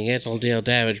strike, meaning it'll deal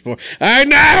damage more. I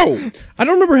know! I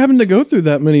don't remember having to go through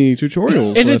that many tutorials.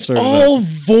 And when I it's started all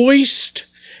voiced,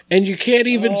 and you can't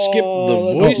even skip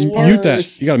the voice that. part. Mute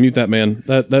that. You gotta mute that, man.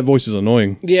 That voice is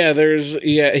annoying. Yeah,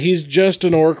 he's just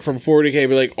an orc from 40k.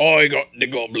 Be like, I got the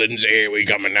goblins here. We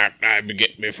coming out. I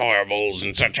get me fireballs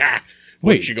and such.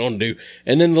 What Wait. you gonna do?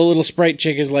 And then the little sprite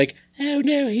chick is like, oh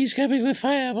no, he's coming with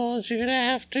fireballs. You're gonna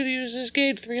have to use this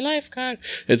gain 3 life card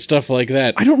and stuff like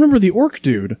that. I don't remember the orc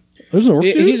dude. There's an orc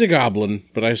dude? He's a goblin,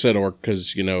 but I said orc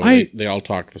because they all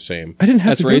talk the same. I didn't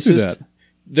have That's to go through racist. that.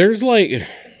 There's like.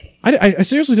 I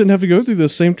seriously didn't have to go through the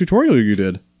same tutorial you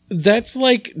did. That's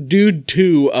like dude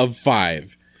 2 of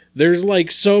 5. There's like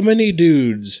so many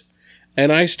dudes,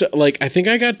 and I think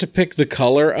I got to pick the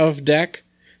color of deck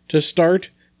to start,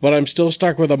 but I'm still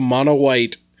stuck with a mono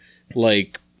white,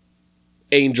 like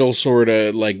angel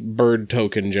sorta like bird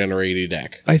token generated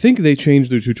deck. I think they changed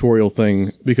the tutorial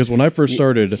thing because when I first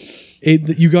started,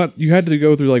 you had to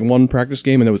go through like one practice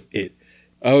game and that was it.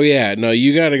 Oh yeah, no,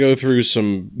 you got to go through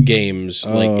some games.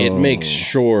 Like it makes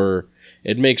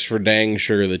for dang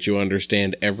sure that you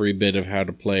understand every bit of how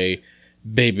to play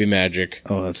Baby Magic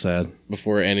Oh, that's sad.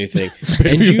 before anything.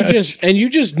 and you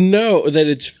just know that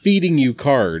it's feeding you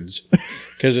cards.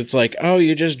 Because it's like, oh,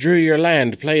 you just drew your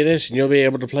land, play this, and you'll be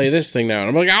able to play this thing now. And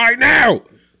I'm like, all right, now!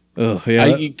 Ugh,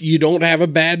 yeah. You don't have a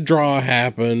bad draw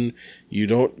happen. You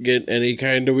don't get any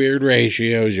kind of weird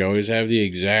ratios. You always have the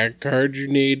exact card you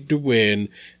need to win.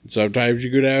 And sometimes you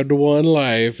go down to 1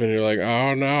 life, and you're like,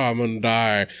 oh, no, I'm going to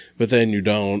die. But then you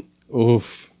don't.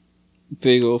 Oof.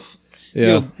 Big oof. Yeah.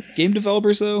 Yo, game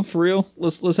developers though, for real.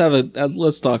 Let's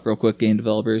talk real quick. Game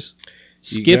developers,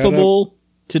 You skippable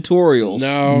tutorials.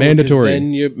 No, 'cause Mandatory.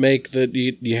 Then you make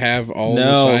you have all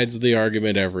the sides of the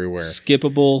argument everywhere.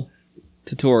 Skippable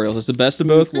tutorials. It's the best of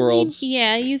both worlds. I mean,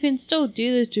 yeah, you can still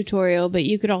do the tutorial, but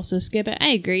you could also skip it.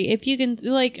 I agree. If you can,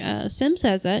 like, Sims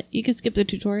has that. You can skip the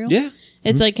tutorial. Yeah.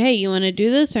 It's like, hey, you want to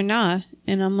do this or not?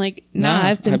 And I'm like, nah,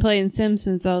 I've been I- playing Sims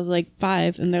since I was like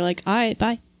 5. And they're like, all right,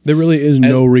 bye. There really is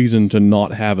no reason to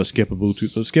not have a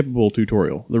skippable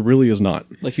tutorial. There really is not.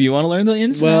 Like if you want to learn the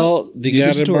ins and Well, outs, you do the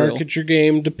got to tutorial. market your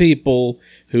game to people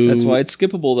who That's why it's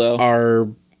skippable though. are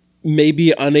may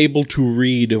be unable to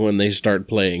read when they start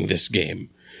playing this game.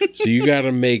 So you got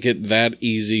to make it that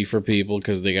easy for people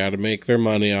because they got to make their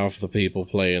money off the people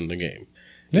playing the game.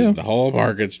 It's Yeah. the whole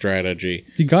market strategy.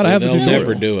 You gotta have the they'll tutorial.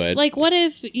 never do it. Like, what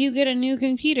if you get a new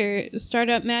computer, start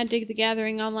up Magic the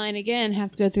Gathering online again,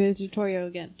 have to go through the tutorial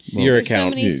again? Your There's so account.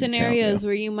 many Your account, scenarios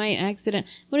where you might accident.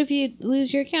 What if you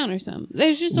lose your account or something?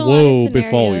 There's just a lot of Whoa, scenarios.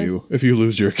 befall you if you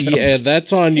lose your account. Yeah,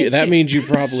 that's on you. That means you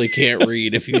probably can't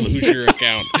read if you lose your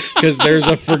account because there's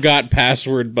a forgot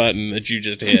password button that you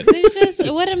just hit. There's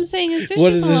just what I'm saying is there's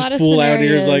What just is a this lot of fool out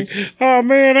here is like, scenarios. oh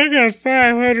man, I got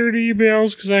 500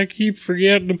 emails because I keep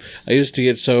forgetting them. I used to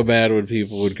get so bad when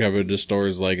people would come into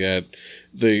stores like that,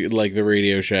 the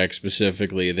Radio Shack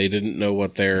specifically. They didn't know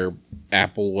what their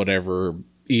Apple whatever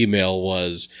email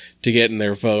was to get in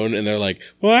their phone, and they're like,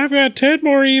 well, I've got 10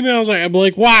 more emails. I'm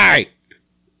like, why?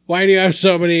 Why do you have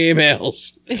so many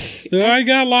emails? I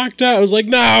got locked out. I was like,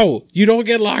 no, you don't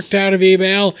get locked out of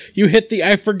email. You hit the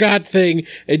I forgot thing,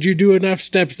 and you do enough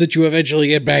steps that you eventually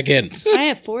get back in. I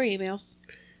have 4 emails.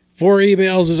 4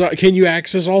 emails is. Can you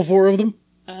access all 4 of them?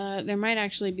 There might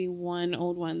actually be one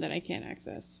old one that I can't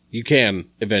access. You can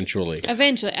eventually.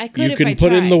 Eventually, I could. You if can I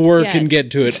put in tried. the work Yes. and get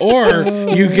to it, or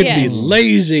you can be Yes.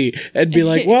 lazy and be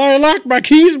like, "Well, I locked my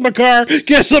keys in my car.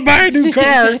 Guess I'll buy a new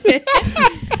car."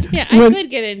 Yeah, I could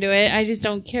get into it. I just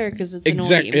don't care because it's an old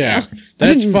Exactly. email. Yeah,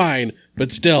 that's fine,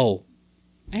 but still,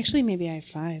 Actually, maybe I have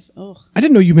 5. Oh, I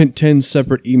didn't know you meant 10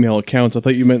 separate email accounts. I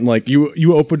thought you meant like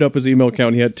you opened up his email account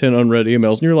and he had 10 unread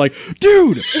emails, and you're like,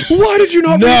 dude, why did you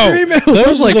not read your emails? I those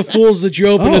was are like, the fools that you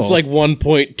open. It's Oh. like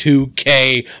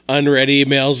 1.2K unread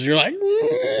emails, and you're like,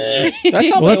 That's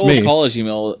how Well, my that's old me. college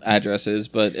email address is,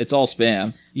 but it's all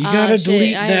spam. you gotta shit,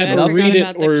 delete I that forgot or read it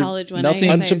about the or college one. nothing-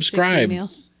 I guess I have 6 unsubscribe.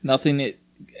 emails. Nothing.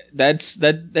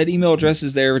 That email address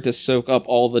is there to soak up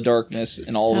all the darkness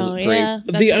and all Oh the great. yeah,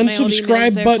 that's the what my old email is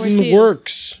unsubscribe there button for, too.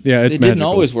 works. yeah, it's It didn't magical.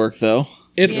 always work though.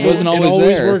 It Yeah. wasn't always it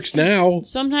always there. works now.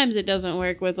 Sometimes it doesn't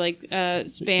work with like spam.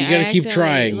 You gotta I keep accidentally-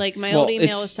 trying. Like my Well, old email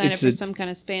it's- was signed up it's for a- some kind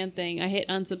of spam thing. I hit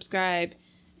unsubscribe,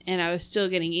 and I was still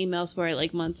getting emails for it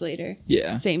like months later.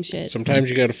 Yeah. Same shit. Sometimes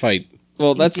you gotta fight.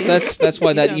 Well, that's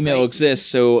why that email Right. exists.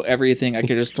 So everything I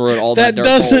could just throw it all That dark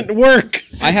doesn't hole. work.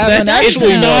 I have an It's actual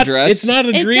email not. address. It's not a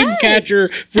It dream does. catcher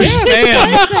for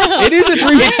spam. It is a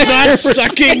dream. It's not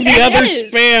sucking the other is.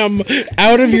 spam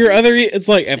out of your other. It's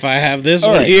like if I have this All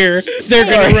one right. here, they're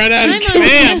gonna run out of I'm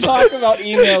spam, Talk about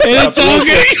emails. and it's all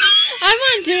good. I'm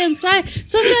on doing side.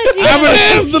 Sometimes you I'm gonna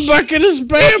have the bucket of spam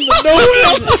that no one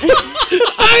else.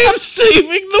 I am saving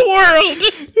the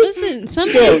world. listen.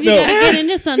 Sometimes you no. gotta get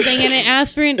into something, and it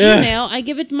asks for an email. I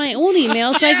give it to my own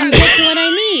email so I can get to what I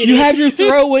need. You have your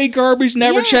throwaway garbage,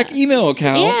 never Yeah. check email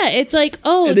account. Yeah, it's like,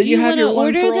 oh, And do then you you have want to your one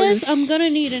order for all this? your- I'm gonna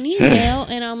need an email,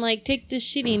 and I'm like, take this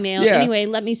shit email. Yeah. Anyway,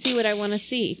 let me see what I want to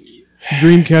see.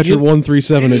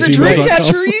 Dreamcatcher137 It's at a gmail.com.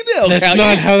 Dreamcatcher email That's account.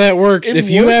 not how that works. It If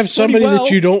you works have somebody pretty well.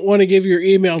 that you don't want to give your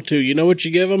email to, you know what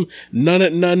you give them?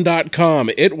 None@none.com.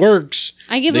 It works.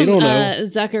 I give They them don't know.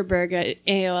 Zuckerberg at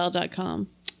AOL.com.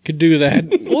 Could do that.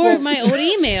 Or my old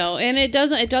email, and it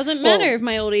doesn't matter if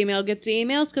my old email gets the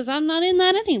emails because I'm not in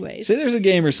that anyways. Say there's a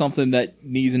game or something that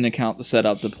needs an account to set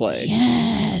up to play.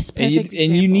 Yes, And you, perfect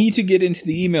and you example. need to get into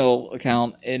the email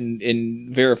account and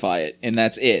verify it, and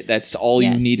that's it. That's all you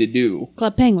Yes. need to do.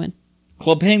 Club Penguin.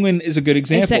 Club Penguin is a good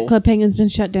example. Except Club Penguin's been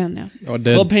shut down now. Oh,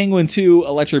 dead. Club Penguin 2,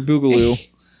 Electric Boogaloo.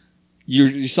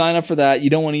 You sign up for that. You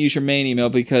don't want to use your main email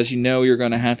because you know you're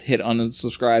going to have to hit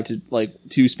unsubscribe to like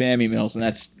 2 spam emails, and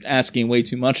that's asking way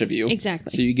too much of you. Exactly.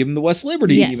 So you give them the West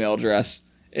Liberty Yes. email address,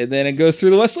 and then it goes through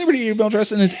the West Liberty email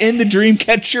address, and it's in the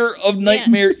Dreamcatcher of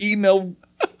Nightmare email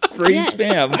grade Yeah.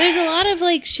 spam. There's a lot of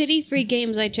like shitty free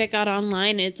games I check out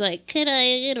online. It's like, could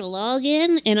I get a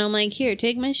login? And I'm like, here,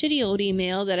 take my shitty old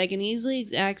email that I can easily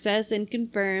access and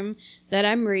confirm that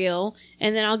I'm real.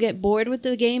 And then I'll get bored with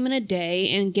the game in a day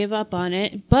and give up on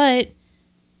it. But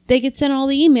they could send all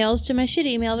the emails to my shit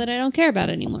email that I don't care about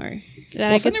anymore. That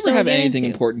Plus, I could never still have get anything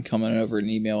into. important coming over an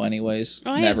email, anyways.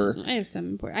 Oh, Never. I have some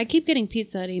important. I keep getting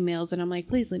Pizza Hut emails, and I'm like,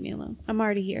 please leave me alone. I'm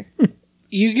already here.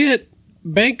 You get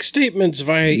bank statements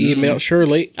via email,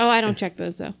 surely. Oh, I don't check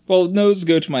those though. Well, those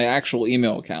go to my actual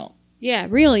email account, Yeah,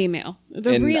 real email.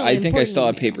 The and real. I think I still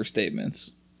have important email. paper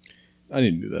statements. I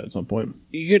need to do that at some point.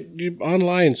 You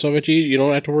online so much easier. You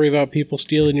don't have to worry about people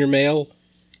stealing your mail.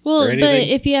 Well, or but anything.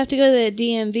 if you have to go to the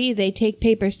DMV, they take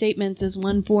paper statements as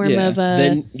one form Yeah. of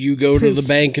Then you go to proof. the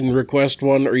bank and request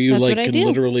one, or you That's like what I can do.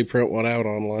 literally print one out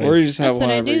online. Or you just have That's one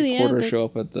what I every do, yeah, quarter but- show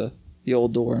up at the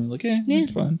old door and like, Yeah.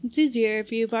 it's fine. It's easier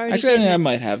if you've already. Actually, gotten I it.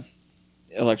 might have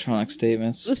electronic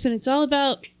statements. Listen, it's all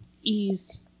about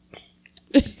ease.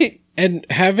 And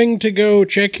having to go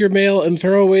check your mail and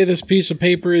throw away this piece of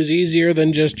paper is easier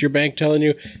than just your bank telling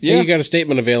you, hey, Yeah. you got a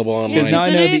statement available online. Because now I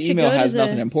Then know I have the to email go to has the-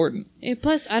 nothing important.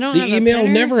 Plus, I don't The have a email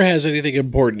printer. never has anything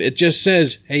important. It just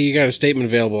says, hey, you got a statement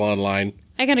available online.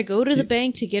 I gotta go to the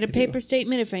bank to get a paper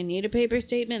statement if I need a paper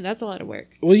statement. That's a lot of work.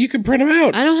 Well, you can print them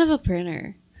out. I don't have a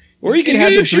printer. Or you can You have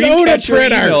the should own a Dreamcatcher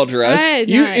printer. email address.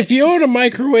 If you own a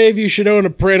microwave, you should own a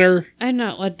printer. I'm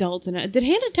not adult enough. Did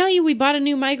Hannah tell you we bought a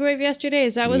new microwave yesterday?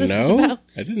 Is that what this is No, about?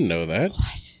 I didn't know that.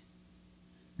 What?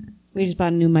 We just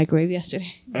bought a new microwave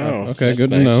yesterday. Oh, Okay, that's good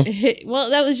to nice. know.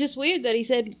 Well, that was just weird that he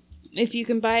said if you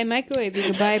can buy a microwave, you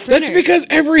can buy a printer. That's because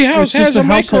every house It's just has a a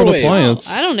household microwave.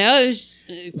 appliance. I don't know. It was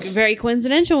just very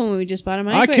coincidental when we just bought a I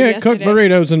microwave can't cook yesterday.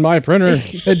 burritos in my printer.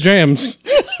 It jams.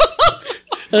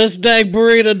 This dang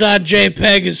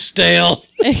burrito.jpg is stale.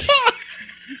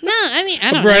 No, I mean,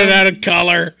 I don't Running know. out of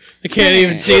color. I can't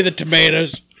even see the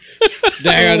tomatoes.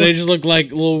 Dang, they just look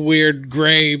like little weird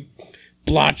gray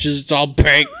blotches. It's all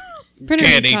pink. Printer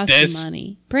can't ink eat costs this.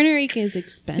 money. Printer ink is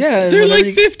expensive. Yeah, They're whenever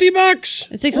like you- $50.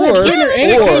 It's expensive. Or- Yeah,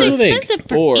 and it or- comes it's with ink. expensive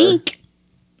for Or- ink.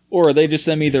 Or they just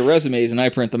send me their resumes and I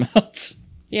print them out.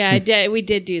 Yeah, I did. We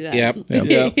did do that. Yep.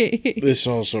 This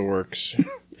also works.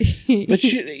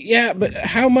 But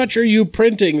how much are you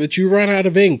printing that you run out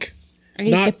of ink? I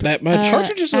used Not to that much.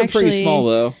 Cartridges are pretty actually, small,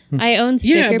 though. I own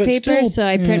Yeah, sticker but paper, still. so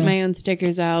I print my own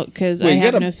stickers out because I Wait, you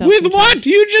have gotta- no self. With what?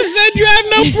 You just said you have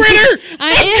no printer.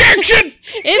 Objection.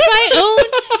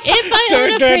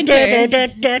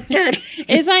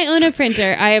 If I own a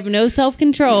printer, I have no self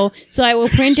control, so I will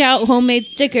print out homemade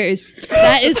stickers.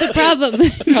 That is the problem.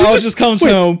 Kyle just comes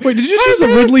home. Wait, did you just use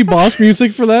the Ridley Boss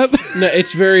music for that? No,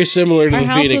 it's very similar to Our the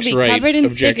house will Phoenix be Wright covered in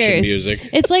objection stickers. music.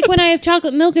 It's like when I have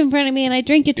chocolate milk in front of me and I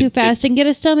drink it too fast and get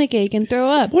a stomach ache and throw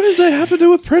up. What does that have to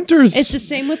do with printers? It's the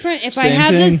same with print. If I Same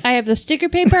have thing. this, I have the sticker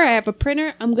paper. I have a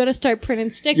printer. I'm gonna start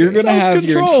printing stickers. You're gonna have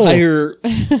your Self-control. entire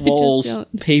walls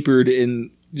don't. papered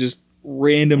in just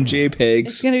random It's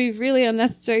JPEGs. gonna be really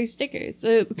unnecessary stickers.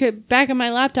 The back of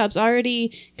my laptop's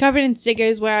already covered in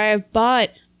stickers where I have bought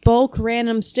bulk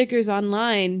random stickers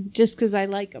online just because I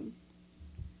like them.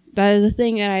 That is a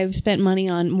thing that I've spent money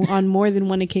on more than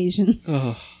one occasion.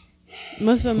 Ugh.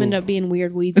 Most of them end up being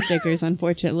weird weed stickers,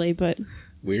 unfortunately. But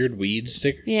Weird weed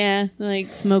sticker. yeah, like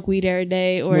smoke weed every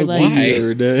day, or Smoke like weed Why?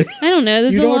 every day. I don't know.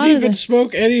 There's You a don't lot of even them.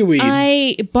 smoke any weed.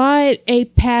 I bought a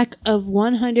pack of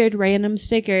 100 random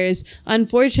stickers.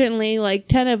 Unfortunately, like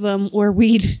 10 of them were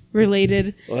weed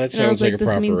related. Well, that And I was sounds like a this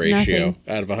proper means ratio. nothing.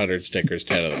 Out of 100 stickers,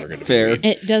 10 of them are going to Fair. be.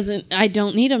 It doesn't. I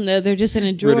don't need them though. They're just in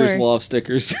a drawer. Ritter's Law of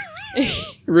stickers.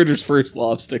 Ritter's first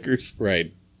law of stickers.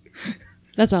 Right.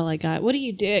 That's all I got. What do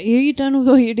you do? Are you done with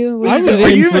what you're doing? What are I you was doing? Are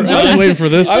waiting you for, even I was done? waiting for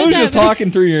this. I was What's just happening?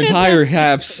 talking through your entire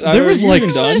haps. There was Are you like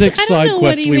even done? 6 I don't side know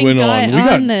quests what we even went got on. We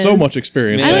got on this. so much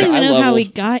experience. I don't Man, even I know how we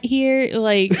leveled. got here.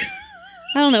 Like,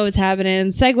 I don't know what's happening.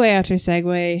 Segue after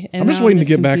segue. And I'm just now waiting to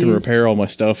get back and confused. repair all my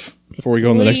stuff before we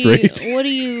go on the What next do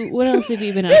raid. What else have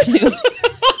you been up to?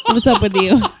 What's up with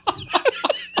you?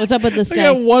 What's up with this I guy?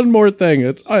 got one more thing.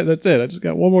 That's it. I just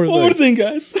got one more One more thing. thing,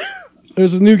 guys.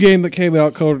 There's a new game that came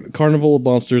out called Carnival of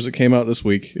Monsters. It came out this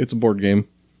week. It's a board game,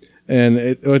 and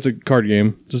it's a card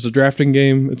game. It's just a drafting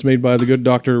game. It's made by the good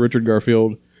Dr. Richard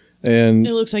Garfield, and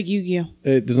It looks like Yu-Gi-Oh.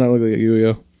 it does not look like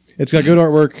Yu-Gi-Oh. It's got good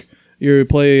artwork. You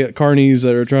play carnies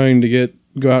that are trying to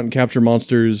go out and capture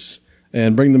monsters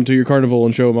and bring them to your carnival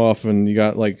and show them off. And you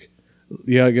got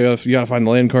you gotta find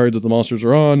the land cards that the monsters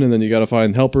are on, and then you gotta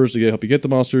find helpers to help you get the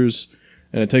monsters.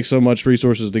 And it takes so much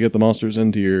resources to get the monsters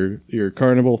into your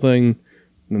carnival thing.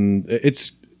 And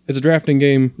it's a drafting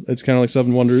game. It's kind of like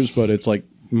Seven Wonders, but it's like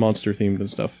monster themed and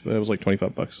stuff. It was like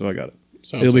 $25, so I got it.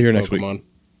 Sounds It'll be like here next week. Pokemon.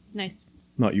 Nice.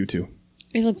 Not you two.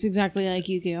 It looks exactly like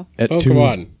Yu-Gi-Oh. At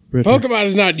Pokemon. Ritter. Pokemon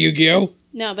is not Yu-Gi-Oh!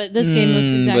 No, but this game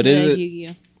looks but exactly is like it?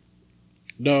 Yu-Gi-Oh.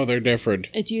 No, they're different.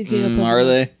 It's Yu-Gi-Oh. Pokemon. Are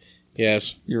they?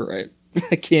 Yes. You're right.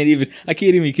 I can't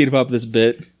even keep up this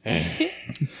bit.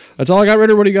 That's all I got,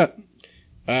 Ritter. What do you got?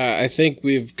 I think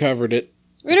we've covered it.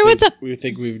 Ritter, what's up? We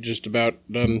think we've just about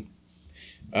done.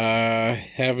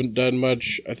 Haven't done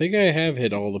much. I think I have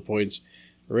hit all the points.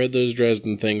 I read those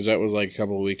Dresden things. That was like a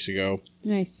couple of weeks ago.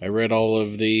 Nice. I read all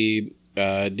of the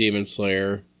Demon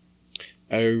Slayer.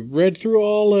 I read through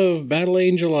all of Battle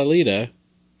Angel Alita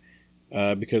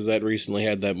because that recently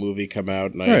had that movie come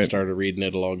out, and I Right. started reading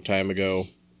it a long time ago,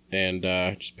 and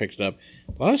just picked it up.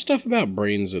 A lot of stuff about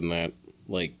brains in that.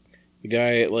 Like the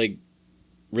guy,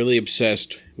 really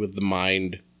obsessed with the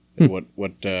mind and what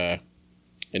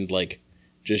and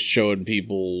just showing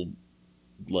people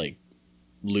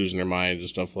losing their minds and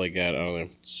stuff like that. I don't know.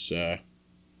 It's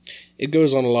It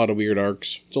goes on a lot of weird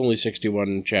arcs. It's only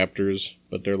 61 chapters,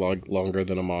 but they're longer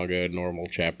than a manga normal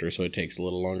chapter, so it takes a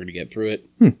little longer to get through it.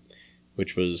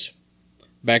 Which was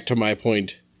back to my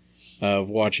point of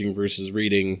watching versus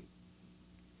reading.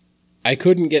 I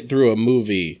couldn't get through a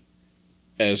movie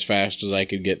as fast as I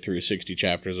could get through 60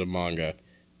 chapters of manga,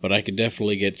 but I could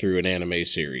definitely get through an anime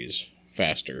series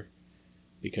faster,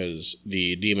 because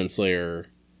the Demon Slayer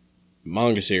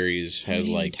manga series has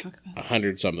like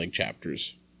 100-something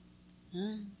chapters.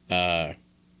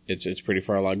 It's pretty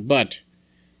far along, but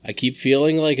I keep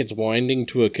feeling like it's winding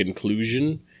to a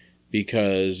conclusion,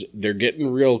 because they're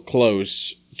getting real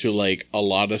close to like a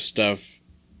lot of stuff.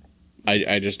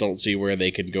 I just don't see where they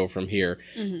could go from here,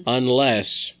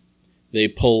 unless they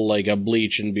pull like a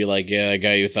Bleach and be like, yeah, the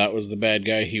guy you thought was the bad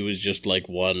guy, he was just like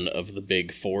one of the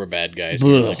big 4 bad guys.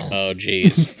 Like, oh,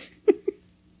 jeez.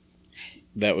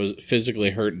 That was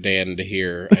physically hurt Dan to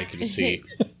hear, I can see.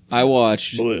 I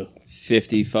watched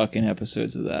 50 fucking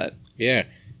episodes of that. Yeah.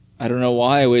 I don't know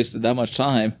why I wasted that much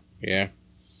time. Yeah.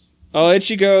 Oh,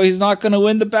 Ichigo, he's not going to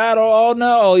win the battle. Oh,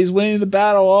 no, he's winning the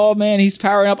battle. Oh, man, he's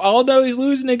powering up. Oh, no, he's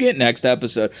losing again. Next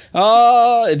episode.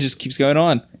 Oh, it just keeps going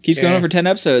on. Keeps going on for 10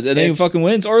 episodes, and then he fucking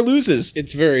wins or loses.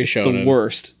 It's very shonen. The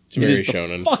worst. It's very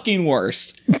shonen. Fucking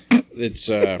worst. It's,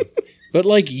 but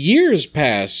like years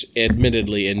pass,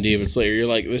 admittedly, in Demon Slayer. You're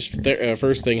like, this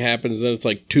first thing happens, then it's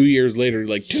like 2 years later. You're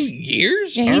like, 2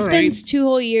 years? Yeah, he spends 2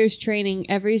 whole years training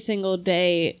every single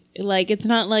day. Like, it's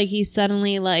not like he's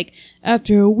suddenly like,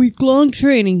 after a week-long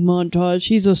training montage,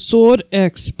 he's a sword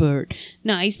expert.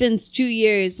 No, he spends 2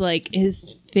 years, like,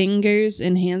 his fingers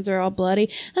and hands are all bloody.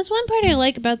 That's one part I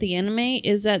like about the anime,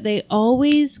 is that they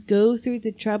always go through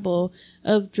the trouble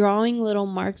of drawing little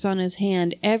marks on his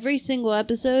hand every single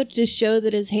episode to show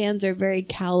that his hands are very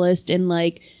calloused and,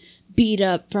 like, beat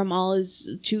up from all his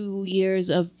 2 years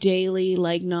of daily,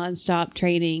 like, non-stop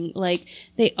training. Like,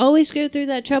 they always go through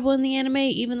that trouble in the anime,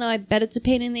 even though I bet it's a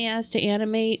pain in the ass to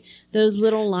animate those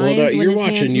little lines. Well, when you're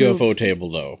watching UFO move.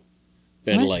 Table, though.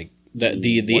 And, what? like,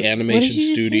 the animation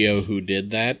studio who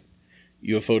did that,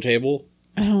 UFO Table,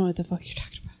 I don't know what the fuck you're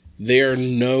talking about. they're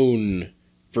known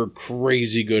for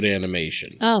crazy good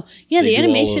animation. Oh, yeah, They the do all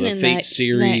of animation the in Fate that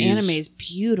series. anime is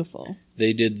beautiful.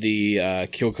 They did the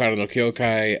Kyokara no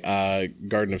Kyokai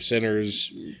Garden of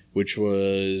Sinners, which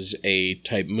was a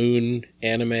Type Moon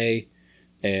anime.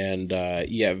 And,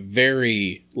 yeah,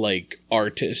 very, like,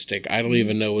 artistic. I don't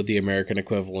even know what the American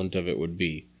equivalent of it would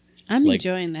be. I'm Like-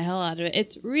 enjoying the hell out of it.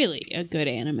 It's really a good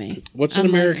anime. What's an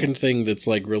I'm American thing that's,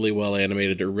 like, really well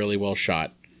animated or really well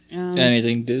shot?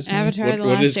 Anything Disney? Avatar: The What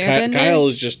Last is Airbender. Kyle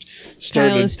has just started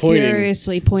Kyle is pointing.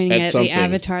 furiously pointing at at the something.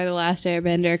 Avatar: The Last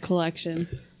Airbender collection.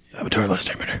 Avatar: Last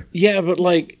Airbender. Yeah, but,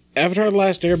 like, Avatar: The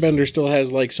Last Airbender still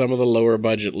has, like, some of the lower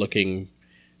budget looking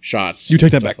shots. You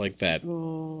take that stuff back. like that.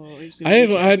 Oh,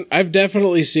 I've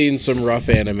definitely seen some rough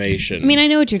animation. I mean, I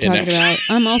know what you're talking Avatar. about.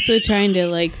 I'm also trying to,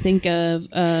 like, think of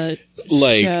a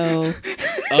Like- show.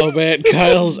 Oh man,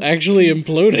 Kyle's actually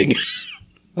imploding.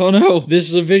 Oh, no. This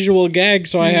is a visual gag,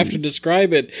 so I have to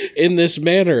describe it in this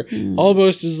manner.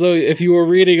 Almost as though if you were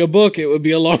reading a book, it would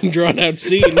be a long, drawn-out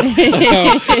scene of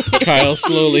how Kyle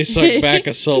slowly sunk back,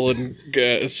 a sullen,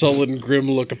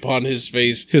 grim look upon his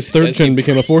face. His third as chin he-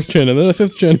 became a fourth chin, and then a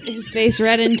fifth chin. His face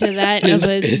right into that of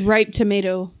a ripe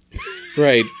tomato.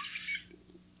 Right.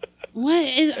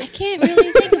 I can't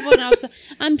really think of one else.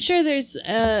 I'm sure there's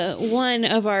one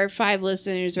of our 5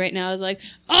 listeners right now is like,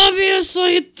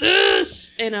 obviously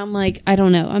this! And I'm like, I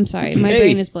don't know. I'm sorry. My Hey.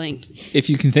 brain is blanked. If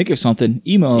you can think of something,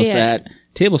 email us Yeah. at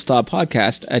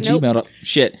tablestoppodcast at Nope.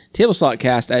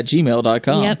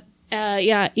 tablestoppodcast@gmail.com. Yep.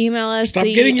 Yeah, email us. Stop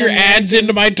getting your ads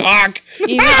into my talk.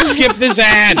 Email, Skip this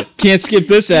ad. Can't skip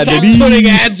this ad, Stop baby. putting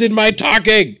ads in my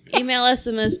talking. email us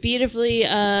the most beautifully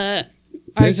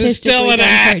This is still artistically an done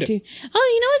ad. cartoon.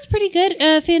 Oh, you know what's pretty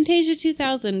good? Fantasia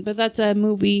 2000, but that's a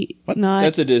movie, not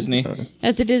That's a Disney.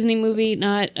 that's a Disney movie,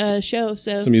 not a show.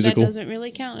 So It's a musical. that doesn't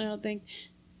really count. I don't think.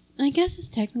 I guess it's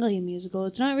technically a musical.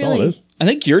 It's not That's all really. it is. I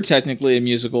think you're technically a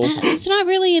musical. It's not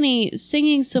really any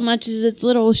singing so much as it's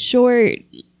little short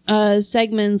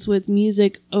segments with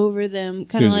music over them,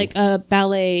 kind of like Musical. a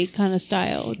ballet kind of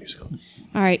style.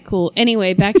 All right, cool.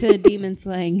 Anyway, back to the demon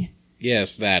slaying.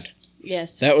 Yes, that.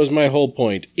 Yes. That was my whole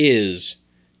point, is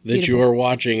that Beautiful. you are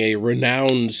watching a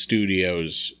renowned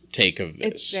studio's take of this.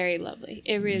 It's very lovely.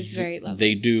 It is very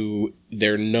lovely.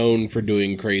 They're known for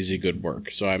doing crazy good work,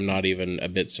 so I'm not even a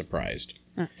bit surprised.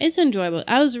 It's enjoyable.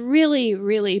 I was really,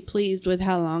 really pleased with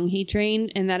how long he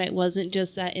trained and that it wasn't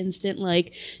just that instant,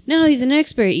 like, no, he's an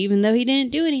expert, even though he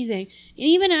didn't do anything. And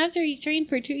even after he trained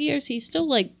for 2 years, he still,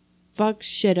 like, fucks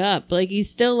shit up. Like, he's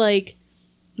still, like,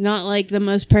 not like the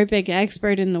most perfect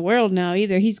expert in the world now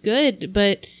either. He's good,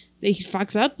 but he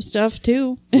fucks up stuff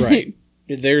too. Right.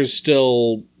 There's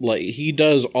still, like, he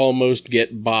does almost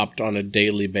get bopped on a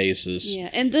daily basis. Yeah,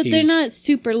 and they're not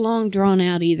super long drawn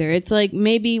out either. It's like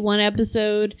maybe one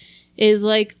episode is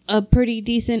like a pretty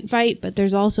decent fight, but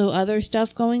there's also other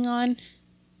stuff going on.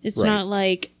 It's Right. not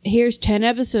like, here's 10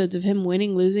 episodes of him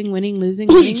winning, losing, winning, losing,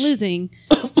 winning, losing.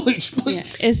 Bleach. Yeah,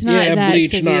 it's not that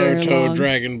Bleach, severe Naruto, long.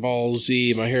 Dragon Ball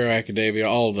Z, My Hero Academia,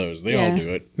 all of those. They all Yeah. do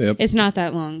it. Yep. It's not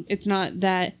that long. It's not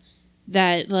that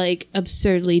like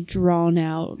absurdly drawn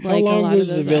out. How like a long lot was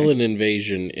of the those villain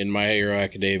invasion in My Hero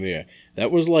Academia? That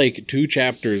was like 2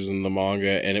 chapters in the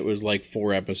manga, and it was like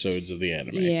 4 episodes of the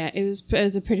anime. Yeah, it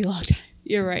was a pretty long time.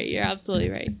 You're right. You're absolutely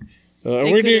right.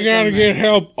 We could've gotta done get that.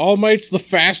 help. All Might's the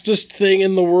fastest thing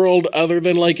in the world other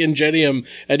than like Ingenium,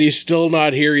 and he's still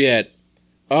not here yet.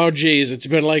 Oh geez, it's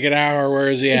been like an hour. Where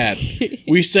is he at?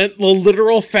 We sent the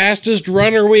literal fastest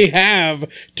runner we have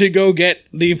to go get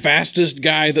the fastest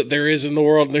guy that there is in the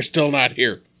world, and they're still not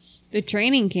here. The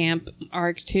training camp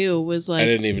arc too was I like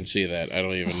didn't even see that. I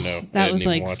don't even know. I that didn't was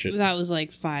even like watch it. that was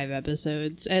like 5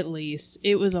 episodes at least.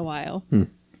 It was a while.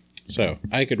 So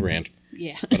I could rant,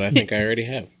 Yeah. but I think I already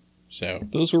have. So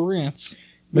Those were rants.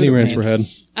 Many Good rants were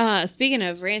had. Speaking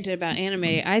of ranted about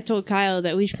anime, I told Kyle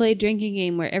that we should play a drinking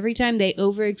game where every time they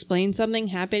over-explain something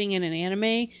happening in an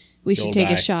anime, we should You'll take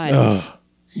die. a shot. Ugh.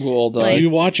 We'll all die. Like- if you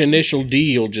watch Initial D,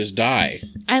 you'll just die.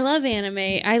 I love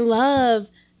anime. I love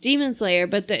Demon Slayer,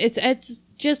 but it's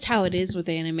just how it is with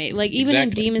anime. Like even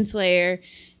Exactly. in Demon Slayer,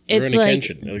 You're it's in like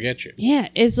attention. It'll get you. yeah,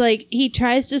 it's like he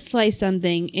tries to slice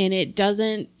something and it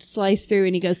doesn't slice through,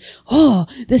 and he goes, "Oh,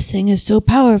 this thing is so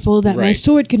powerful that my Right.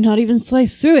 sword cannot even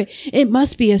slice through it. It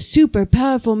must be a super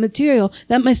powerful material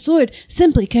that my sword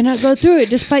simply cannot go through it,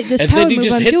 despite this And power then he move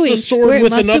just I'm hits doing." the where sword it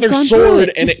with must have another gone through sword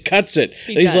it." and it cuts it.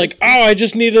 He And he's does. like, oh, I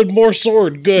just needed more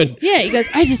sword. Good. Yeah, he goes,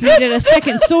 "I just needed a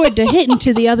second sword to hit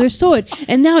into the other sword,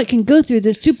 and now it can go through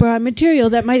this super hard material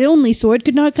that my only sword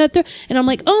could not cut through." And I'm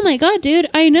like, "Oh my god, dude,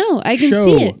 I know. I can Show,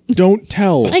 see it. don't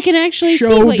tell. I can actually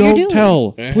Show, see what don't you're doing."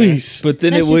 tell. Please. But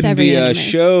then That's it just wouldn't be every a anime.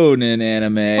 shonen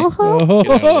anime. Uh-huh.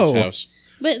 Get out of this Oh. house.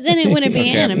 But then it wouldn't be Okay.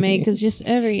 anime because just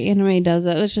every anime does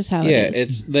that. That's just how Yeah, it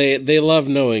is. it's they love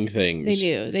knowing things. They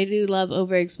do. They do love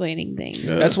over explaining things.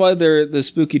 That's why the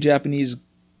spooky Japanese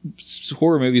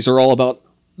horror movies are all about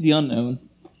the unknown.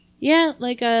 Yeah,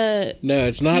 like No,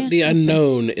 it's not Yeah, the that's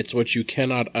unknown. It's what you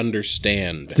cannot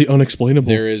understand. It's the unexplainable.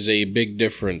 There is a big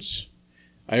difference.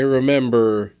 I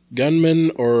remember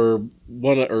gunmen or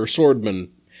swordmen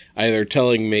either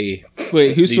telling me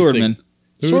Wait, who's These Swordman?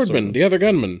 Who's swordman, Swordman? the other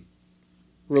gunman,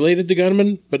 related to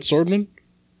gunman but swordman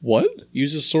What?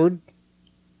 uses sword,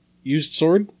 used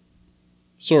sword,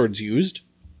 swords used.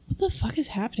 what the fuck is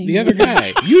happening? The other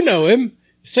guy, you know him,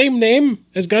 same name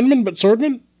as gunman but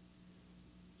swordman,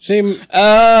 same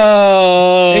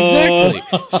Oh,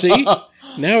 exactly. See,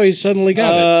 now he's suddenly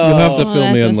got You'll have to Oh,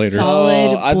 fill me that's in a later.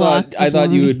 solid I block thought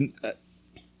of you line.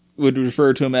 would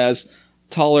refer to him as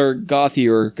taller,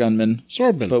 gothier gunman, it.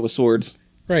 Swordman, but with swords.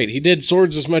 right? He did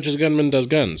swords as much as gunman does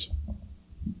guns.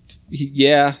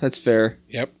 Yeah, that's fair.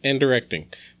 Yep, and directing.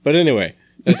 But anyway,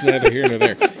 that's neither here nor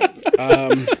there.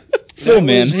 Phil, That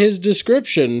man. was his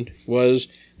description was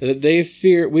that they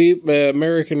fear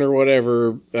American or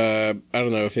whatever. I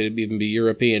don't know if it'd even be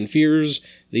European fears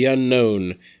the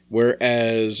unknown,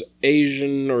 whereas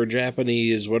Asian or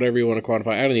Japanese, whatever you want to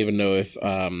quantify. I don't even know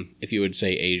if you would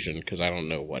say Asian because I don't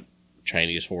know what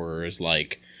Chinese horror is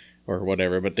like or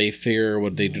whatever. But they fear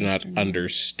what they do not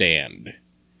understand.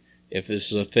 If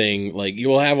this is a thing, like you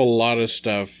will have a lot of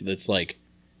stuff that's like,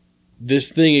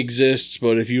 this thing exists,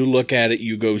 but if you look at it,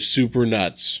 you go super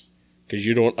nuts because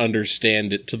you don't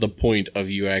understand it to the point of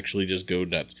you actually just go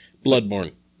nuts.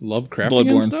 Bloodborne, Lovecraftian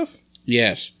Bloodborne. stuff?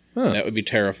 yes, Huh. that would be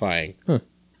terrifying. Huh.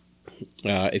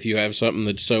 If you have something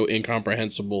that's so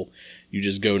incomprehensible, you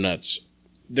just go nuts.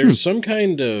 There's some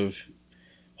kind of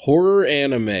horror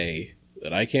anime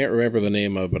that I can't remember the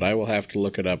name of, but I will have to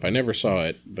look it up. I never saw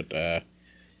it, but it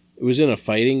was in a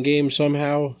fighting game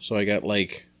somehow, so I got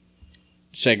like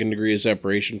second degree of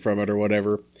separation from it or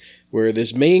whatever, where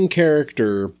this main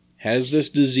character has this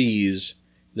disease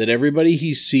that everybody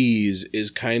he sees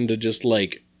is kind of just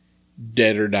like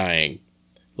dead or dying.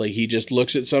 Like he just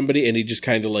looks at somebody and he just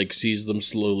kind of like sees them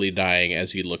slowly dying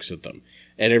as he looks at them.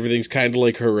 And everything's kind of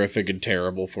like horrific and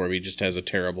terrible for him. He just has a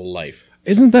terrible life.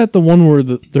 Isn't that the one where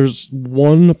there's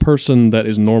one person that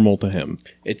is normal to him?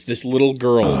 It's this little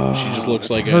girl. She just looks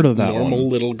like a heard of that normal one.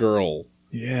 little girl.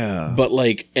 Yeah. But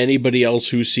like anybody else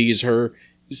who sees her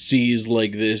sees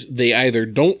like this. They either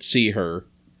don't see her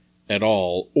at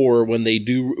all, or when they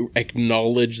do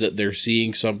acknowledge that they're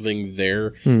seeing something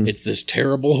there, it's this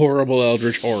terrible, horrible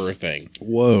eldritch horror thing.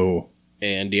 Whoa.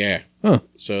 And yeah,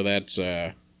 so that's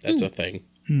a thing.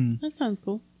 That sounds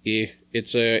cool. Yeah,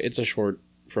 it's a short,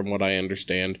 from what I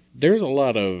understand. There's a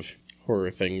lot of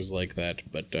horror things like that,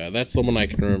 but that's the one I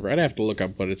can remember. I'd have to look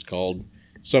up what it's called.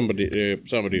 Somebody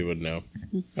would know. I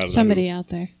don't know Somebody who. out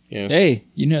there. Yes. Hey,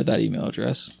 you know that email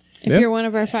address. If Yeah. you're one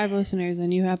of our 5 listeners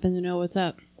and you happen to know what's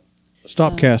up.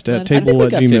 Stopcast at I think table we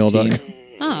at got gmail.com. 15.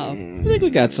 Oh, I think we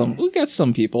got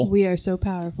some people. we are so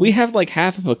powerful. We have like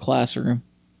half of a classroom.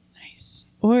 Nice.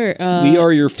 Or We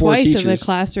are your 4 twice of a teachers.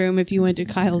 classroom if you went to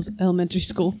Kyle's elementary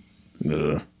school.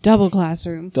 Ugh. Double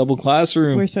classroom. Double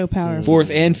classroom. We're so powerful. 4th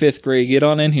and 5th grade. Get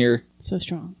on in here. So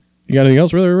strong. You got anything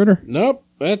else, really, Ritter? Nope.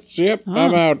 That's I'm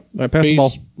out. All right, pass the Peace.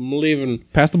 ball. I'm leaving.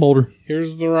 Pass the boulder.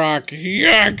 Here's the rock.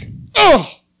 Yuck.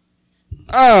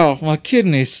 Oh, my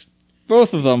kidneys.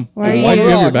 Both of them. Why'd Why'd you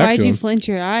have your back why'd to you him? flinch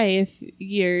your eye if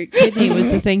your kidney was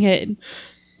the thing hit?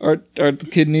 Are the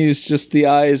kidneys just the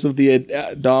eyes of the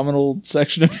abdominal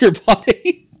section of your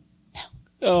body?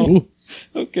 Oh, Ooh.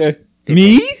 okay.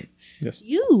 Me?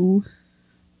 You?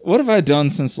 What have I done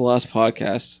since the last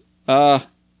podcast? I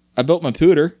built my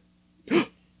pooter.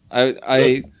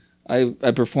 I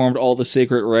performed all the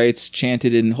sacred rites,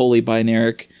 chanted in holy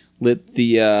binaric, lit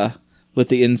the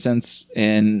incense,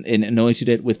 and anointed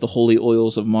it with the holy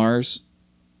oils of Mars.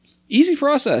 Easy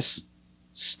process.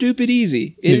 Stupid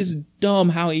easy. It is dumb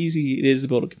how easy it is to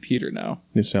build a computer now.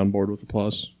 New soundboard with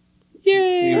applause.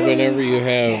 Yay! Whenever you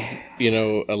have,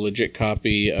 a legit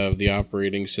copy of the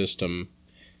operating system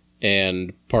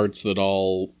and parts that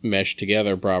all mesh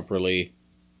together properly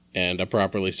and a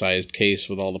properly sized case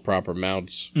with all the proper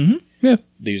mounts. Mm-hmm. Yeah.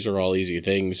 These are all easy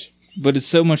things. But it's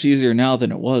so much easier now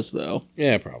than it was, though.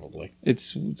 Yeah, probably.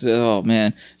 It's oh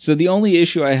man. So the only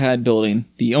issue I had building,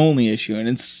 and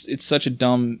it's such a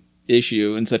dumb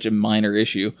issue and such a minor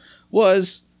issue,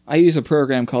 was I use a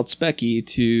program called Speccy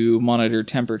to monitor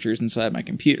temperatures inside my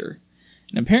computer.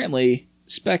 And apparently,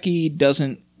 Speccy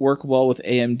doesn't work well with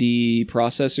AMD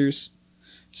processors.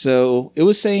 So it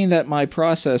was saying that my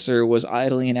processor was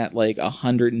idling at like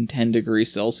 110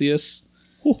 degrees Celsius,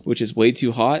 which is way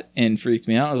too hot, and freaked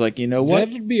me out. I was like, you know what?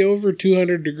 That would be over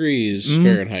 200 degrees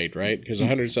Fahrenheit, right? Because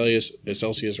 100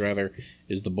 Celsius rather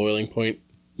is the boiling point,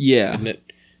 Yeah. isn't it?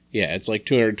 Yeah, it's like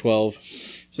 212.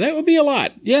 So that would be a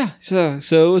lot. Yeah, so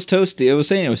it was toasty. It was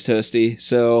saying it was toasty.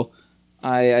 So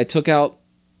I took out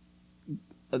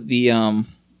the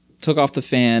took off the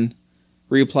fan,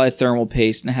 reapplied thermal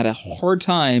paste, and I had a hard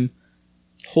time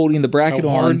holding the bracket How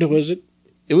on. hard was it?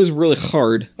 It was really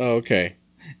hard. Oh, okay.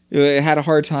 I had a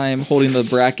hard time holding the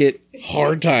bracket.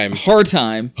 Hard time. Hard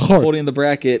holding the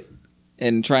bracket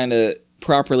and trying to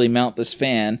properly mount this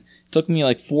fan. It took me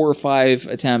like 4 or 5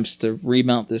 attempts to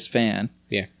remount this fan.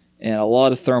 Yeah. And a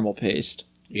lot of thermal paste.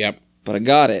 Yep. But I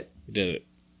got it. You did it.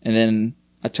 And then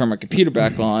I turned my computer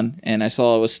back on, and I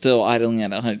saw it was still idling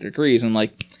at 100 degrees. I'm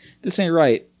like, this ain't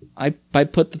right. I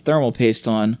put the thermal paste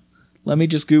on. Let me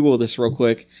just Google this real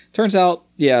quick. Turns out,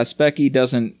 yeah, Speccy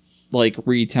doesn't like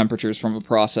read temperatures from a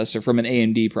processor, from an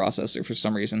AMD processor for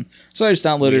some reason. So I just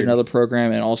downloaded another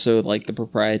program and also like the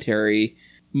proprietary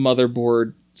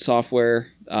motherboard software.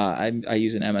 I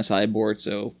use an MSI board,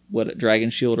 so what Dragon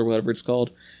Shield or whatever it's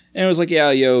called. And it was like,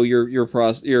 yeah, your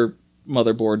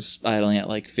motherboard's idling at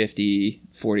like 40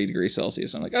 degrees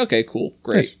Celsius. I'm like, okay, cool,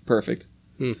 great, Nice. perfect.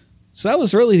 So that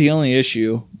was really the only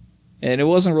issue, and it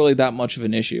wasn't really that much of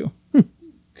an issue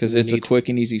because it's a quick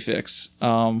and easy fix.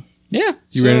 Yeah,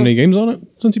 You ran any games on it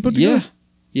since you put it together?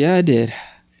 yeah, I did.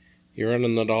 You're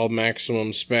running that all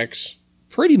maximum specs.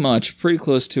 Pretty much, pretty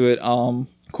close to it. Of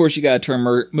course, you gotta turn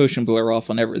motion blur off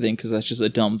on everything because that's just a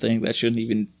dumb thing that shouldn't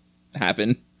even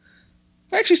happen.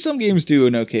 Actually, some games do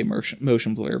an okay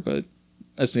motion blur, but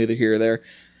that's neither here or there.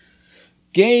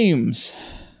 Games.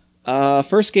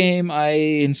 First game I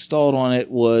installed on it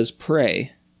was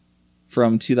Prey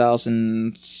from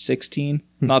 2016.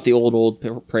 Not the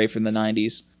old Prey from the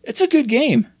 90s. It's a good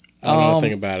game. I don't know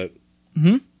nothing about it.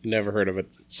 Never heard of it.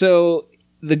 So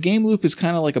the game loop is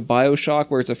kind of like a BioShock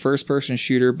where it's a first-person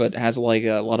shooter but has like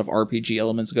a lot of RPG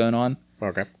elements going on.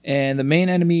 Okay. And the main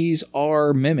enemies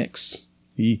are mimics.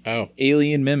 Oh.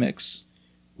 Alien mimics.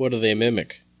 What do they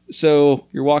mimic? So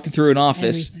you're walking through an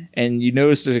office and you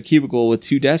notice there's a cubicle with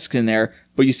 2 desks in there,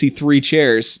 but you see 3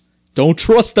 chairs. Don't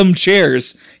trust them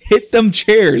chairs. Hit them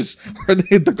chairs or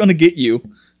they're going to get you.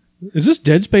 Is this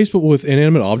Dead Space but with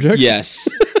inanimate objects? Yes.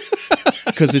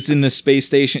 Because it's in the space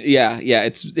station. Yeah.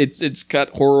 It's got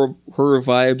horror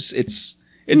vibes.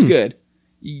 It's good.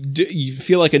 You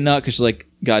feel like a nut because you're like,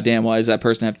 goddamn, why does that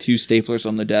person have 2 staplers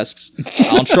on their desks?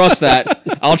 I don't trust that.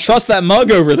 I don't trust that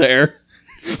mug over there.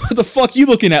 What the fuck you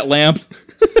looking at, Lamp?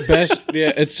 Best,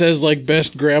 yeah, it says like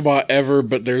best grandma ever,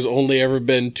 but there's only ever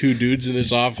been 2 dudes in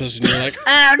this office, and you're like,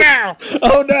 oh no!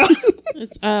 Oh no!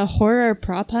 It's a horror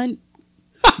prop hunt.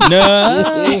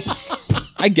 No.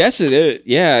 I guess it is.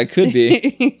 Yeah, it could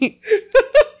be.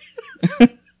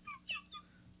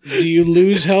 Do you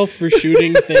lose health for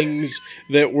shooting things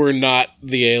that were not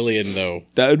the alien, though?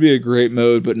 That would be a great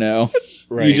mode, but no.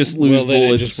 Right. You just lose then it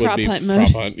bullets. just would Prop be hunt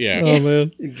mode. prop hunt, yeah. Oh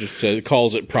man, It just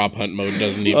calls it prop hunt mode,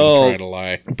 doesn't even Oh. try to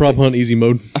lie. prop hunt easy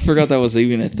mode. I forgot that was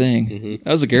even a thing.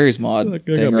 That was a Gary's mod That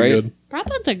thing, got me right? good. Prop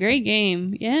hunt's a great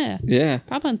game. Yeah. Yeah.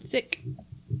 Prop hunt's sick.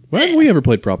 Why haven't we ever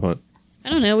played prop hunt? I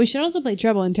don't know. We should also play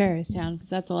Trouble in Terrorist Town because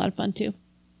that's a lot of fun too.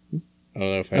 I don't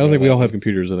know if I don't know think we that all one. have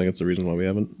computers. I think that's the reason why we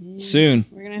haven't. Soon.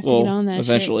 We're gonna have to Well, get on that.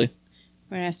 eventually. Shit.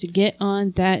 We're gonna have to get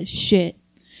on that shit.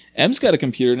 M's got a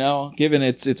computer now, given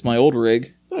it's my old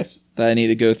rig Nice. that I need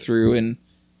to go through. And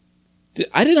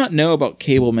I did not know about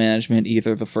cable management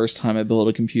either the first time I built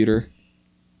a computer.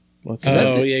 What's Is that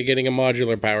Oh, the- yeah, getting a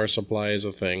modular power supply is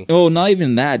a thing. Oh, not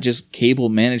even that, just cable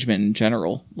management in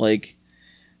general. Like,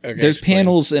 Okay, there's explain.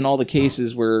 panels in all the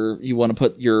cases where you want to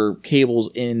put your cables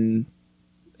in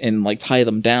and like tie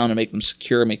them down and make them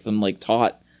secure, make them like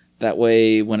taut. That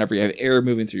way, whenever you have air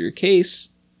moving through your case,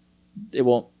 they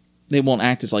won't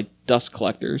act as like dust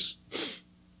collectors,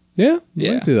 Yeah, I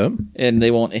Yeah. can see that. and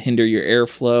they won't hinder your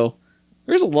airflow.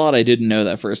 There's a lot I didn't know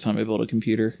that first time I built a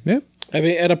computer, I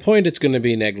mean, at a point, it's going to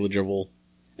be negligible.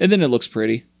 and then it looks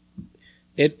pretty.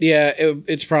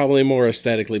 It's probably more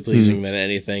aesthetically pleasing than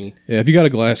anything. Yeah, if you got a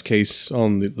glass case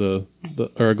on the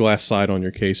or a glass side on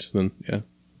your case, then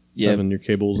Yeah, having your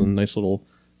cables and nice little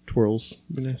twirls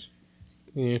would be nice.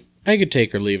 Yeah. I could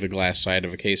take or leave a glass side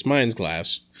of a case. Mine's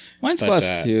glass. mine's but,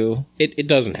 glass too. It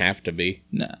doesn't have to be.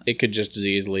 Nah, It could just as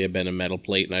easily have been a metal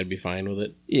plate, and I'd be fine with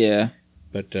it. yeah,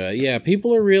 But yeah,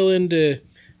 people are real into.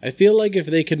 I feel like if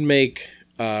they could make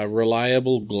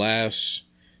reliable glass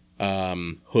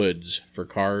hoods for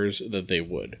cars, that they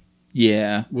would,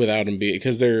 yeah. without them being,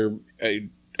 because they're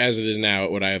as it is now,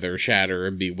 it would either shatter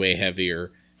or be way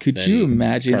heavier. Could Then you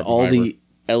imagine carbon all fiber. the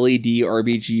LED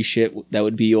RBG shit that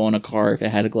would be on a car if it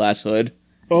had a glass hood?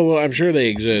 Oh well, I'm sure they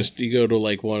exist. You go to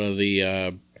like one of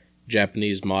the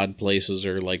Japanese mod places,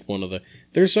 or like one of the.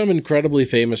 There's some incredibly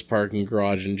famous parking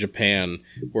garage in Japan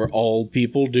where all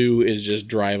people do is just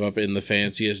drive up in the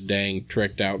fanciest dang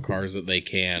tricked out cars that they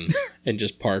can and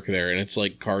just park there, and it's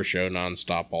like car show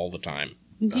nonstop all the time.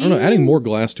 I don't know. Adding more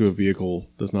glass to a vehicle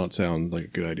does not sound like a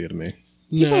good idea to me.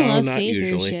 People no, love not see-through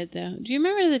usually. shit though. Do you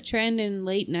remember the trend in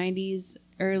late '90s,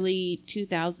 early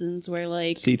 2000s where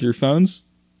like See-through phones?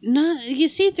 not you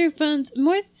see through phones,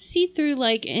 more see through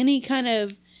like any kind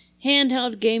of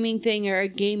handheld gaming thing or a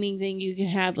gaming thing you can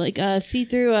have, like see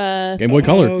through Game Boy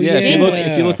Color. Oh, Yeah,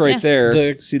 if you look right Yeah. there,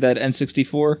 The- see that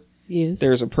N64? use.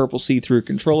 There's a purple see-through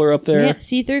controller up there. Yeah,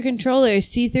 see-through controllers,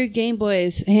 see-through Game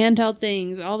Boys, handheld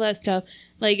things, all that stuff.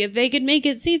 Like, if they could make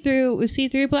it see-through with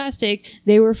see-through plastic,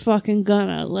 they were fucking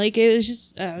gonna. Like, it was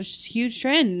just a huge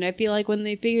trend. And I feel like when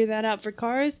they figure that out for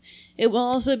cars, it will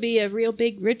also be a real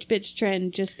big rich bitch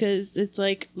trend just because it's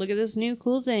like, look at this new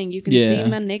cool thing. You can Yeah. see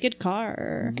my naked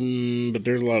car. But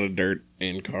there's a lot of dirt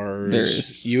in cars. There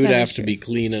is. You would That have is to true. be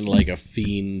cleaning like a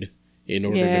fiend in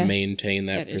order Yeah, to maintain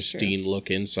that that is true. pristine look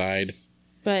inside.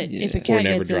 But Yeah. if a Or cat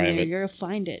never gets in drive there, it. you'll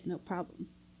find it. No problem.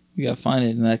 You gotta find it,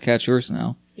 and that cat's yours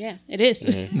now. Yeah, it is.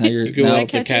 Now you're You go now, up,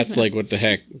 the catch cat's yours now. like, what the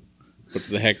heck? What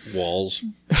the heck, walls?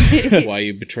 Why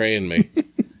you betraying me?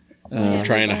 Yeah, I'm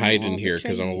trying to why hide wall in here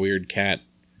because I'm a betray me? weird cat.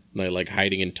 And I like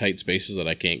hiding in tight spaces that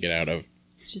I can't get out of.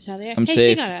 She's how they are. I'm hey,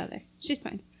 safe. she got out of there. She's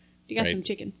fine. You got Right. some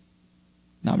chicken.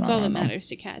 no, That's no, all no, that no. matters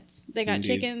to cats. They got Indeed.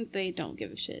 chicken. They don't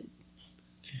give a shit.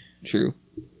 True.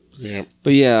 Yeah.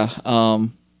 But yeah, I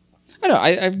don't know.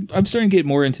 I'm starting to get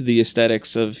more into the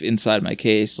aesthetics of inside my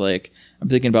case. Like, I'm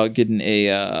thinking about getting get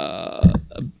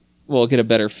a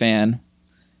better fan,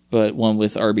 but one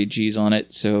with RBGs on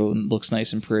it, so it looks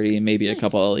nice and pretty, and maybe a Nice.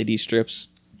 couple LED strips.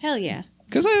 Hell yeah.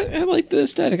 Because I like the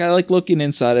aesthetic. I like looking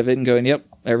inside of it and going, yep,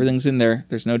 everything's in there.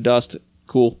 There's no dust.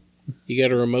 Cool. You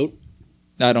got a remote?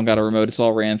 I don't got a remote. It's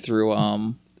all ran through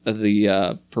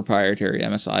the proprietary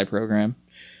MSI program.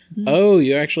 Oh,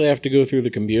 you actually have to go through the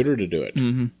computer to do it.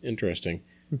 Mm-hmm. Interesting.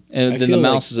 And I then the feel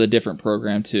mouse is a different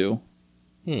program too.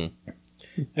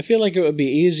 I feel like it would be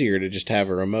easier to just have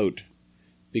a remote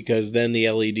because then the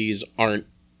LEDs aren't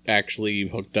actually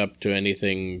hooked up to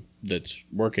anything that's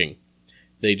working.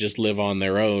 They just live on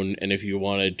their own, and if you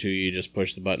wanted to, you just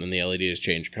push the button and the LEDs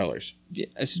change colors. Yeah,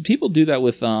 people do that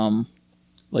with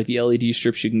like the LED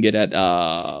strips you can get at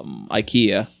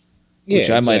IKEA, which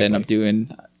I might end up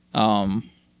doing. Don't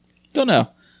know.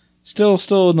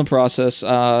 Still in the process.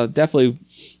 Definitely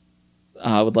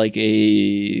would like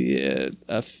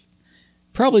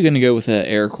probably going to go with an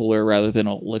air cooler rather than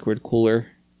a liquid cooler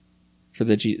for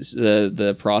the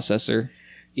processor.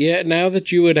 Yeah, now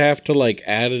that you would have to like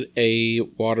add a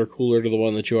water cooler to the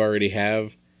one that you already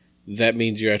have, that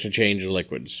means you have to change the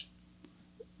liquids.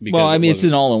 Well, I mean, it's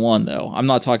an all-in-one, though. I'm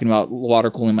not talking about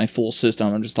water cooling my full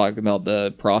system. I'm just talking about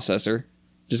the processor.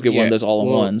 Just get one of those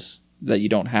all-in-ones that you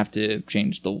don't have to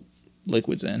change the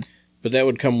liquids in. But that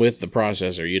would come with the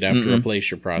processor. You'd have to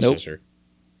replace your processor. Nope.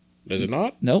 Does it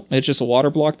not? Nope. It's just a water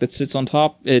block that sits on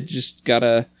top. It just got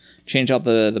to change out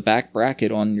the back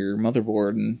bracket on your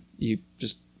motherboard, and you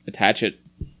just attach it.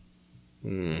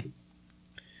 I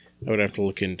would have to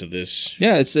look into this.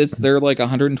 Yeah, they're like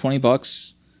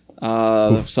 $120.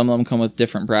 Some of them come with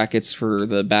different brackets for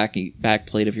the back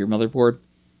plate of your motherboard.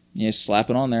 You just slap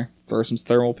it on there. Throw some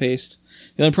thermal paste.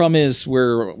 The only problem is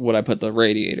where would I put the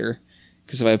radiator?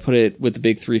 Because if I put it with the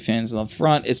big 3 fans on the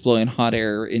front, it's blowing hot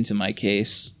air into my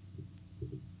case.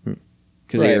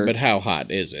 Right, but how hot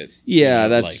is it? Yeah,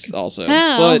 that's also.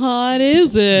 How hot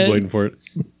is I it? was waiting for it.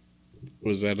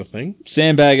 Was that a thing?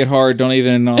 Sandbag it hard. Don't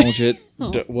even acknowledge it.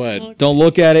 What? Don't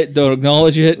look at it. Don't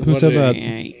acknowledge it. Who said that?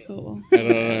 Alright, cool. I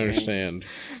don't understand.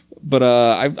 But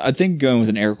I think going with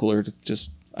an air cooler,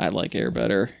 I like air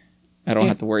better. I don't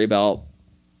have to worry about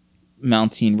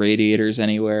mounting radiators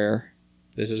anywhere.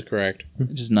 This is correct.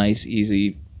 Just nice,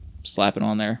 easy, slap it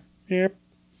on there. Yep.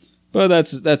 But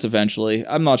that's eventually.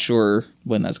 I'm not sure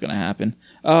when that's going to happen.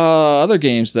 Other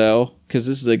games, though, because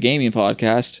this is a gaming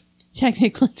podcast.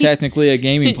 Technically a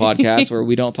gaming podcast where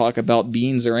we don't talk about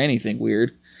beans or anything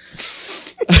weird.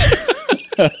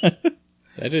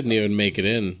 That didn't even make it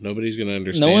in. Nobody's going to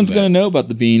understand. No one's going to know about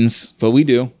the beans, but we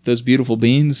do. Those beautiful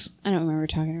beans. I don't remember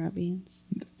talking about beans.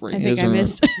 Right, I think I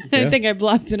missed. I think I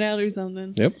blocked it out or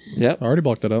something. Yep. I already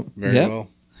blocked that up. Very well.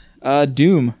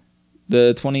 Doom.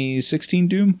 The 2016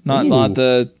 Doom, not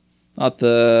the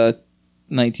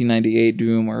 1998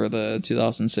 Doom or the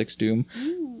 2006 Doom.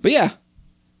 But yeah,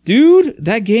 dude,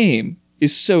 that game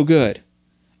is so good.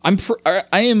 I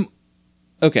am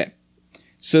okay.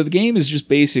 So the game is just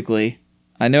basically.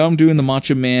 I know I'm doing the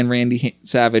Macho Man Randy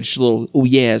Savage little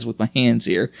yeahs with my hands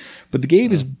here, but the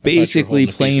game is basically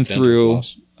playing through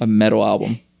a metal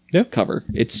album cover.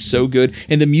 It's so good,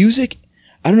 and the music.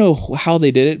 I don't know how they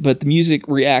did it, but the music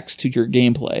reacts to your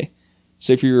gameplay.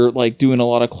 So if you're like doing a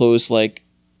lot of close, like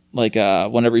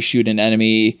whenever you shoot an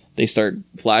enemy, they start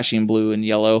flashing blue and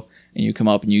yellow, and you come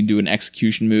up and you do an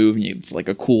execution move, and it's like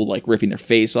a cool like ripping their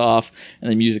face off,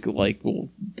 and the music like will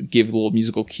give little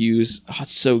musical cues. Oh,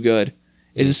 it's so good.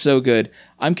 It is so good.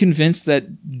 I'm convinced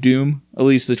that Doom, at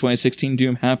least the 2016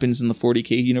 Doom, happens in the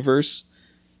 40K universe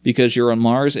because you're on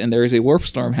Mars and there is a warp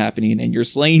storm happening and you're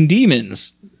slaying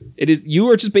demons. You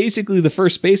are just basically the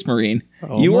first Space Marine.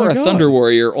 You are a Thunder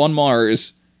Warrior on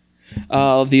Mars.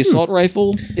 The assault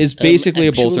rifle is basically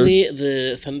a bolter. Actually,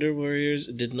 the Thunder Warriors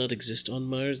did not exist on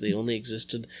Mars. They only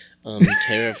existed on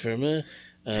Terra Firma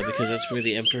because that's where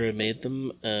the Emperor made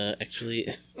them. Actually,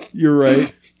 you're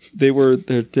right.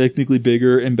 They're technically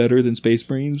bigger and better than Space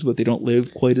Marines, but they don't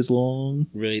live quite as long.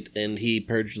 Right, and he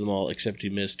purged them all except he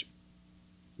missed.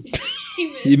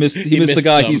 He missed the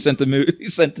guy he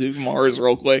sent to Mars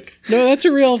real quick. No, that's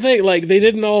a real thing. Like he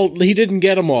didn't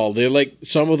get them all. They like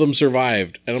some of them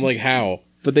survived, and I'm like, how?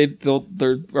 But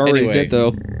they're already dead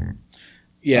though.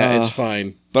 Yeah, it's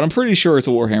fine. But I'm pretty sure it's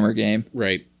a Warhammer game.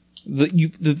 Right.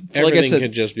 Everything like I said,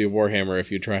 can just be Warhammer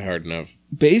if you try hard enough.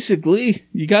 Basically,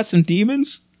 you got some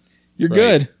demons. You're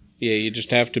good. Yeah, you just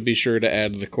have to be sure to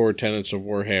add the core tenets of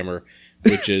Warhammer,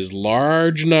 which is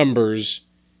large numbers,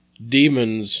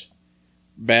 demons,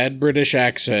 bad British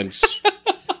accents,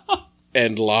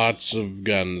 and lots of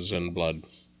guns and blood.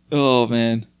 Oh,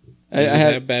 man. Does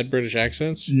it have bad British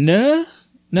accents? No.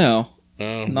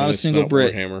 Oh, not a single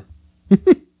Brit. Warhammer.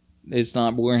 It's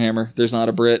not Warhammer. There's not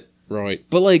a Brit. Right.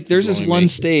 But, like, there's this one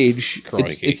stage.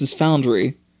 It's this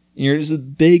foundry. And you're just a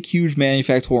big, huge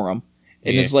manufactorum.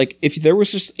 And it's like, if there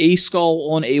was just a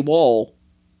skull on a wall.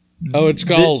 Oh, it's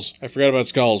skulls. I forgot about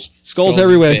skulls. Skulls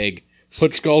everywhere. Big.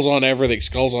 Put skulls on everything.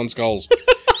 Skulls on skulls.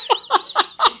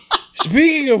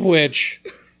 Speaking of which,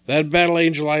 that Battle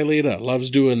Angel Aelita loves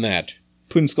doing that.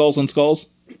 Putting skulls on skulls?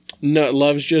 No,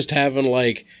 loves just having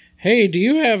like, hey, do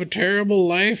you have a terrible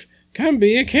life? come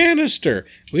be a canister.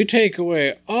 We take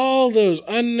away all those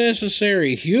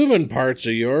unnecessary human parts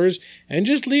of yours and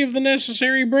just leave the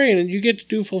necessary brain, and you get to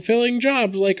do fulfilling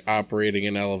jobs like operating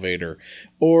an elevator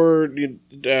or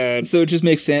So it just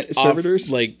makes servitors?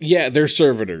 They're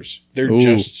servitors. They're Ooh.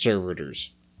 just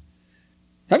servitors.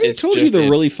 Have you It's told you just the a-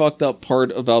 really fucked up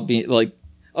part about being like,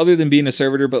 other than being a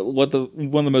servitor, but one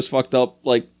of the most fucked up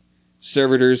like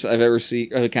servitors I've ever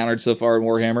encountered so far in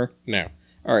Warhammer? No.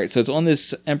 All right, so it's on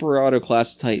this Emperor Otto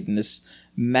class Titan, this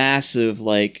massive,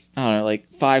 like, I don't know, like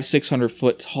 500-600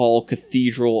 foot tall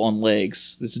cathedral on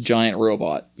legs. This giant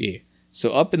robot. Yeah.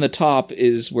 So up in the top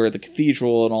is where the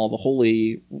cathedral and all the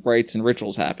holy rites and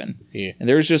rituals happen. Yeah. And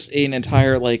there's just an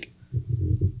entire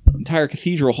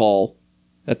cathedral hall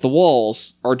that the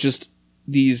walls are just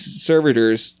these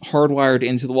servitors hardwired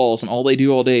into the walls, and all they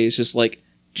do all day is just like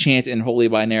chant in Holy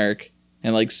Binaric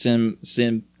and like sing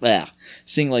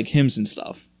like hymns and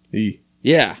stuff.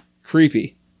 Yeah,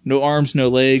 creepy. No arms, no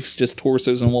legs, just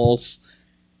torsos and walls.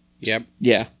 Yep.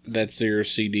 Yeah, That's your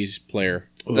CD player.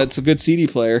 that's a good CD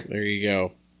player. There you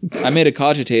go. I made a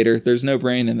cogitator. There's no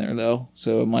brain in there though,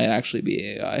 so it might actually be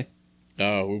AI.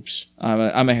 Oh, oops.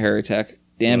 I'm a heretic.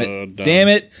 Damn it. Done. Damn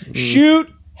it.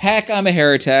 Shoot. Heck, I'm a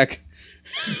heretic.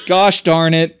 Gosh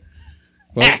darn it.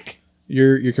 Well, Heck.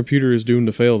 Your computer is doomed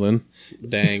to fail then.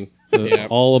 Dang.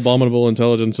 All abominable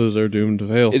intelligences are doomed to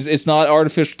fail. It's not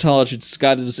artificial intelligence.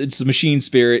 It's the machine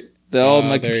spirit. My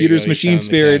there you computer's go. You machine found the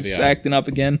spirit's caveat. acting up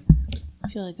again. I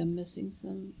feel like I'm missing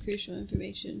some crucial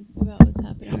information about what's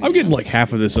happening. I'm getting like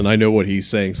half of this and I know what he's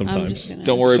saying sometimes.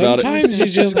 Don't worry about it. Sometimes you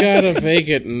just gotta fake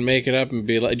it and make it up and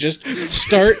be like, just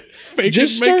start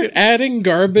adding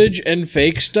garbage and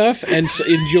fake stuff, and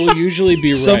you'll usually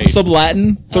be right. Some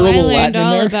Latin. Throw a I little learned Latin in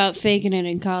all there. about faking it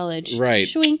in college. Right.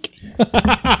 Schwink.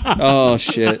 Oh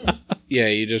shit. Yeah,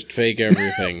 you just fake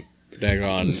everything.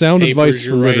 Daggone. Sound Papers advice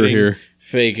you're from Ritter writing, here.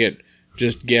 Fake it.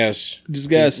 Just guess. Just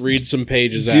guess. Read some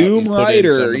pages out. Doom and put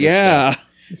in some Rider. of the Yeah.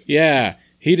 stuff. Yeah.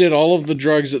 He did all of the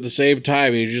drugs at the same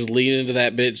time, and you just lean into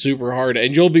that bit super hard,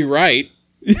 and you'll be right.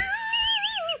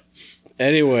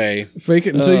 Anyway, Fake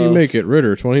it until you make it.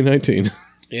 Ritter 2019.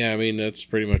 yeah, I mean, that's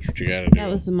pretty much what you gotta do. That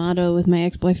was the motto with my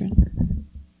ex-boyfriend.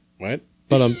 What?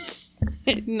 But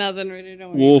Nothing, Ritter. Don't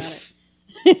worry Wolf.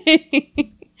 about it.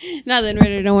 Nothing,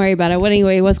 Ritter. Don't worry about it.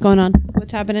 Anyway, what's going on?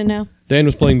 What's happening now? Dan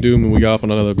was playing Doom and we got off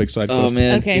on another big side quest. Oh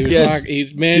man. Okay. He was Yeah.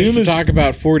 he managed Doom to is- talk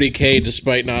about 40K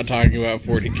despite not talking about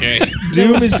 40K.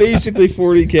 Doom is basically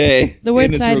 40K. The word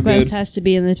and it's side real quest good. has to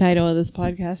be in the title of this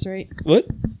podcast, right? What?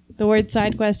 The word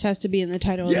side quest has to be in the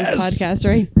title of Yes. this podcast,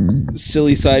 right?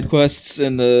 Silly side quests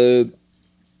and the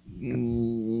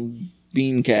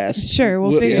bean cast. Sure,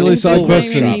 we'll Well, figure Silly it side out.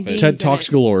 quests Shop and it. TED Talks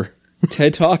galore.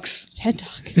 TED Talks. TED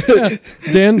Talk.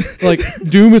 Dan, like,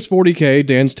 Doom is 40K,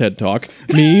 Dan's TED Talk.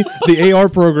 Me, the AR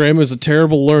program is a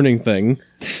terrible learning thing.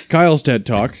 Kyle's TED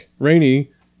Talk.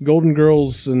 Rainey, Golden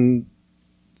Girls, and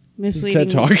Misleading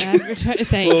TED Talk.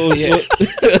 Thanks. Oh, Yeah.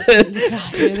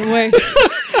 God, you're the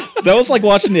worst. That was like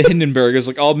watching the Hindenburg. It's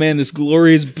like, oh man, this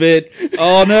glorious bit.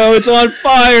 Oh no, it's on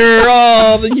fire.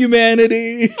 Oh, the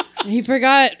humanity. He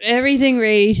forgot everything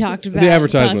Ray talked about. the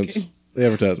advertisements. The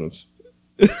advertisements.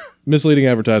 Misleading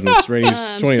advertisements. Rainey's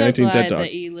I'm 2019 so glad TED Talk.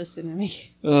 that you listen to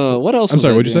me. What else? I'm was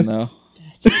sorry, I what'd you doing,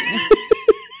 say? Though?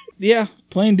 Yeah,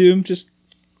 playing Doom. Just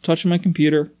touching my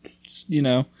computer. Just,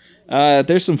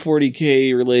 there's some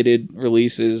 40K related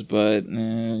releases, but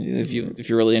if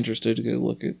you're really interested, go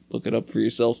look it up for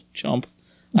yourself, chump.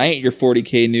 I ain't your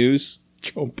 40K news.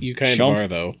 You kind Chump. of are,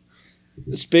 though.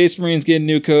 Space Marines getting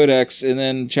new codex, and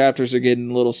then chapters are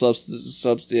getting little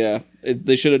subs. Yeah,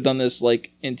 they should have done this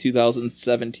like in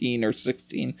 2017 or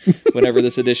 16, whenever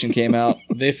this edition came out.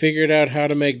 They figured out how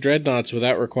to make dreadnoughts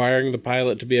without requiring the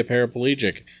pilot to be a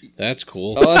paraplegic. That's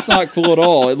cool. Oh, that's not cool at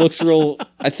all. It looks real.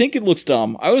 I think it looks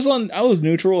dumb. I was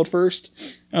neutral at first.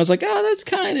 I was like, oh, that's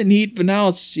kind of neat, but now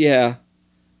it's yeah.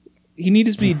 He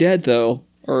needs to be dead though,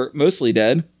 or mostly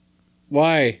dead.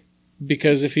 Why?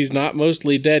 Because if he's not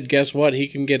mostly dead, guess what? He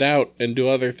can get out and do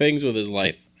other things with his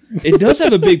life. It does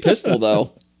have a big pistol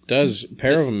though. Does. A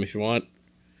pair of them if you want.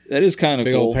 That is kind of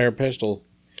Big cool. old pair pistol.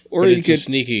 Or But you it's could.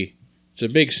 sneaky. It's a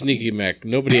big sneaky mech.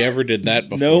 Nobody ever did that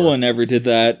before. No one ever did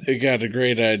that. You got a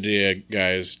great idea,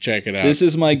 guys. Check it out. This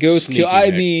is my ghost Sneaky kill. I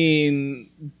mech. mean,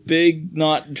 big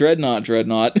not dreadnought.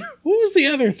 What was the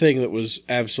other thing that was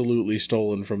absolutely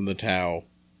stolen from the Tau?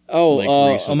 Oh, Like, on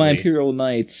my recently. Imperial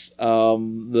Knights,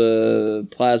 the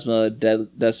plasma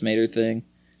decimator thing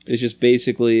is just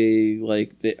basically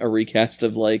like a recast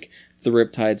of like the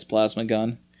Riptide's plasma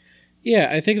gun. Yeah,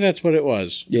 I think that's what it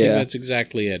was. I think Yeah. that's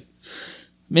exactly it.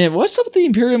 Man, what's up with the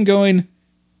Imperium going?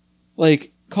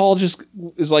 Like, Call just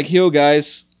is like, yo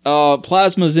guys,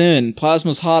 Plasma's in.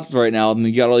 Plasma's hot right now, and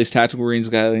you got all these tactical marines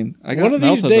going. I got One of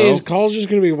these melted, days, though. Call's just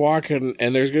going to be walking,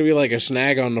 and there's going to be like a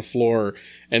snag on the floor,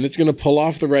 and it's going to pull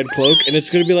off the red cloak, and it's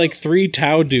going to be like 3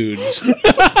 Tau dudes,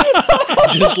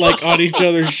 just like on each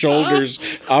other's shoulders,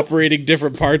 operating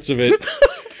different parts of it.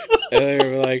 And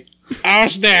they're like, "Oh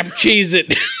snap, cheese it!"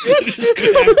 Just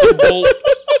gonna have to bolt.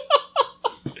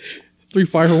 3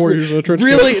 fire warriors in a trench coat.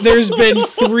 Really, there's been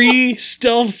 3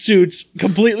 stealth suits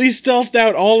completely stealthed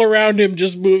out all around him,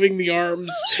 just moving the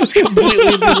arms,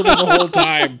 completely invisible the whole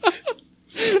time.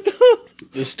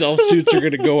 The stealth suits are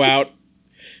going to go out,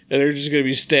 and they're just going to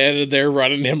be standing there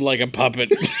running him like a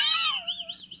puppet.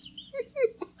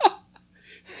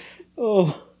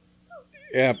 Oh.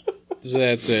 Yep, so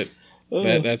that's it.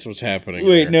 That's what's happening.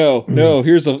 Wait, there. no.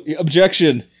 Here's a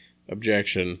objection.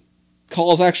 Objection.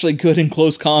 Call's actually good in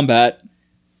close combat.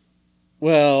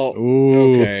 Well,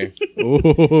 Ooh. okay.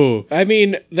 Ooh. I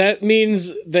mean, that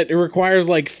means that it requires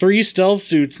like 3 stealth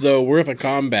suits, though, worth of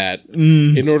combat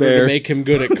in order fair. to make him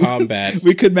good at combat.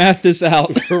 We could math this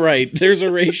out. Right. There's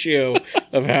a ratio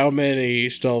of how many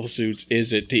stealth suits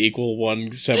is it to equal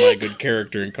 1 semi-good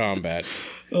character in combat.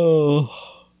 Oh.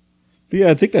 But yeah,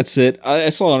 I think that's it. I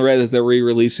saw on Reddit that they're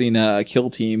re-releasing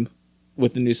Kill Team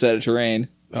with the new set of terrain.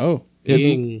 Oh.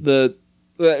 It's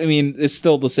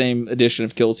still the same edition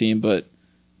of Kill Team, but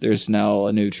there's now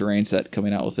a new terrain set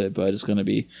coming out with it, but it's going to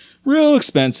be real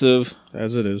expensive.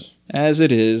 As it is. As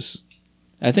it is.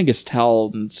 I think it's Tal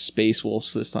and Space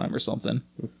Wolves this time or something.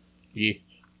 Yeah.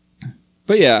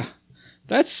 But yeah,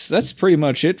 that's pretty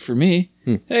much it for me.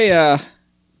 Hey,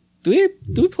 do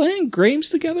we play any games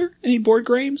together? Any board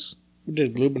games? We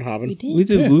did Gloomhaven. We did. We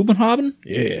did Gloomhaven?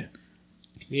 Yeah.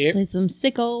 Yep. Played some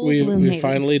sick old We've Gloomhaven.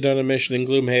 finally done a mission in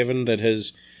Gloomhaven that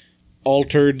has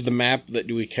altered the map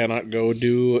that we cannot go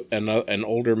do an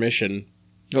older mission.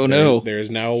 Oh no. There is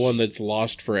now one that's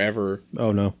lost forever.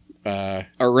 Oh, no.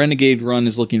 Our Renegade run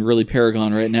is looking really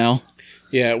Paragon right now.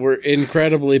 Yeah, we're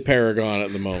incredibly Paragon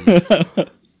at the moment.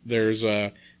 There's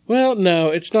well, no,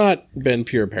 it's not been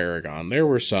pure Paragon. There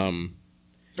were some.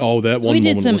 Oh, that one we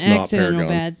did moment some was not accidental Paragon.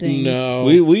 bad things. No.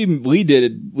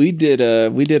 We did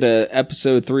a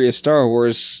episode 3 of Star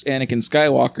Wars Anakin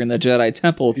Skywalker in the Jedi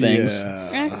Temple things. Yeah.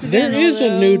 Accidental, There is a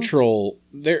though. neutral.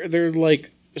 There's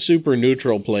like super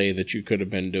neutral play that you could have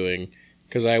been doing,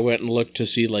 because I went and looked to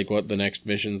see like what the next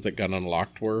missions that got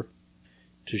unlocked were,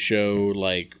 to show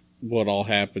like what all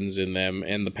happens in them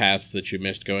and the paths that you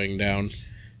missed going down.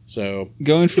 So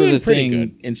Going for doing the pretty thing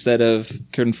good. instead of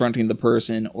confronting the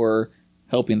person or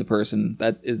helping the person.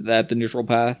 Is that the neutral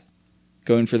path?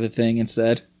 Going for the thing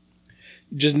instead?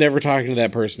 just never talking to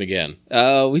that person again.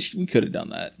 We could have done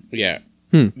that. Yeah.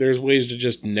 Hmm. There's ways to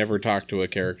just never talk to a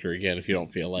character again if you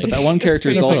don't feel like But it. that one character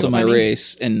is pretty also my funny.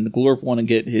 race, and Glorp want to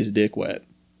get his dick wet.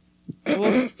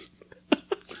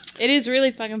 It is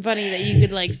really fucking funny that you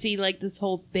could like see like this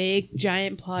whole big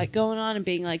giant plot going on and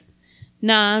being like,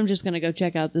 nah, I'm just gonna go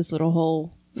check out this little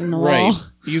hole in the Right. wall.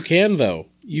 You can, though.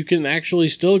 You can actually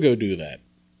still go do that.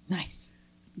 Nice.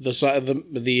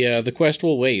 The quest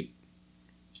will wait.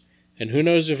 And who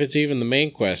knows if it's even the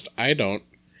main quest. I don't.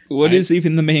 What is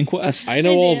even the main quest? I know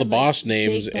Maybe all they the have, boss like,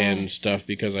 names big and boss. stuff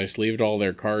because I sleeved all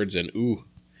their cards, and ooh,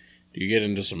 you get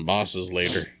into some bosses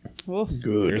later. Oh,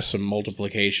 Good. There's some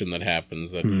multiplication that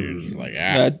happens that you're just like,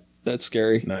 ah, That's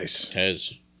scary. Nice.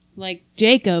 Tez. like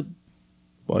Jacob,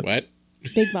 What?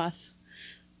 Big Boss.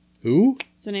 Who?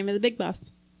 It's the name of the Big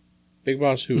Boss. Big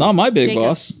boss who? Not my big Jacob.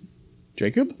 boss.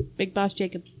 Jacob? Big Boss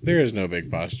Jacob. There is no big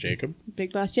boss, Jacob.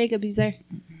 Big Boss Jacob. He's there.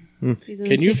 Hmm. He's in the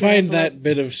Can you secret find envelope. that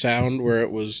bit of sound where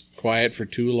it was quiet for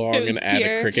too long It was and add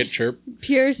pure. a cricket chirp?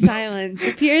 Pure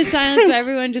silence. Pure silence. So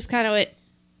everyone just kind of went,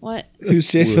 "What?"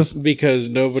 Who's Jacob? Because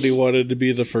nobody wanted to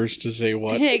be the first to say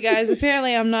what. Hey guys,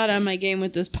 apparently I'm not on my game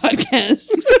with this podcast.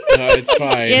 No, it's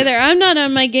fine. Either I'm not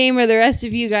on my game or the rest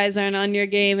of you guys aren't on your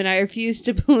game, and I refuse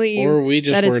to believe. Or we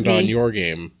just that it's weren't on me. your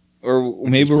game. Or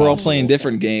maybe we're all playing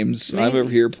different games. I'm Maybe. over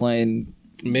here playing.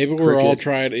 Maybe we're all Cricket.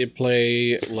 trying to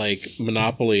play like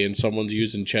Monopoly and someone's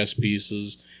using chess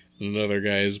pieces and another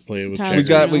guy's playing with Tyler's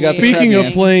checkers. We got the Speaking crab of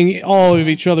dance. playing all of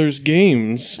each other's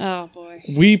games, Oh boy.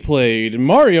 we played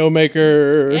Mario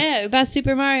Maker. Yeah, about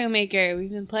Super Mario Maker. We've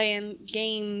been playing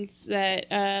games that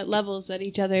levels that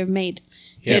each other have made.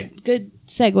 Yep. Good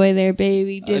segue there,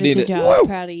 baby. Did a need good it. job. Woo!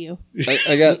 Proud of you.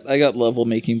 I got level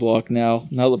making block now.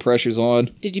 Now the pressure's on.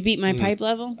 Did you beat my pipe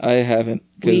level? I haven't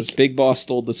because Weak. Big Boss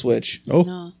stole the Switch. Oh,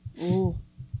 No. Ooh.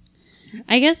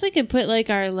 I guess we could put like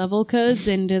our level codes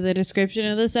into the description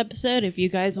of this episode if you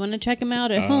guys want to check them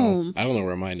out at home. I don't know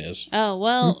where mine is. Oh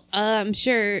well, I'm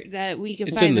sure that we can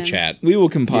It's find in the them. chat. We will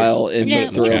compile and Yeah,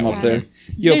 throw them we'll up try. there.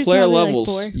 Yo, There's player only, like,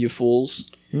 levels, 4. you fools.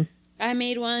 I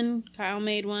made one. Kyle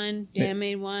made one. Dan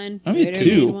made one. I made Ritter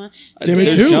two. Made one. Damn it,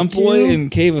 There's two. Jump Boy and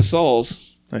Cave of Souls.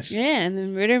 Nice. Yeah, and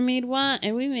then Ritter made one,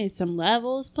 and we made some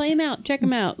levels. Play them out. Check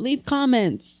them out. Leave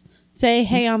comments. Say,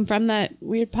 hey, I'm from that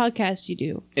weird podcast you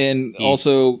do. And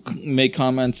also make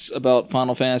comments about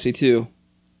Final Fantasy 2.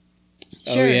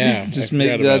 Sure. Oh yeah, Just I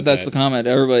make forgot about that's that. the comment.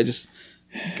 Everybody just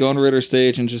go on Ritter's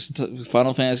stage and just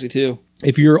Final Fantasy 2.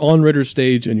 If you're on Ritter's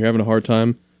stage and you're having a hard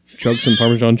time, chug some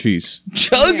Parmesan cheese.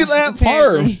 Chug Yeah, that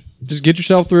apparently. parm. Just get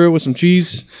yourself through it with some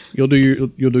cheese. You'll do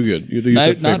good. You'll do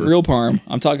yourself a Not favor. real parm.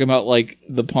 I'm talking about like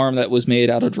the parm that was made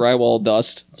out of drywall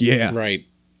dust. Yeah. Right.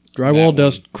 Drywall That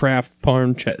dust craft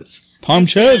parm ches. Parm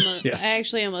ches. Yes. I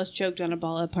actually almost choked on a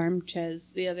ball of parm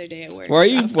ches the other day at work. Why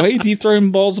are you deep throwing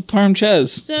balls of parm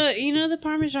ches? So, you know the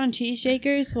Parmesan cheese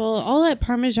shakers? Well, all that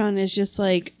Parmesan is just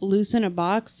like loose in a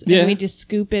box. And Yeah. we just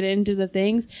scoop it into the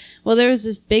things. Well, there was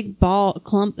this big ball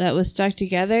clump that was stuck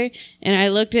together. And I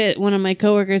looked at one of my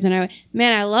coworkers and I went,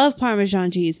 man, I love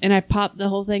Parmesan cheese. And I popped the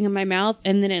whole thing in my mouth.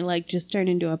 And then it like just turned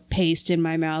into a paste in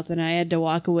my mouth. And I had to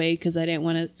walk away because I didn't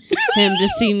want him to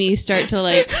see me start to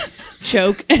like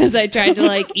choke as I tried to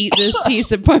like eat this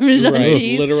piece of Parmesan Right.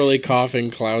 cheese. Literally coughing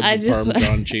clouds I of just-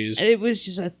 Parmesan cheese. It was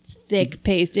just a thick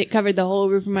paste. It covered the whole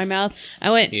roof of my mouth.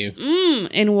 I went, Ew.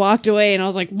 and walked away, and I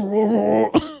was like,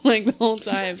 like the whole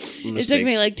time. It took Mistakes.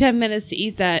 me like 10 minutes to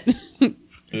eat that. Oh,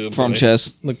 Parm boy.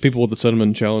 ches. Like people with the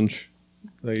cinnamon challenge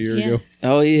a year Yeah. ago.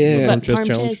 Oh yeah. But Parm parm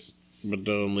challenge. ches- But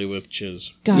only with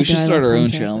chiz. God, We should do I start love our parm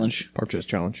own ches. challenge. Parm ches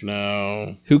challenge.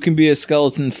 No. Who can be a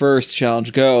skeleton first?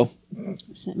 Challenge. Go. What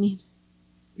does that mean?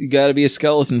 You got to be a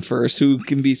skeleton first. Who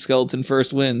can be skeleton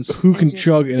first wins. Who can just-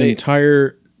 chug an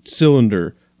entire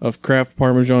cylinder of Kraft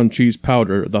Parmesan cheese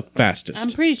powder the fastest?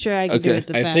 I'm pretty sure I could do Okay. it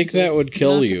the I think fastest. that would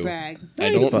kill Not to you. brag. I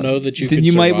don't know that you Then could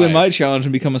you might win survive. my challenge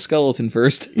and become a skeleton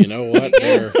first. You know what?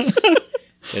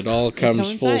 It all comes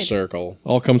full coincide. circle.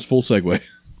 All comes full segue.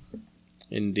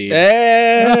 Indeed.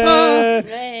 Eh.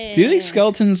 Hey. Do you think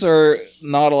skeletons are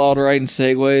not allowed to ride in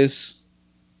segways?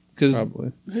 Because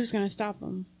Probably. Who's going to stop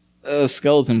them?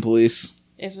 skeleton police.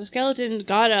 If a skeleton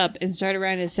got up and started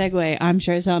riding a Segway, I'm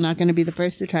sure as hell not going to be the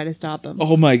first to try to stop him.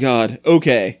 Oh my god.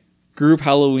 Okay. Group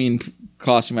Halloween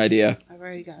costume idea. I've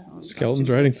already got home. Skeletons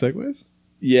riding segways?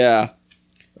 Yeah.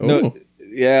 Oh. No.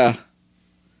 Yeah.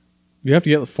 You have to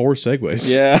get 4 segways.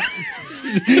 Yeah.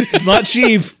 It's not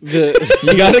cheap. The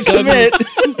You gotta sudden- commit.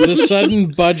 The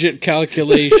sudden budget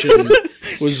calculation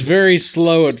was very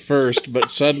slow at first,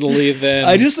 but suddenly then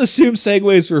I just assumed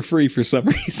segways were free for some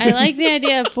reason. I like the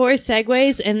idea of 4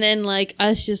 Segways and then like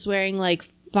us just wearing like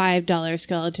 $5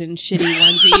 skeleton shitty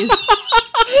onesies.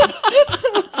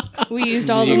 We used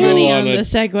all the You go money on on a- the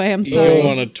Segway. I'm you go on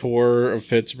sorry. a tour of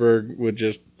Pittsburgh with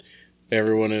just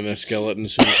everyone in a skeleton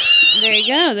suit There you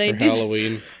go. They for do.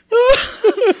 Halloween.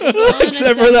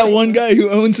 Except for that one guy who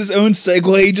owns his own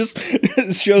Segway, he just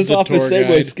shows The off his tour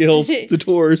Segway guide. skills to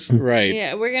tours. Right.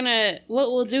 Yeah, we're gonna.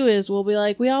 What we'll do is we'll be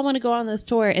like, we all want to go on this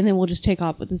tour, and then we'll just take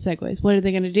off with the Segways. What are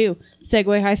they gonna do?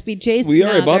 Segway high speed chase? We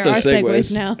already bought there those are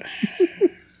Segways. now.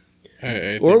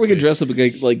 I Or think we could they- dress up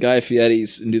like Guy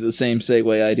Fieri's and do the same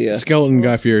Segway idea. Skeleton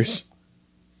Guy Fieri's.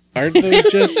 Aren't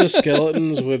those just the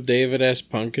skeletons with David S.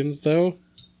 Pumpkins, though?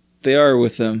 They are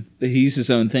with him. He's his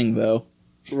own thing, though.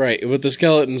 Right, but the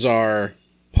skeletons are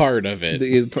part of it.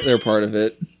 They're part of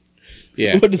it.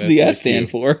 Yeah. What does that's the like S stand you.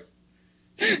 for?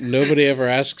 Nobody ever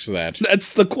asks that. That's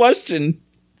the question.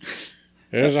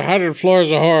 There's 100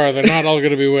 floors of horror. They're not all going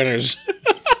to be winners.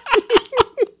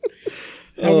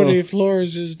 How Oh. many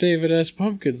floors is David S.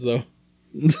 Pumpkins, though?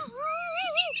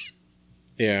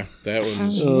 Yeah, that I'm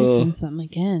one's... missing something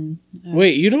again.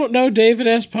 Wait, you don't know David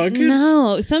S. Pumpkins?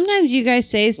 No, sometimes you guys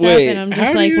say stuff, Wait, and I'm How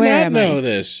just do like, you where not am know I?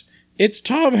 this? It's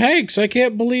Tom Hanks. I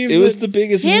can't believe It was that- the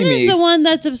biggest Hannah's the meme. one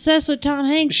that's obsessed with Tom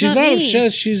Hanks. She's not not me.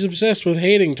 obsessed. She's obsessed with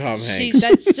hating Tom Hanks.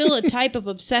 That's still a type of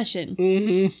obsession.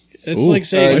 Mm-hmm. It's Ooh. like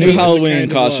saying New hate is a Halloween kind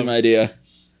of costume love. idea.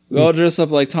 We all dress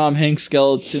up like Tom Hanks,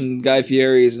 skeleton, Guy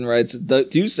Fieri's, and rides 2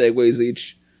 Segways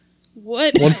each.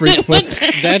 What? One for each What foot. the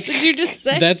heck That's- did you just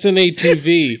say? That's an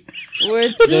ATV. We're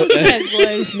two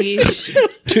Segways each.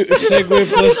 Segway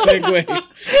plus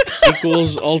Segway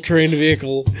equals all-terrain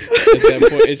vehicle. At that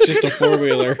point, it's just a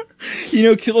four-wheeler. You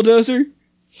know Killdozer?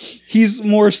 He's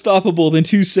more stoppable than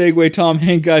 2 Segway Tom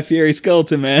Hanks, Guy Fieri,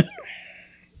 Skeleton Man.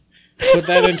 Put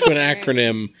that into an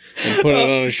acronym and put it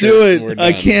on a shirt. Do and we're it. done.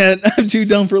 I can't. I'm too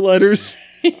dumb for letters.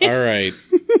 All right.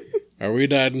 Are we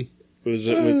done?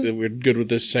 We're good with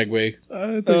this segue. I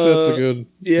think that's a good.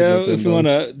 Yeah, good if you want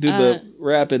to do the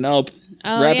wrapping up.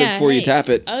 Oh, Wrap it yeah, before you hey. tap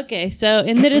it. Okay, so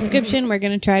in the description, we're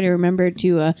going to try to remember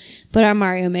to put our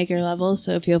Mario Maker levels,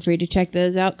 so feel free to check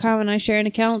those out. Kyle and I share an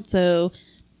account, so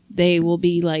they will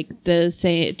be like the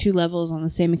same 2 levels on the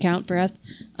same account for us.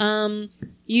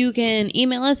 You can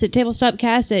email us at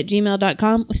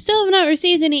tabletopcast@gmail.com. We still have not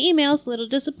received any emails. A little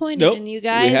disappointed Nope. in you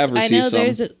guys. We have I received know some.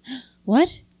 there's a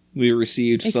what? We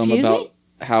received some Excuse about me?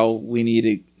 how we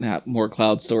need to have more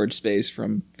cloud storage space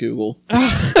from Google. You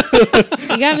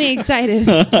got me excited.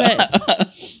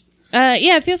 But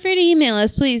yeah, feel free to email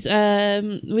us, please.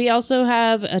 We also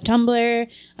have a Tumblr,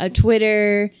 a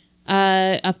Twitter,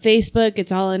 a Facebook.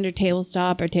 It's all under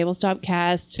Tablestop or Tabletop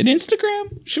Cast. An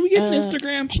Instagram? Should we get an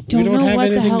Instagram? I don't don't know have what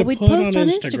the anything hell to we'd put post on on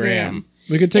Instagram. Instagram.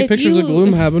 We could take If pictures of you-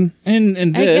 Gloomhaven. And I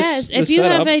this, guess the if you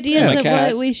have setup, ideas my of cat.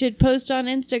 what we should post on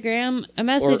Instagram,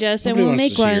 message us and Nobody we'll wants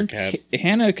make to see your one. cat.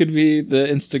 Hannah could be the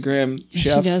Instagram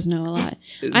chef. She does know a lot.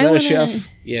 Is I that a wanna- chef?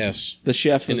 Yes, The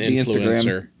chef an of the Instagram.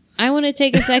 influencer. I want to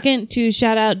take a second to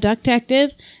shout out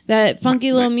Ducktective. That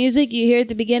funky little music you hear at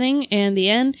the beginning and the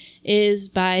end is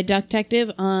by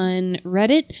Ducktective on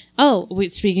Reddit. Oh,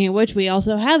 speaking of which, we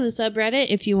also have a subreddit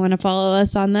if you want to follow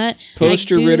us on that.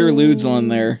 Post I your Ritter do- Ludes on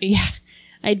there. Yeah.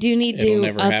 I do need It'll to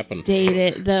never update happen.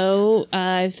 it, though.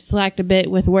 I've slacked a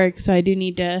bit with work, so I do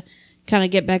need to kind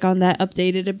of get back on that,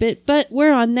 updated a bit. But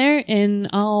we're on there, and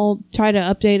I'll try to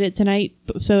update it tonight,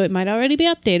 so it might already be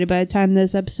updated by the time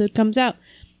this episode comes out.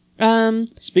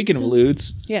 Speaking of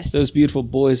Ludes, Yes. those beautiful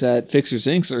boys at Fixers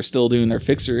Inc. are still doing their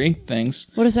Fixer Inc. things.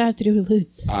 What does that have to do with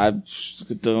Ludes?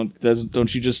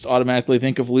 Don't you just automatically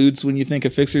think of Ludes when you think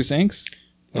of Fixers Inc.?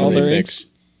 What All do they their fix? inks?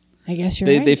 I guess you're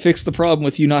They right. they fixed the problem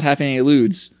with you not having any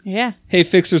Ludes. Yeah. Hey,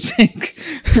 Fixers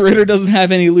Inc. Ritter doesn't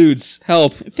have any Ludes.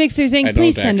 Help. Fixers I Inc., don't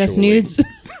please send us actually. nudes.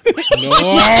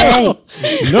 No,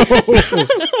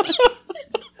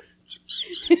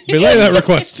 Belay that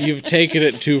request. you've taken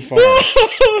it too far.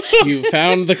 You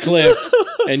found the cliff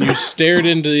and you stared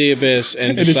into the abyss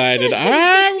and decided,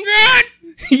 I'm good.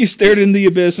 He stared in the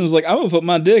abyss and was like, I'm going to put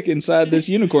my dick inside this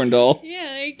unicorn doll. Yeah,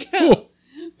 there you go.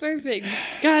 Perfect.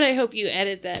 God, I hope you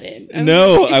edit that in.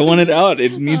 No, I want it out.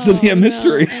 It needs to be a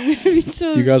mystery. No. I'm gonna be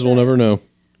so You guys will never know.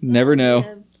 Never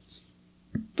know.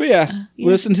 But yeah,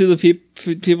 listen to the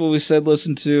people we said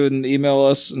listen to and email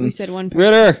us. And We said one person.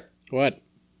 Ritter, What?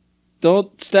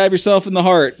 don't stab yourself in the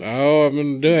heart. Oh, I'm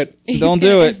going to do it. Don't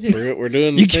do it. We're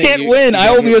doing the You thing. can't win.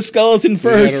 I will be a skeleton We got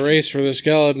first. a race for the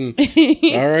skeleton.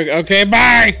 All right. Okay,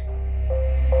 bye.